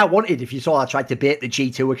 that's why I wanted, if you saw, I tried to bait the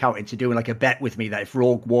G2 account into doing like a bet with me that if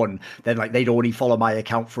Rogue won, then like they'd only follow my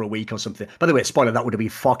account for a week or something. By the way, spoiler, that would have been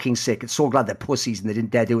fucking sick. It's so glad they're pussies and they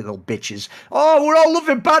didn't dare do it, little bitches. Oh, we're all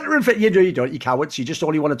loving bantering for you. You don't, you cowards. You just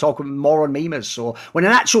only want to talk more on memers. So when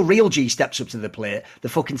an actual real G steps up to the plate, they're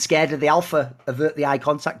fucking scared of the alpha, avert the eye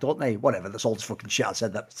contact, don't they? Whatever, that's all just fucking shit. I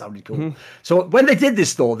said that sounded cool. So when they did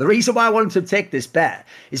this though, the reason why I wanted to take this bet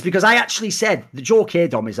is because I actually said, the joke here,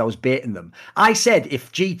 Dom, is I was baiting them. I said,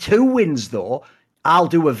 if G2 wins though, I'll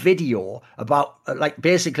do a video about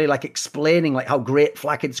basically explaining how great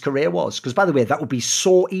Flackett's career was. Because by the way, that would be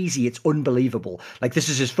so easy. It's unbelievable. This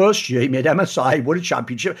is his first year. He made MSI, won a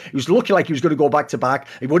championship. He was looking like he was going to go back to back.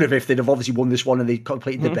 He would have if they'd have obviously won this one and they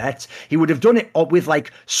completed the bet. He would have done it with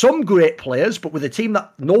some great players, but with a team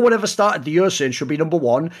that no one ever started the year saying should be number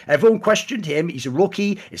one. Everyone questioned him. He's a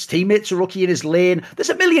rookie. His teammates are rookie in his lane.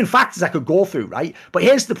 There's a million factors I could go through, right? But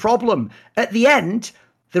here's the problem. At the end,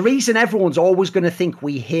 the reason everyone's always going to think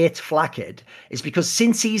we hate Flakked is because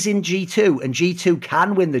since he's in G2 and G2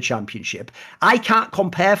 can win the championship, I can't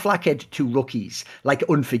compare Flakked to rookies like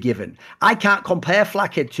Unforgiven. I can't compare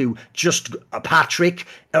Flakked to just a Patrick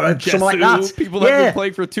or something like that. People that have been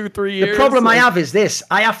playing for 2-3 years. The problem I have is this.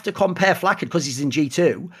 I have to compare Flakked because he's in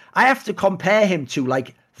G2. I have to compare him to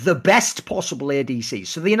the best possible ADC.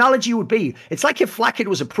 So the analogy would be, it's like if Flakked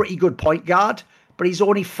was a pretty good point guard, but he's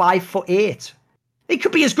only 5'8". He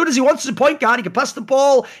could be as good as he wants as a point guard. He can pass the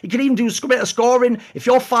ball. He can even do a bit of scoring. If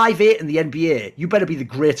you're 5'8" in the NBA, you better be the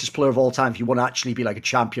greatest player of all time if you want to actually be a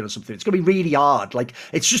champion or something. It's going to be really hard.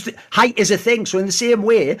 It's just height is a thing. So in the same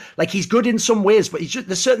way, he's good in some ways, but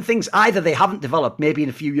there's certain things either they haven't developed. Maybe in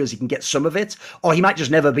a few years he can get some of it, or he might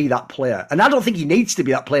just never be that player. And I don't think he needs to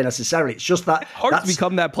be that player necessarily. It's just that it's hard to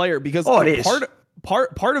become that player because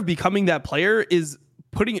part of becoming that player is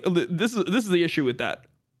putting. This is the issue with that.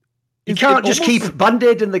 You can't just keep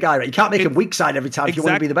band-aiding the guy, right? You can't make him weak side every time if you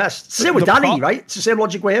want to be the best. It's the same with Danny, right? It's the same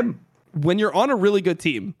logic with him. When you're on a really good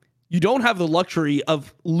team, you don't have the luxury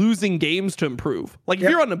of losing games to improve. If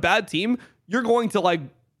you're on a bad team, you're going to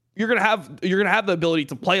you're gonna have the ability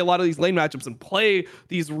to play a lot of these lane matchups and play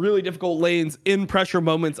these really difficult lanes in pressure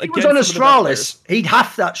moments. He was on Astralis. He'd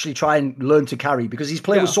have to actually try and learn to carry because he's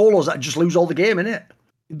playing with solos that just lose all the game, innit?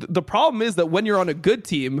 The problem is that when you're on a good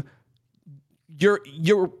team,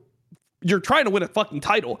 you're trying to win a fucking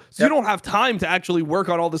title. So you don't have time to actually work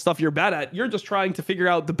on all the stuff you're bad at. You're just trying to figure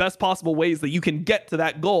out the best possible ways that you can get to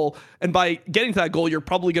that goal. And by getting to that goal, you're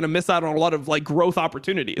probably going to miss out on a lot of growth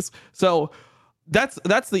opportunities. So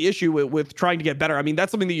that's the issue with trying to get better. I mean,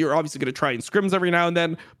 that's something that you're obviously going to try in scrims every now and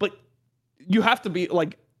then, but you have to be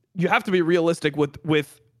realistic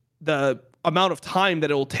with the amount of time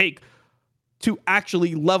that it will take to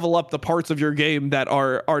actually level up the parts of your game that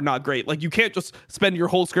are not great. You can't just spend your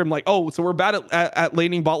whole scrim so we're bad at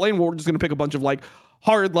laning bot lane. Well, we're just going to pick a bunch of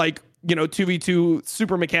hard 2v2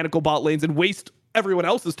 super mechanical bot lanes and waste everyone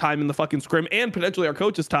else's time in the fucking scrim and potentially our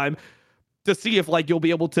coach's time to see if you'll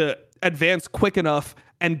be able to advance quick enough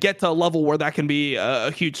and get to a level where that can be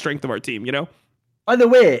a huge strength of our team, By the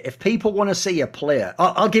way, if people want to see a player,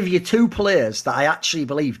 I'll give you two players that I actually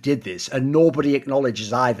believe did this and nobody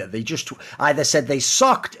acknowledges either. They just either said they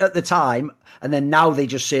sucked at the time and then now they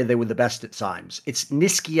just say they were the best at times. It's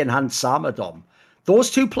Niski and Hansama Dom.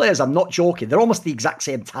 Those two players, I'm not joking, they're almost the exact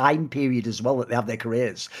same time period as well that they have their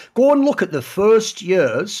careers. Go and look at the first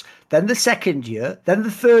years, then the second year, then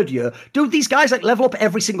the third year. Dude, these guys level up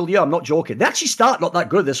every single year. I'm not joking. They actually start not that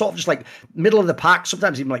good. They're sort of just middle of the pack,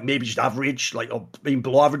 sometimes even maybe just average, or being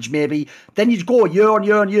below average maybe. Then you go year on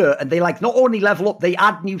year on year, and they not only level up, they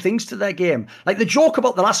add new things to their game. The joke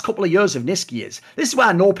about the last couple of years of Niski is, this is why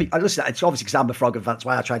I know people, listen, it's obviously because I'm a frog, and that's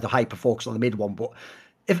why I try to hyper-focus on the mid one, but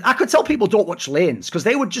if I could tell people don't watch lanes, because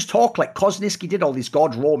they would just talk Kozniski did all this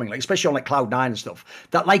god roaming, especially on Cloud9 and stuff,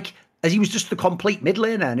 that as he was just the complete mid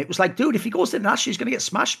laner, and it was dude, if he goes to Nash, he's going to get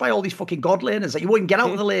smashed by all these fucking god laners. He won't even get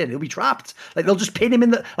out of the lane. He'll be trapped. They'll just pin him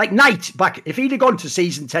in the... Knight, back... If he'd have gone to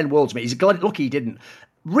Season 10 Worlds, mate, he's lucky he didn't.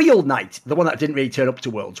 Real Knight, the one that didn't really turn up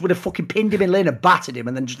to Worlds, would have fucking pinned him in lane and battered him,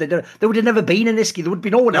 and then there would have never been a Niski. There would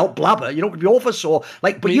be no one help Blabber. It would be over. So,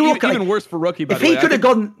 but you look even worse for rookie. By if he could have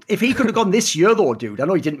gone, this year though, dude, I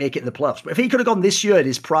know he didn't make it in the playoffs, but if he could have gone this year in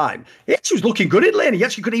his prime, he actually was looking good in lane. He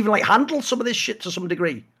actually could even handle some of this shit to some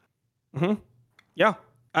degree. Mm-hmm. Yeah.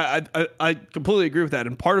 I completely agree with that.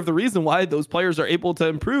 And part of the reason why those players are able to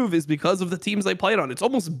improve is because of the teams they played on. It's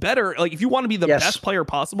almost better. If you want to be the best player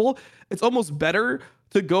possible, it's almost better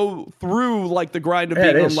to go through the grind of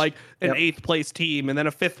being on an 8th place team and then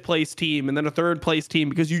a 5th place team and then a 3rd place team,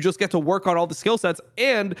 because you just get to work on all the skill sets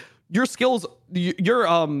and your skills,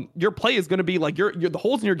 your play is going to be the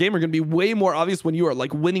holes in your game are going to be way more obvious when you are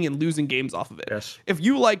winning and losing games off of it. Yes.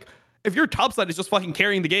 If your top side is just fucking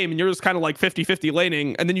carrying the game and you're just kind of 50-50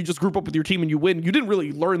 laning and then you just group up with your team and you win, you didn't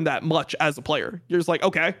really learn that much as a player. You're just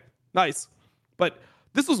okay, nice. But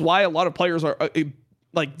this is why a lot of players are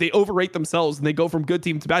they overrate themselves and they go from good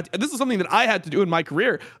team to bad team. And this is something that I had to do in my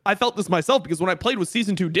career. I felt this myself because when I played with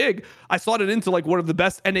Season 2 Dig, I slotted into one of the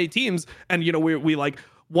best NA teams, and we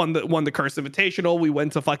won the Curse Invitational. We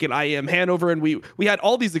went to fucking IEM Hanover, and we had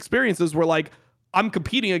all these experiences where I'm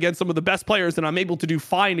competing against some of the best players and I'm able to do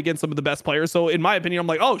fine against some of the best players. So in my opinion, I'm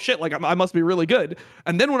like, oh shit, like I must be really good.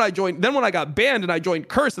 And then when I got banned and I joined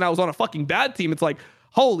Curse and I was on a fucking bad team, it's like,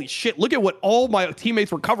 holy shit, look at what all my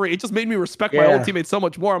teammates were covering. It just made me respect my old teammates so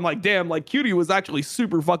much more. I'm like, damn, like Cutie was actually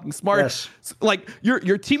super fucking smart. Yes. Like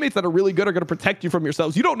your teammates that are really good are going to protect you from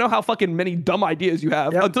yourselves. You don't know how fucking many dumb ideas you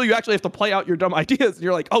have until you actually have to play out your dumb ideas. And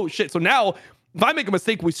you're like, oh shit. So now if I make a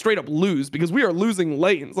mistake, we straight up lose because we are losing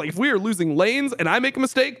lanes. Like if we are losing lanes and I make a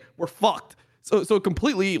mistake, we're fucked. So it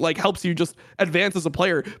completely like helps you just advance as a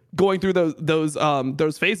player going through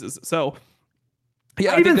those phases. So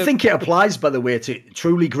yeah, I even think it applies, by the way, to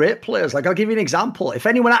truly great players. Like, I'll give you an example. If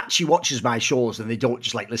anyone actually watches my shows and they don't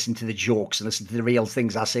just like listen to the jokes and listen to the real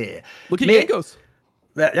things I say, look at Yangos.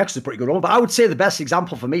 They're actually a pretty good one. But I would say the best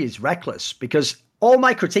example for me is Reckless, because all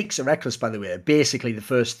my critiques of Reckless, by the way, are basically the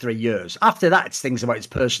first 3 years. After that, it's things about his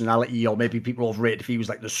personality, or maybe people overrate if he was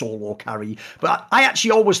like the solo carry. But I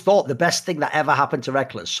actually always thought the best thing that ever happened to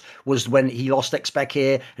Reckless was when he lost Expec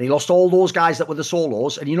here, and he lost all those guys that were the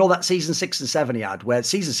solos. And you know that season 6 and 7 he had, where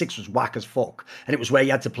season 6 was whack as fuck. And it was where he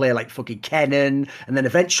had to play like fucking Kennen. And then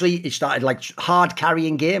eventually he started like hard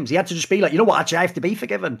carrying games. He had to just be like, you know what, actually I have to be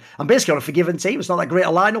forgiven. I'm basically on a forgiven team. It's not that great a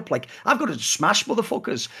lineup. Like, I've got to smash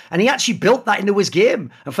motherfuckers. And he actually built that into his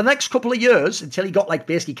game. And for the next couple of years, until he got like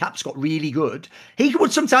basically Caps got really good, he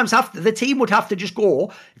would sometimes the team would have to just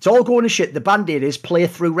go, it's all going to shit. The band-aid is play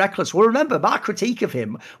through Reckless. Well, remember, my critique of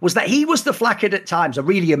him was that he was the Flakked at times, a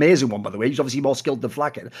really amazing one, by the way. He's obviously more skilled than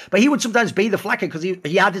Flakked. But he would sometimes be the Flakked because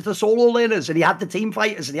he had the solo laners and he had the team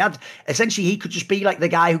fighters and he had, essentially, he could just be like the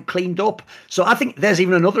guy who cleaned up. So I think there's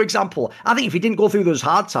even another example. I think if he didn't go through those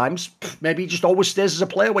hard times, maybe he just always stays as a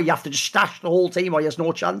player where you have to just stash the whole team or he has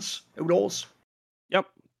no chance. Who knows? Yep,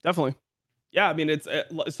 definitely. Yeah, I mean, it's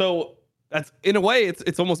so that's in a way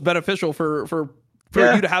it's almost beneficial for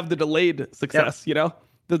you to have the delayed success, you know,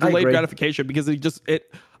 the delayed gratification, because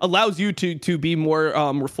it allows you to be more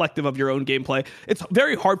reflective of your own gameplay. It's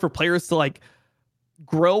very hard for players to like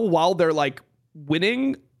grow while they're like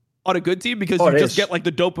winning on a good team, because you just get like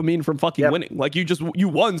the dopamine from fucking winning. Like you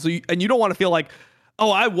won, so you don't want to feel like,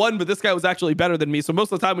 oh, I won, but this guy was actually better than me. So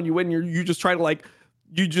most of the time when you win, you just try to like,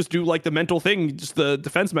 you just do like the mental thing, just the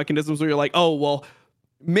defense mechanisms where you're like, oh, well,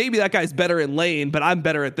 maybe that guy's better in lane, but I'm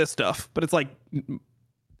better at this stuff. But it's like,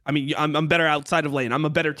 I mean, I'm better outside of lane. I'm a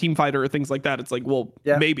better team fighter or things like that. It's like, well,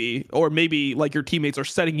 maybe like your teammates are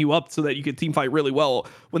setting you up so that you can team fight really well.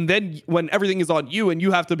 When everything is on you and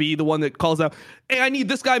you have to be the one that calls out, hey, I need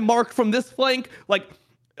this guy marked from this flank. Like,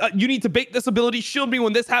 you need to bait this ability, shield me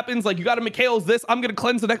when this happens. Like, you got to Mikhail's this. I'm going to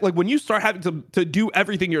cleanse the deck. Like, when you start having to do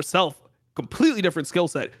everything yourself, completely different skill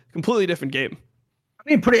set, completely different game. I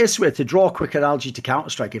mean, put it this way, to draw a quick analogy to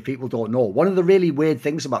Counter-Strike, if people don't know, one of the really weird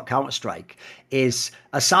things about Counter-Strike is,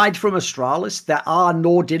 aside from Astralis, there are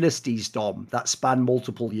no dynasties, Dom, that span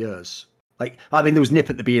multiple years. Like, I mean, there was Nip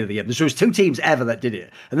at the beginning of the year. There was 2 teams ever that did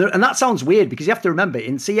it. And that sounds weird, because you have to remember,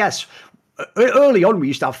 in CS, early on, we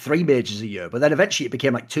used to have 3 majors a year, but then eventually it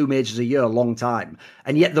became like 2 majors a year, a long time.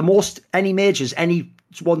 And yet the most, any majors, any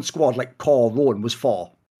one squad, like core run, was 4.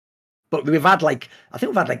 But we've had like, I think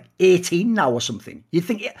we've had like 18 now or something. You'd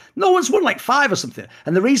think no one's won like 5 or something.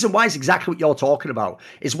 And the reason why is exactly what you're talking about,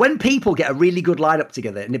 is when people get a really good lineup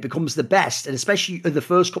together and it becomes the best, and especially in the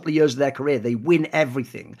first couple of years of their career, they win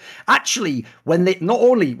everything. Actually, when they, not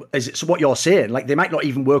only is it what you're saying, like they might not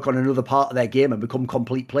even work on another part of their game and become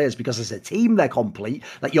complete players, because as a team, they're complete.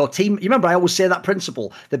 Like your team, you remember I always say that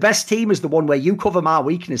principle, the best team is the one where you cover my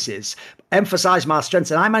weaknesses, emphasize my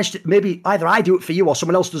strengths, and I manage to, maybe either I do it for you or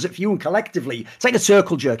someone else does it for you, and collectively, it's like a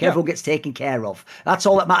circle jerk. Everyone gets taken care of. That's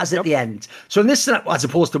all that matters at the end. So in this, as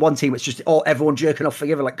opposed to one team, it's just everyone jerking off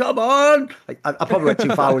forgiven. Like, come on! Like, I probably went too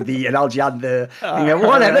far with the analogy and the.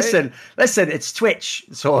 Listen, it's Twitch,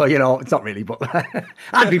 so it's not really, but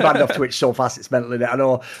I'd be banned off Twitch so fast it's mental in it. I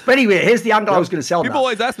know. But anyway, here's the angle I was going to sell. People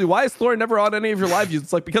always ask me, why is Thorin never on any of your live views?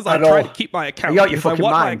 It's like, because I try to keep my account. I want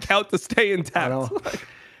my account to stay intact.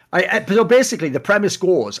 So basically, the premise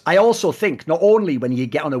goes, I also think not only when you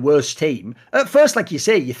get on a worse team, at first, like you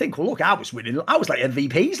say, you think, well, look, I was like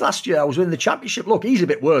MVPs last year. I was winning the championship. Look, he's a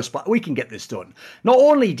bit worse, but we can get this done. Not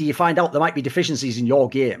only do you find out there might be deficiencies in your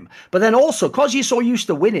game, but then also, because you're so used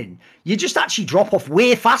to winning, you just actually drop off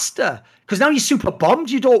way faster. Because now you're super bummed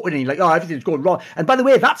you don't win. And you're like, oh, everything's going wrong. And by the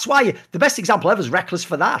way, that's why the best example ever is Reckless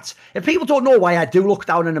for that. If people don't know why I do look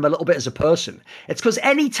down on him a little bit as a person, it's because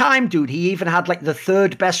any time, dude, he even had like the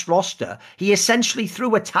third best roster, he essentially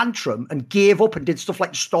threw a tantrum and gave up and did stuff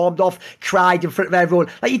like stormed off, cried in front of everyone.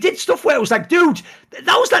 Like he did stuff where it was like, dude,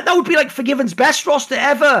 that would be like Forgiven's best roster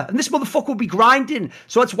ever. And this motherfucker would be grinding.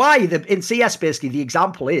 So that's why in CS, basically, the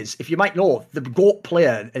example is, if you might know, the GOAT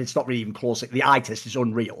player, and it's not really even close, like the eye test is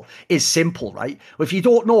unreal, is Simple, right? Well, if you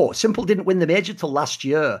don't know, Simple didn't win the major till last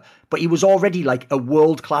year, but he was already like a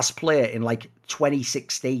world-class player in like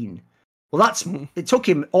 2016. Well, it took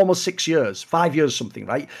him almost 6 years, 5 years something,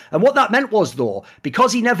 right? And what that meant was, though,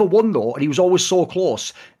 because he never won, though, and he was always so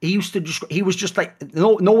close, he was just like,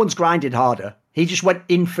 no one's grinded harder. He just went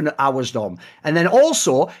infinite hours, Dom. And then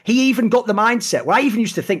also, he even got the mindset where I even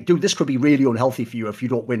used to think, dude, this could be really unhealthy for you if you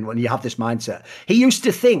don't win when you have this mindset. He used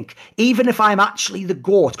to think, even if I'm actually the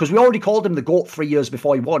GOAT, because we already called him the GOAT 3 years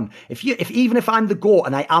before he won, even if I'm the GOAT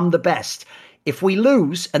and I am the best, if we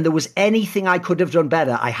lose and there was anything I could have done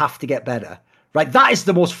better, I have to get better. Right? That is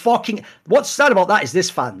the most fucking... What's sad about that is this,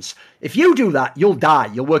 fans. If you do that, you'll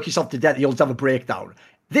die. You'll work yourself to death. You'll have a breakdown.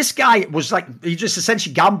 This guy was like, he just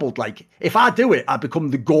essentially gambled. Like, if I do it, I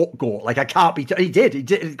become the GOAT. Like, I can't be... He did.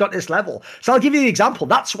 He got this level. So I'll give you the example.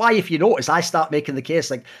 That's why, if you notice, I start making the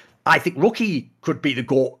case, like, I think Rookie could be the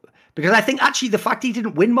GOAT. Because I think actually the fact he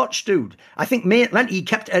didn't win much, dude, I think meant he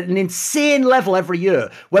kept at an insane level every year.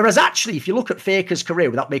 Whereas actually, if you look at Faker's career,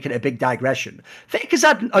 without making it a big digression, Faker's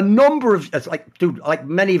had a number of, like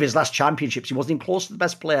many of his last championships, he wasn't even close to the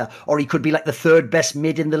best player, or he could be like the third best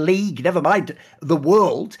mid in the league, never mind the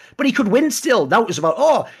world, but he could win still. Now it was about,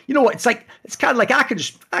 oh, you know what, it's kind of like I can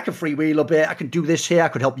freewheel a bit, I can do this here, I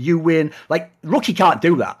could help you win. Like, Rookie can't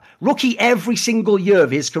do that. Rookie, every single year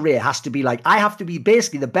of his career has to be like, I have to be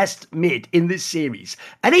basically the best mid in this series,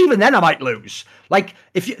 and even then I might lose. Like,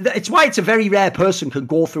 it's why it's a very rare person can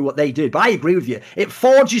go through what they did. But I agree with you, it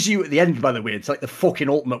forges you at the end. By the way, it's like the fucking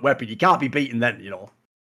ultimate weapon. You can't be beaten then, you know.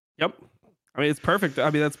 Yep. I mean, it's perfect.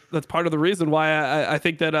 I mean, that's part of the reason why I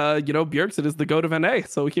think that Bjergsen is the GOAT of NA.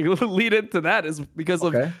 So we can lead into that, is because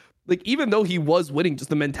of, like, even though he was winning,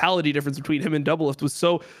 just the mentality difference between him and Doublelift was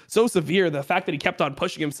so severe. The fact that he kept on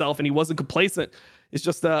pushing himself and he wasn't complacent is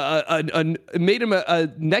just made him a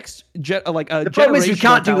next jet. The problem is we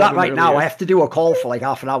can't do that right now. I have to do a call for like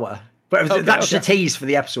half an hour. But that's a tease for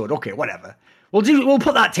the episode. Okay, whatever. We'll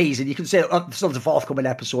put that tease in. You can say it's not a forthcoming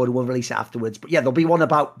episode, and we'll release it afterwards. But yeah, there'll be one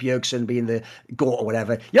about Bjergsen being the GOAT or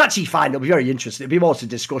whatever. You'll actually find it'll be very interesting. It'll be more to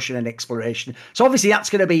discussion and exploration. So obviously that's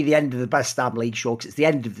going to be the end of the Best Damn League show, because it's the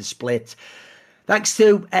end of the split. Thanks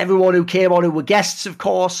to everyone who came on, who were guests, of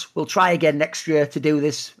course. We'll try again next year to do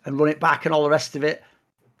this and run it back and all the rest of it.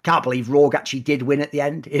 Can't believe Rogue actually did win at the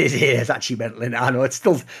end. It is actually mental. I know it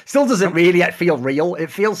still doesn't really feel real. It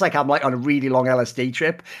feels like I'm like on a really long LSD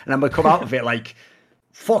trip, and I'm gonna come out of it like,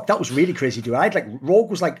 fuck, that was really crazy, dude. Rogue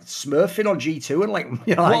was like smurfing on G2 and like,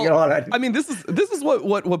 I mean, this is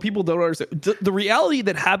what people don't understand. The reality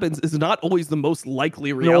that happens is not always the most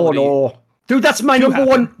likely reality. No. Dude, that's my number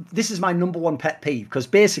one. This is my number one pet peeve, because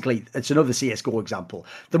basically it's another CSGO example.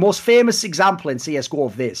 The most famous example in CSGO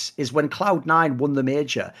of this is when Cloud9 won the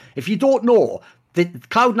major. If you don't know,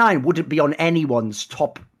 Cloud9 wouldn't be on anyone's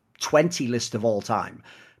top 20 list of all time.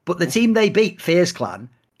 But the team they beat, FaZe Clan,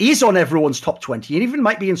 is on everyone's top 20, and even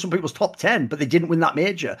might be in some people's top 10, but they didn't win that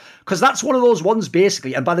major. Because that's one of those ones,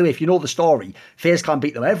 basically. And by the way, if you know the story, FaZe Clan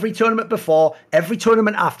beat them every tournament before, every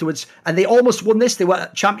tournament afterwards, and they almost won this. They were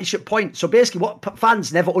at championship point. So basically, what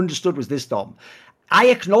fans never understood was this, Dom. I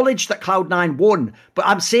acknowledge that Cloud9 won, but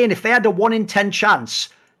I'm saying if they had a 1 in 10 chance,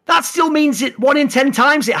 that still means it 1 in 10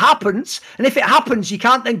 times it happens. And if it happens, you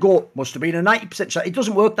can't then go, must have been a 90% chance. It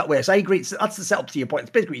doesn't work that way. So I agree. That's the setup to your point. It's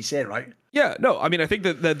basically what you're saying, right? Yeah, no, I mean, I think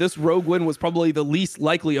that this Rogue win was probably the least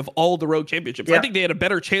likely of all the Rogue championships. Yeah. I think they had a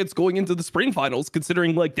better chance going into the spring finals,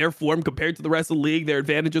 considering like their form compared to the rest of the league, their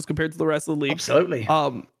advantages compared to the rest of the league. Absolutely.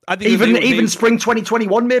 I think even spring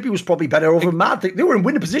 2021 maybe was probably better over Mad. They were in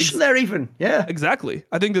winning position there even. Yeah, exactly.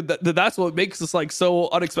 I think that's what makes this like so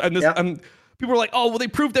unexpected. And people are like, oh, well, they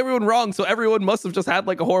proved everyone wrong, so everyone must have just had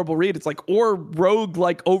like a horrible read. It's like, or Rogue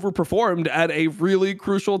like overperformed at a really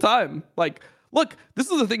crucial time. Like, look, this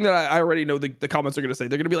is the thing that I already know the comments are going to say.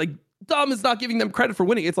 They're going to be like, Dom is not giving them credit for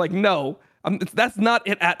winning. It's like, no, that's not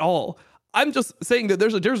it at all. I'm just saying that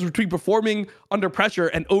there's a difference between performing under pressure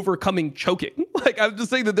and overcoming choking. Like, I'm just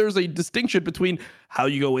saying that there's a distinction between how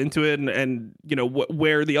you go into it and you know,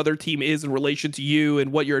 where the other team is in relation to you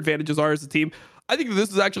and what your advantages are as a team. I think that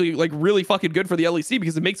this is actually like really fucking good for the LEC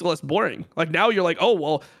because it makes it less boring. Like now you're like, oh,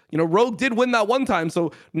 well, you know, Rogue did win that one time.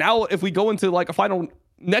 So now if we go into like a final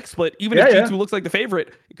next split, even if G2 looks like the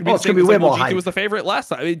favorite, it could be the same. It's like, G2 was the favorite last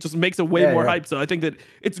time. It just makes it way more hype. So I think that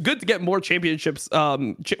it's good to get more championships,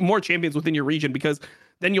 more champions within your region, because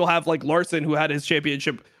then you'll have like Larson, who had his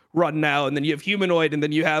championship run now, and then you have Humanoid, and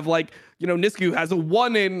then you have like, you know, Nisku has a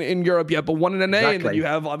 1 in Europe yet, but 1 in NA, and then you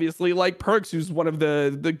have obviously like Perks, who's one of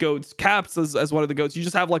the GOATs, Caps as one of the GOATs. You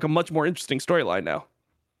just have like a much more interesting storyline now.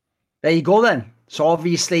 There you go then. So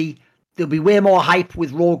obviously there'll be way more hype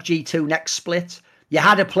with Rogue G2 next split. You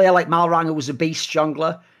had a player like Malrang who was a beast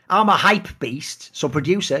jungler. I'm a hype beast, so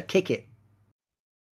producer, kick it.